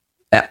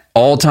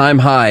all-time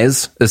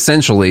highs,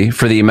 essentially,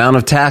 for the amount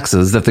of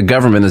taxes that the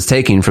government is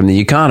taking from the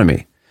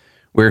economy.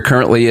 We're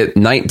currently at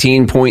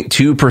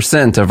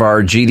 19.2% of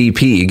our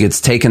GDP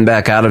gets taken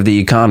back out of the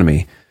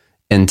economy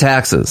in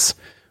taxes,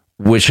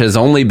 which has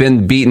only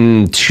been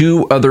beaten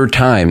 2 other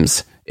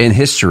times in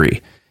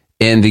history.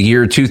 In the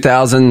year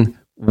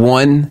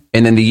 2001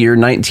 and in the year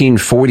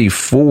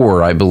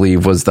 1944, I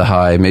believe, was the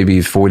high,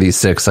 maybe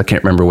 46. I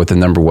can't remember what the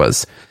number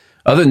was.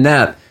 Other than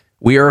that,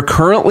 we are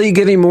currently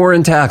getting more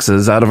in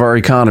taxes out of our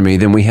economy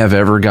than we have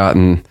ever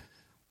gotten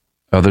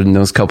other than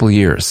those couple of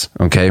years.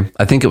 Okay.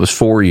 I think it was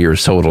 4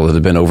 years total that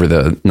have been over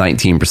the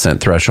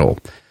 19%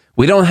 threshold.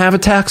 We don't have a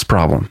tax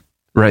problem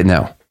right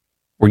now.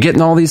 We're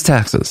getting all these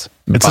taxes.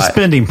 It's a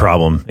spending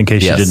problem, in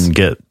case you didn't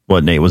get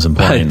what Nate was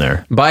implying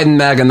there. Biden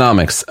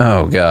Maganomics.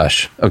 Oh,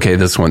 gosh. Okay,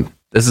 this one.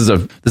 This is a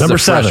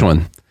fresh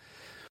one.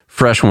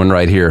 Fresh one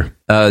right here.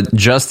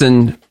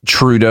 Justin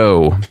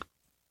Trudeau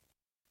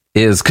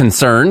is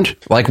concerned,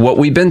 like what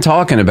we've been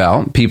talking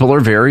about. People are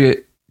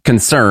very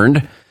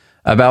concerned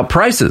about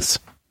prices.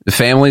 The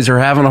families are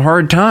having a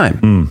hard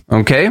time.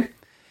 Okay?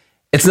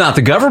 It's not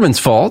the government's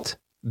fault.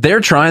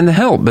 They're trying to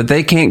help, but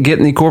they can't get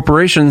any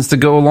corporations to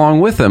go along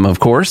with them, of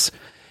course.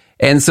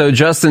 And so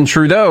Justin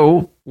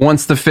Trudeau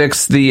wants to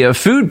fix the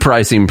food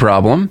pricing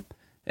problem,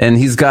 and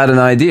he's got an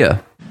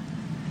idea.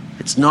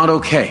 It's not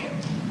okay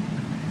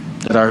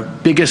that our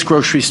biggest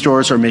grocery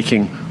stores are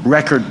making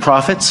record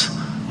profits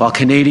while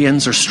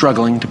Canadians are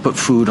struggling to put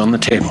food on the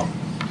table.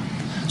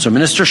 So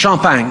Minister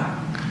Champagne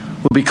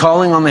will be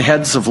calling on the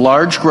heads of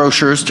large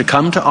grocers to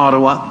come to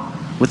Ottawa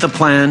with a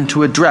plan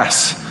to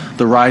address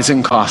the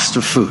rising cost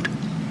of food.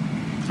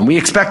 And we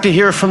expect to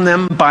hear from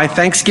them by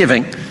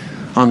Thanksgiving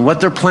on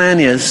what their plan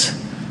is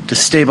to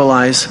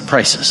stabilize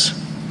prices.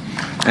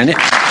 And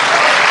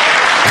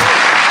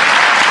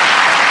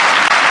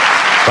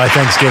by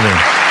Thanksgiving.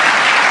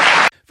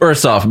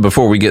 First off,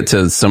 before we get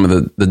to some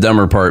of the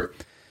dumber part,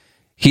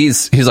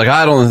 he's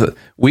like,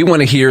 we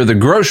want to hear the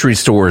grocery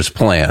store's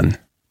plan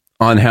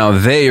on how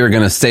they are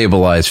going to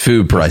stabilize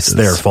food prices.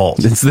 It's their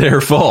fault. It's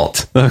their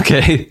fault.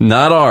 Okay.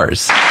 Not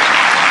ours.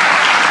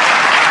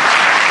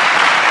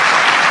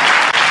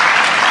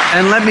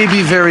 And let me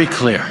be very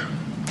clear.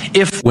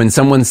 When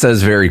someone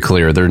says very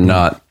clear, they're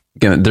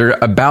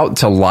about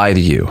to lie to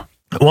you.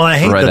 Well, I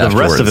hate that the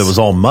rest of it was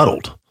all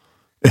muddled.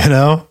 You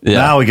know? Yeah.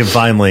 Now we can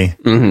finally...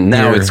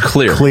 Now it's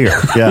clear.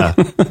 Yeah.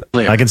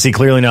 Clear. I can see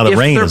clearly now the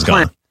rain is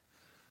gone.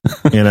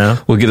 You know?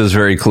 We'll get us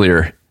very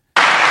clear.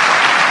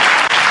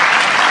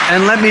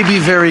 And let me be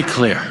very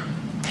clear.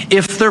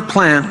 If their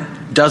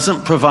plan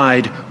doesn't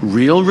provide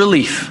real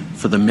relief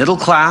for the middle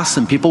class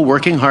and people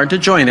working hard to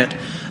join it,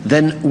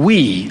 then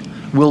we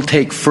will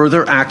take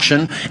further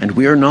action, and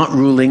we are not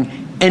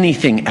ruling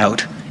anything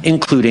out,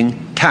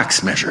 including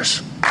tax measures.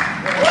 Is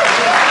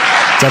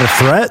that a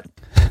threat?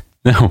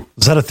 No.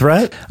 Is that a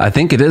threat? I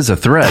think it is a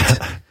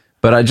threat.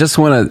 But I just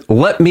want to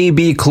let me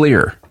be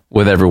clear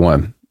with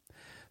everyone.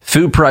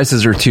 Food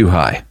prices are too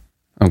high.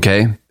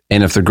 Okay?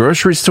 And if the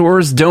grocery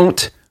stores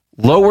don't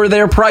lower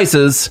their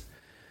prices,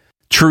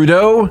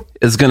 Trudeau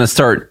is going to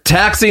start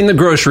taxing the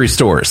grocery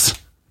stores.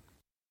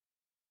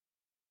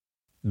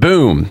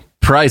 Boom.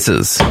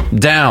 Prices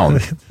down.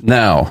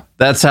 Now,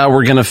 that's how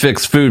we're going to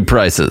fix food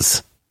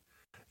prices.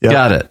 Yep.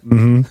 Got it.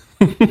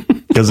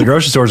 Because the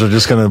grocery stores are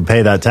just going to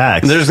pay that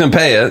tax. They're just going to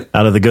pay it.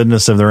 Out of the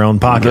goodness of their own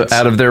pockets.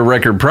 Out of their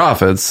record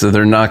profits. So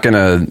they're not going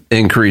to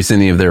increase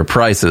any of their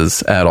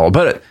prices at all.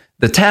 But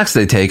the tax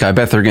they take, I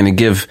bet they're going to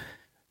give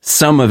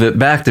some of it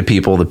back to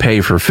people to pay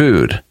for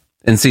food.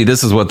 And see,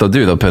 this is what they'll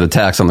do. They'll put a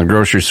tax on the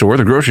grocery store.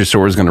 The grocery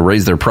store is going to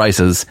raise their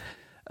prices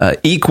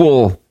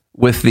equal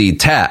with the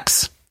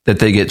tax that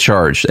they get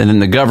charged. And then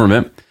the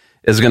government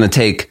is going to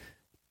take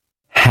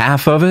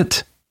half of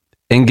it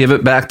and give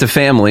it back to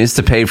families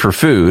to pay for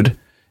food.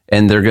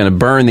 And they're going to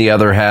burn the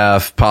other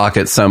half,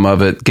 pocket some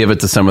of it, give it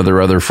to some of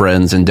their other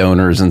friends and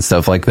donors and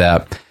stuff like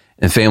that.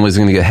 And families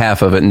are going to get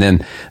half of it. And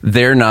then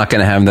they're not going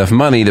to have enough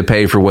money to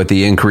pay for what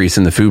the increase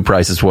in the food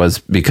prices was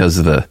because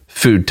of the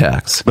food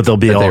tax. But they'll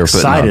be all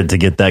excited to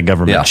get that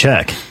government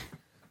check,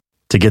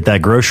 to get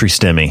that grocery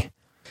stimmy.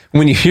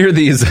 When you hear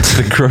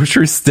the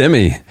grocery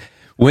stimmy,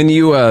 when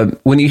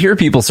you hear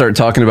people start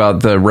talking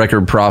about the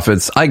record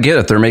profits, I get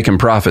it. They're making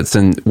profits.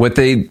 And what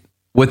they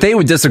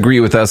would disagree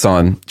with us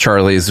on,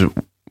 Charlie, is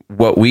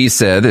what we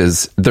said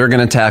is they're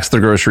going to tax the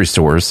grocery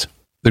stores.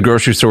 The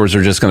grocery stores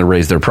are just going to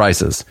raise their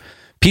prices.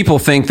 People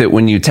think that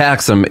when you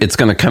tax them, it's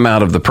going to come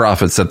out of the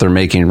profits that they're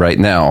making right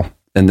now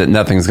and that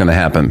nothing's going to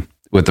happen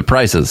with the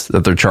prices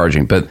that they're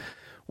charging. But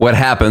what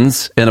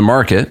happens in a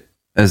market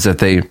is that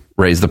they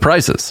raise the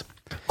prices.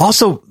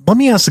 Also, let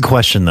me ask the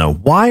question, though.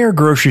 Why are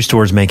grocery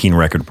stores making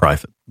record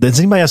profit? Does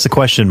anybody ask the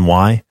question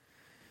why?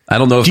 I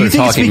don't know if Do you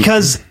think it's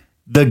because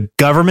the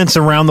governments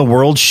around the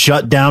world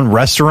shut down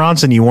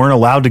restaurants and you weren't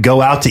allowed to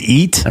go out to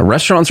eat?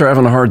 Restaurants are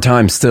having a hard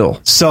time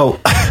still. So...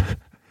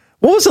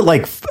 what was it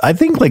like? I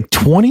think like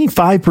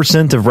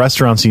 25% of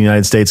restaurants in the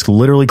United States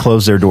literally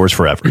closed their doors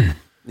forever.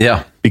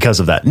 Yeah. Because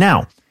of that.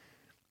 Now,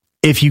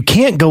 if you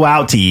can't go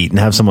out to eat and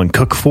have someone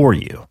cook for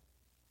you,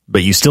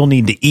 but you still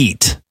need to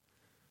eat,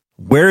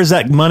 where is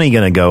that money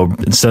going to go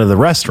instead of the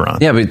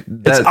restaurant? Yeah, but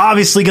it's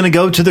obviously going to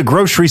go to the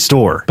grocery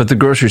store. But the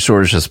grocery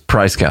store is just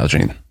price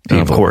gouging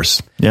people. Of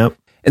course. Yep.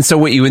 And so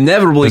what you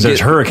inevitably get...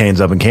 There's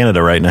hurricanes up in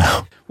Canada right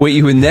now. What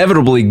you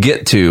inevitably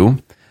get to...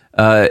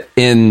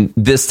 in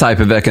this type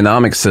of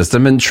economic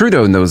system, and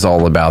Trudeau knows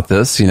all about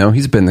this. You know,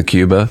 he's been to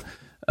Cuba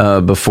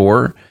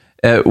before.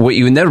 What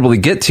you inevitably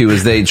get to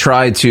is they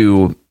try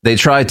to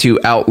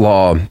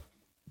outlaw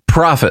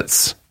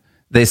profits.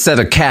 They set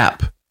a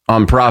cap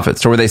on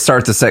profits, or they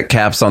start to set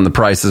caps on the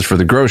prices for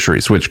the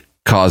groceries, which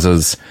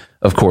causes,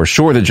 of course,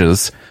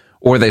 shortages.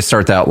 Or they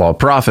start to outlaw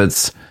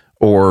profits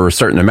or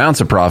certain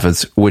amounts of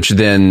profits, which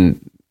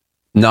then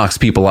knocks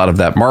people out of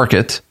that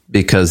market,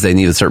 because they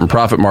need a certain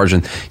profit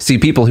margin. See,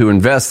 people who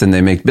invest and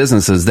they make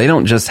businesses, they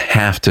don't just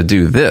have to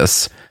do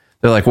this.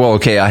 They're like, well,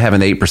 okay, I have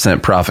an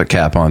 8% profit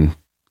cap on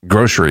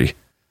grocery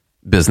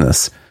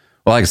business.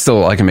 Well,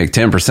 I can make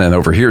 10%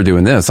 over here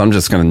doing this. I'm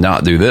just going to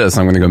not do this.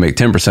 I'm going to go make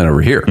 10%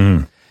 over here.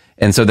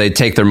 And so they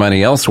take their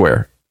money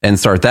elsewhere and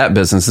start that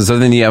business. And so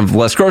then you have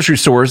less grocery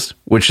stores,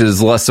 which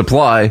is less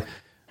supply,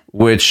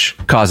 which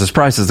causes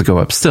prices to go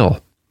up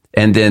still.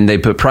 And then they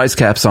put price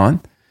caps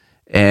on.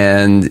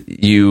 and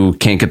you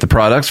can't get the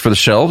products for the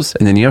shelves,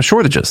 and then you have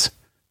shortages.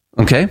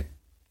 Okay?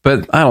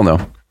 But I don't know.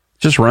 It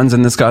just runs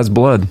in this guy's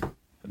blood.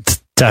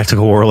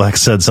 Tactical Warlock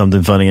said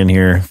something funny in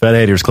here. Fed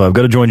Haters Club.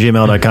 Go to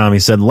joingml.com. He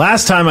said,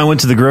 last time I went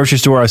to the grocery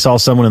store, I saw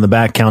someone in the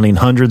back counting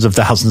hundreds of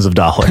thousands of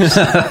dollars.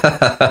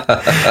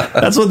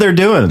 That's what they're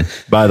doing,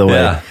 by the way.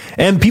 Yeah.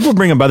 And people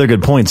bring up other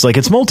good points. Like,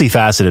 it's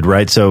multifaceted,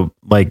 right? So,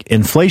 like,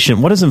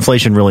 inflation, what does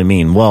inflation really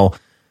mean? Well,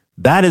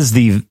 that is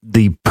the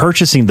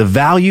purchasing, the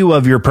value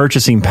of your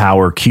purchasing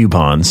power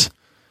coupons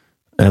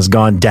has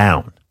gone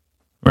down,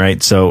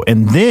 right? So,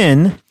 and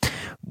then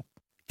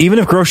even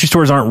if grocery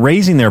stores aren't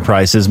raising their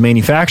prices,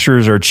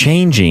 manufacturers are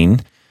changing.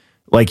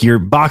 Like, your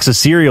box of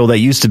cereal that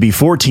used to be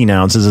 14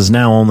 ounces is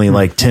now only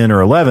like 10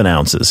 or 11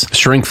 ounces.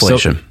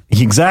 Shrinkflation. So,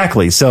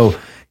 exactly. So,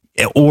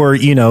 or,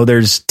 you know,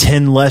 there's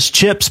 10 less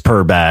chips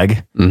per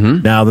bag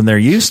now than there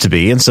used to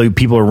be. And so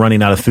people are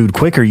running out of food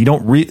quicker. You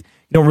don't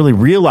really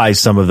realize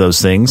some of those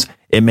things.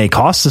 It may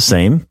cost the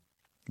same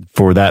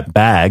for that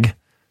bag,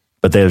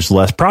 but there's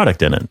less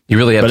product in it. You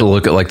really have to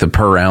look at like the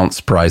per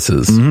ounce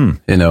prices, you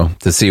know,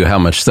 to see how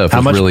much stuff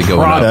is really going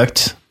up. How much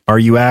product are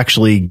you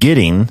actually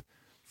getting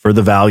for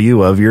the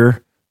value of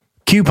your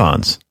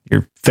coupons,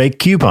 your fake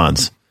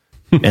coupons?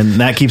 And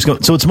that keeps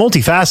going. So it's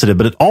multifaceted,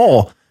 but it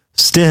all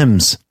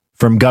stems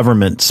from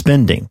government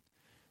spending.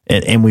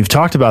 And we've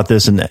talked about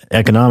this in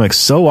economics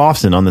so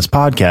often on this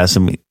podcast,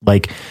 and we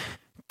like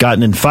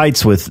gotten in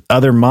fights with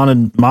other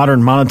modern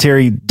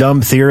monetary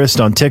dumb theorists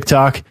on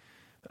TikTok.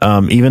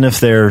 Even if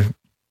they're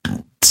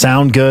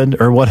sound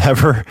good or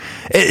whatever,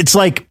 it's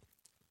like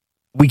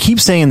we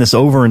keep saying this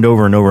over and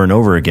over and over and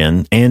over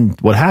again.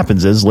 And what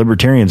happens is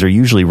libertarians are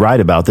usually right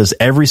about this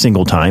every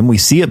single time. We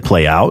see it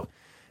play out,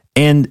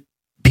 and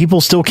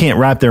people still can't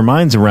wrap their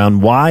minds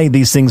around why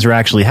these things are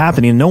actually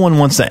happening. No one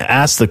wants to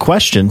ask the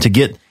question to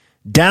get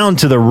down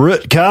to the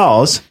root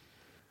cause.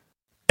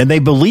 And they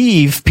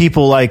believe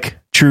people like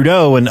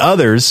Trudeau and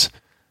others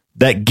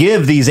that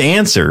give these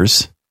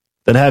answers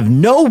that have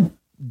no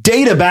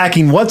data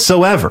backing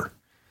whatsoever.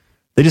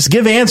 They just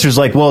give answers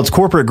like, well, it's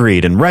corporate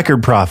greed and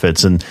record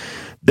profits, and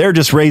they're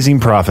just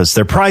raising profits.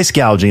 They're price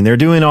gouging. They're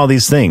doing all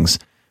these things.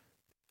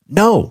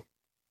 No,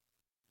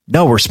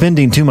 we're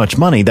spending too much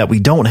money that we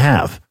don't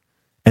have.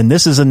 And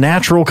this is a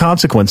natural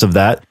consequence of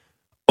that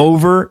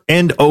over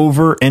and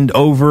over and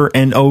over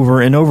and over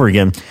and over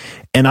again.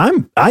 And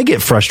I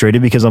get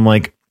frustrated because I'm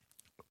like,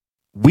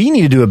 we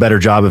need to do a better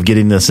job of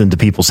getting this into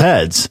people's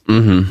heads.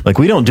 Like,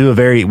 we don't do a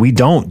very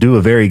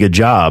good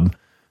job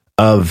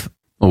of.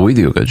 Well, we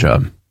do a good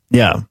job.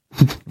 Yeah.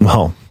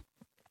 Well,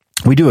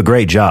 we do a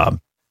great job.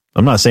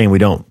 I'm not saying we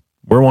don't.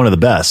 We're one of the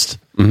best.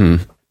 The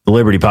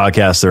Liberty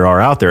podcasts there are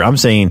out there. I'm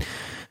saying,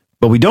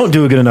 but we don't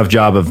do a good enough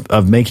job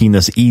of making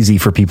this easy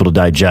for people to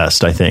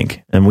digest, I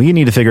think. And we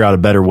need to figure out a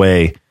better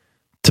way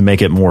to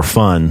make it more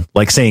fun,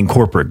 like saying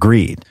corporate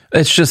greed.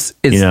 It's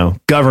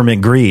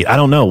government greed. I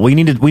don't know. We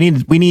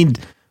need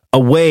a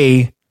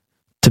way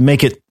to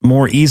make it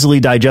more easily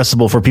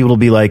digestible for people to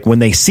be like, when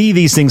they see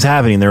these things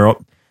happening,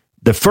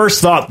 the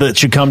first thought that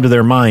should come to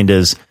their mind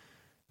is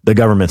the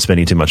government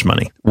spending too much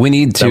money. We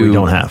need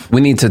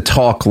to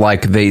talk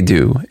like they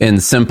do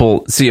in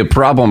simple. See, a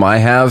problem I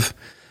have,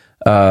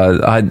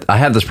 I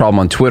have this problem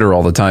on Twitter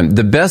all the time.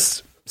 The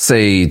best,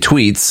 say,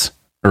 tweets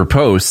or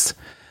posts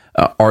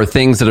are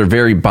things that are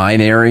very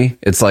binary.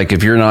 It's like,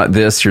 if you're not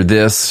this, you're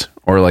this,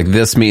 or like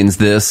this means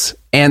this.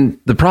 And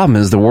the problem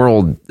is the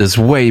world is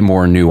way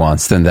more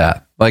nuanced than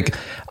that. Like,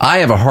 I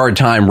have a hard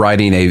time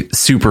writing a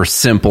super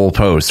simple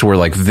post where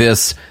like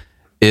this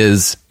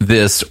is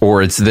this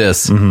or it's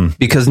this,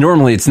 because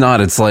normally it's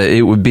not. It's like,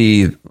 it would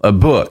be a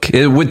book.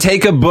 It would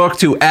take a book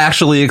to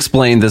actually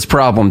explain this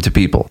problem to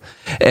people.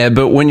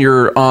 But when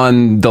you're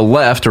on the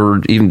left,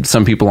 or even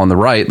some people on the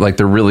right, like,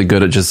 they're really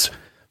good at just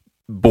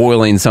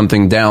boiling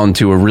something down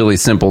to a really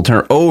simple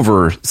term,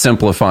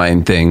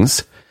 oversimplifying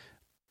things.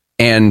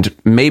 And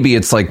maybe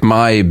it's like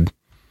my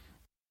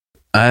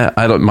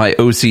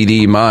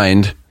OCD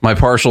mind, my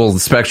partial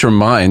spectrum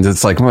mind.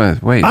 It's like,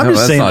 wait, I'm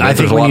just saying, I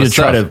think we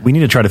need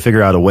to try to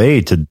figure out a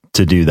way to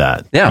do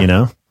that.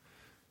 Yeah.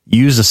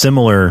 Use a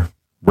similar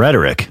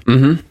rhetoric.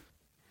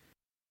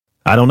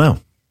 I don't know.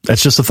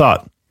 That's just a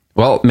thought.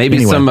 Well,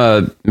 maybe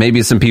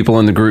some people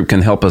in the group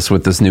can help us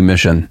with this new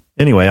mission.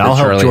 Anyway, I'll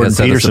help Jordan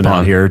Peterson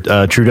out here.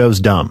 Trudeau's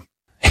dumb.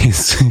 He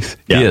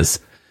is.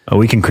 Oh,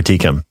 we can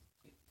critique him.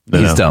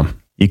 He's dumb.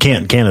 You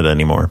can't in Canada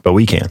anymore, but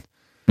we can.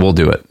 We'll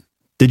do it.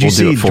 Did you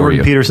see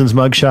Jordan Peterson's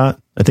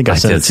mugshot? I think I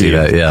sent it to you.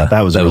 Yeah,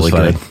 that was really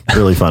good.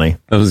 Really funny.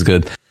 That was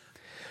good.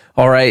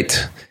 All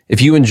right.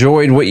 If you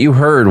enjoyed what you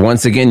heard,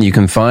 once again, you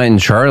can find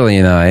Charlie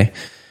and I,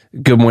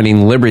 Good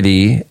Morning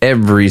Liberty,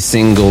 every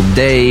single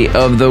day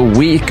of the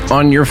week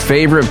on your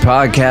favorite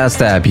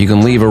podcast app. You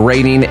can leave a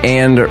rating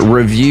and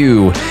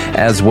review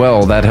as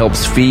well. That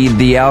helps feed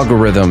the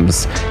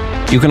algorithms.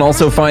 You can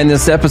also find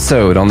this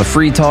episode on the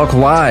Free Talk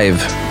Live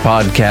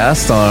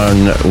podcast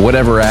on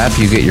whatever app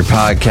you get your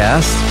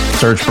podcast.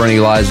 Search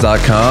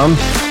BernieLies.com.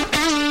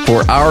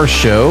 for our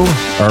show,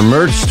 our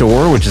merch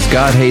store, which is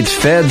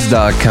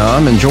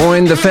GodHatesFeds.com, and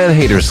join the Fed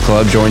Haters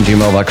Club, join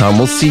gmail.com.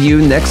 We'll see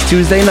you next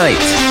Tuesday night.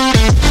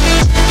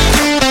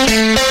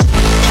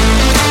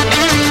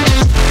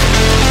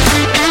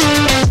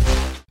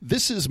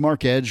 This is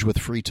Mark Edge with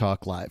Free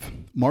Talk Live.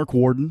 Mark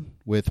Warden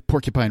with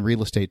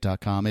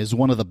PorcupineRealEstate.com is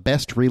one of the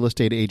best real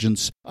estate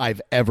agents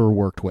I've ever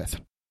worked with.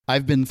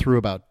 I've been through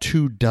about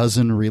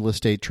 24 real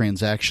estate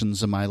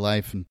transactions in my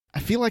life, and I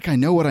feel like I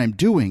know what I'm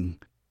doing,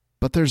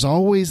 but there's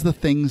always the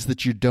things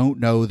that you don't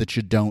know that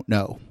you don't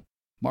know.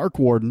 Mark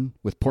Warden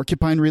with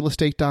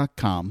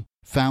PorcupineRealEstate.com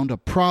found a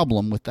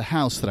problem with the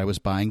house that I was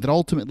buying that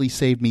ultimately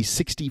saved me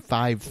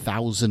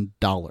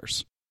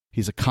 $65,000.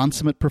 He's a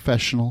consummate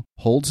professional,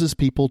 holds his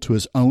people to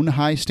his own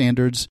high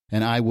standards,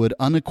 and I would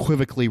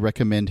unequivocally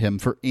recommend him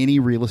for any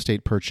real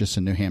estate purchase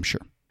in New Hampshire.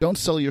 Don't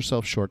sell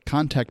yourself short.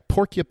 Contact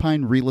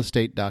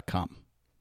PorcupineRealEstate.com.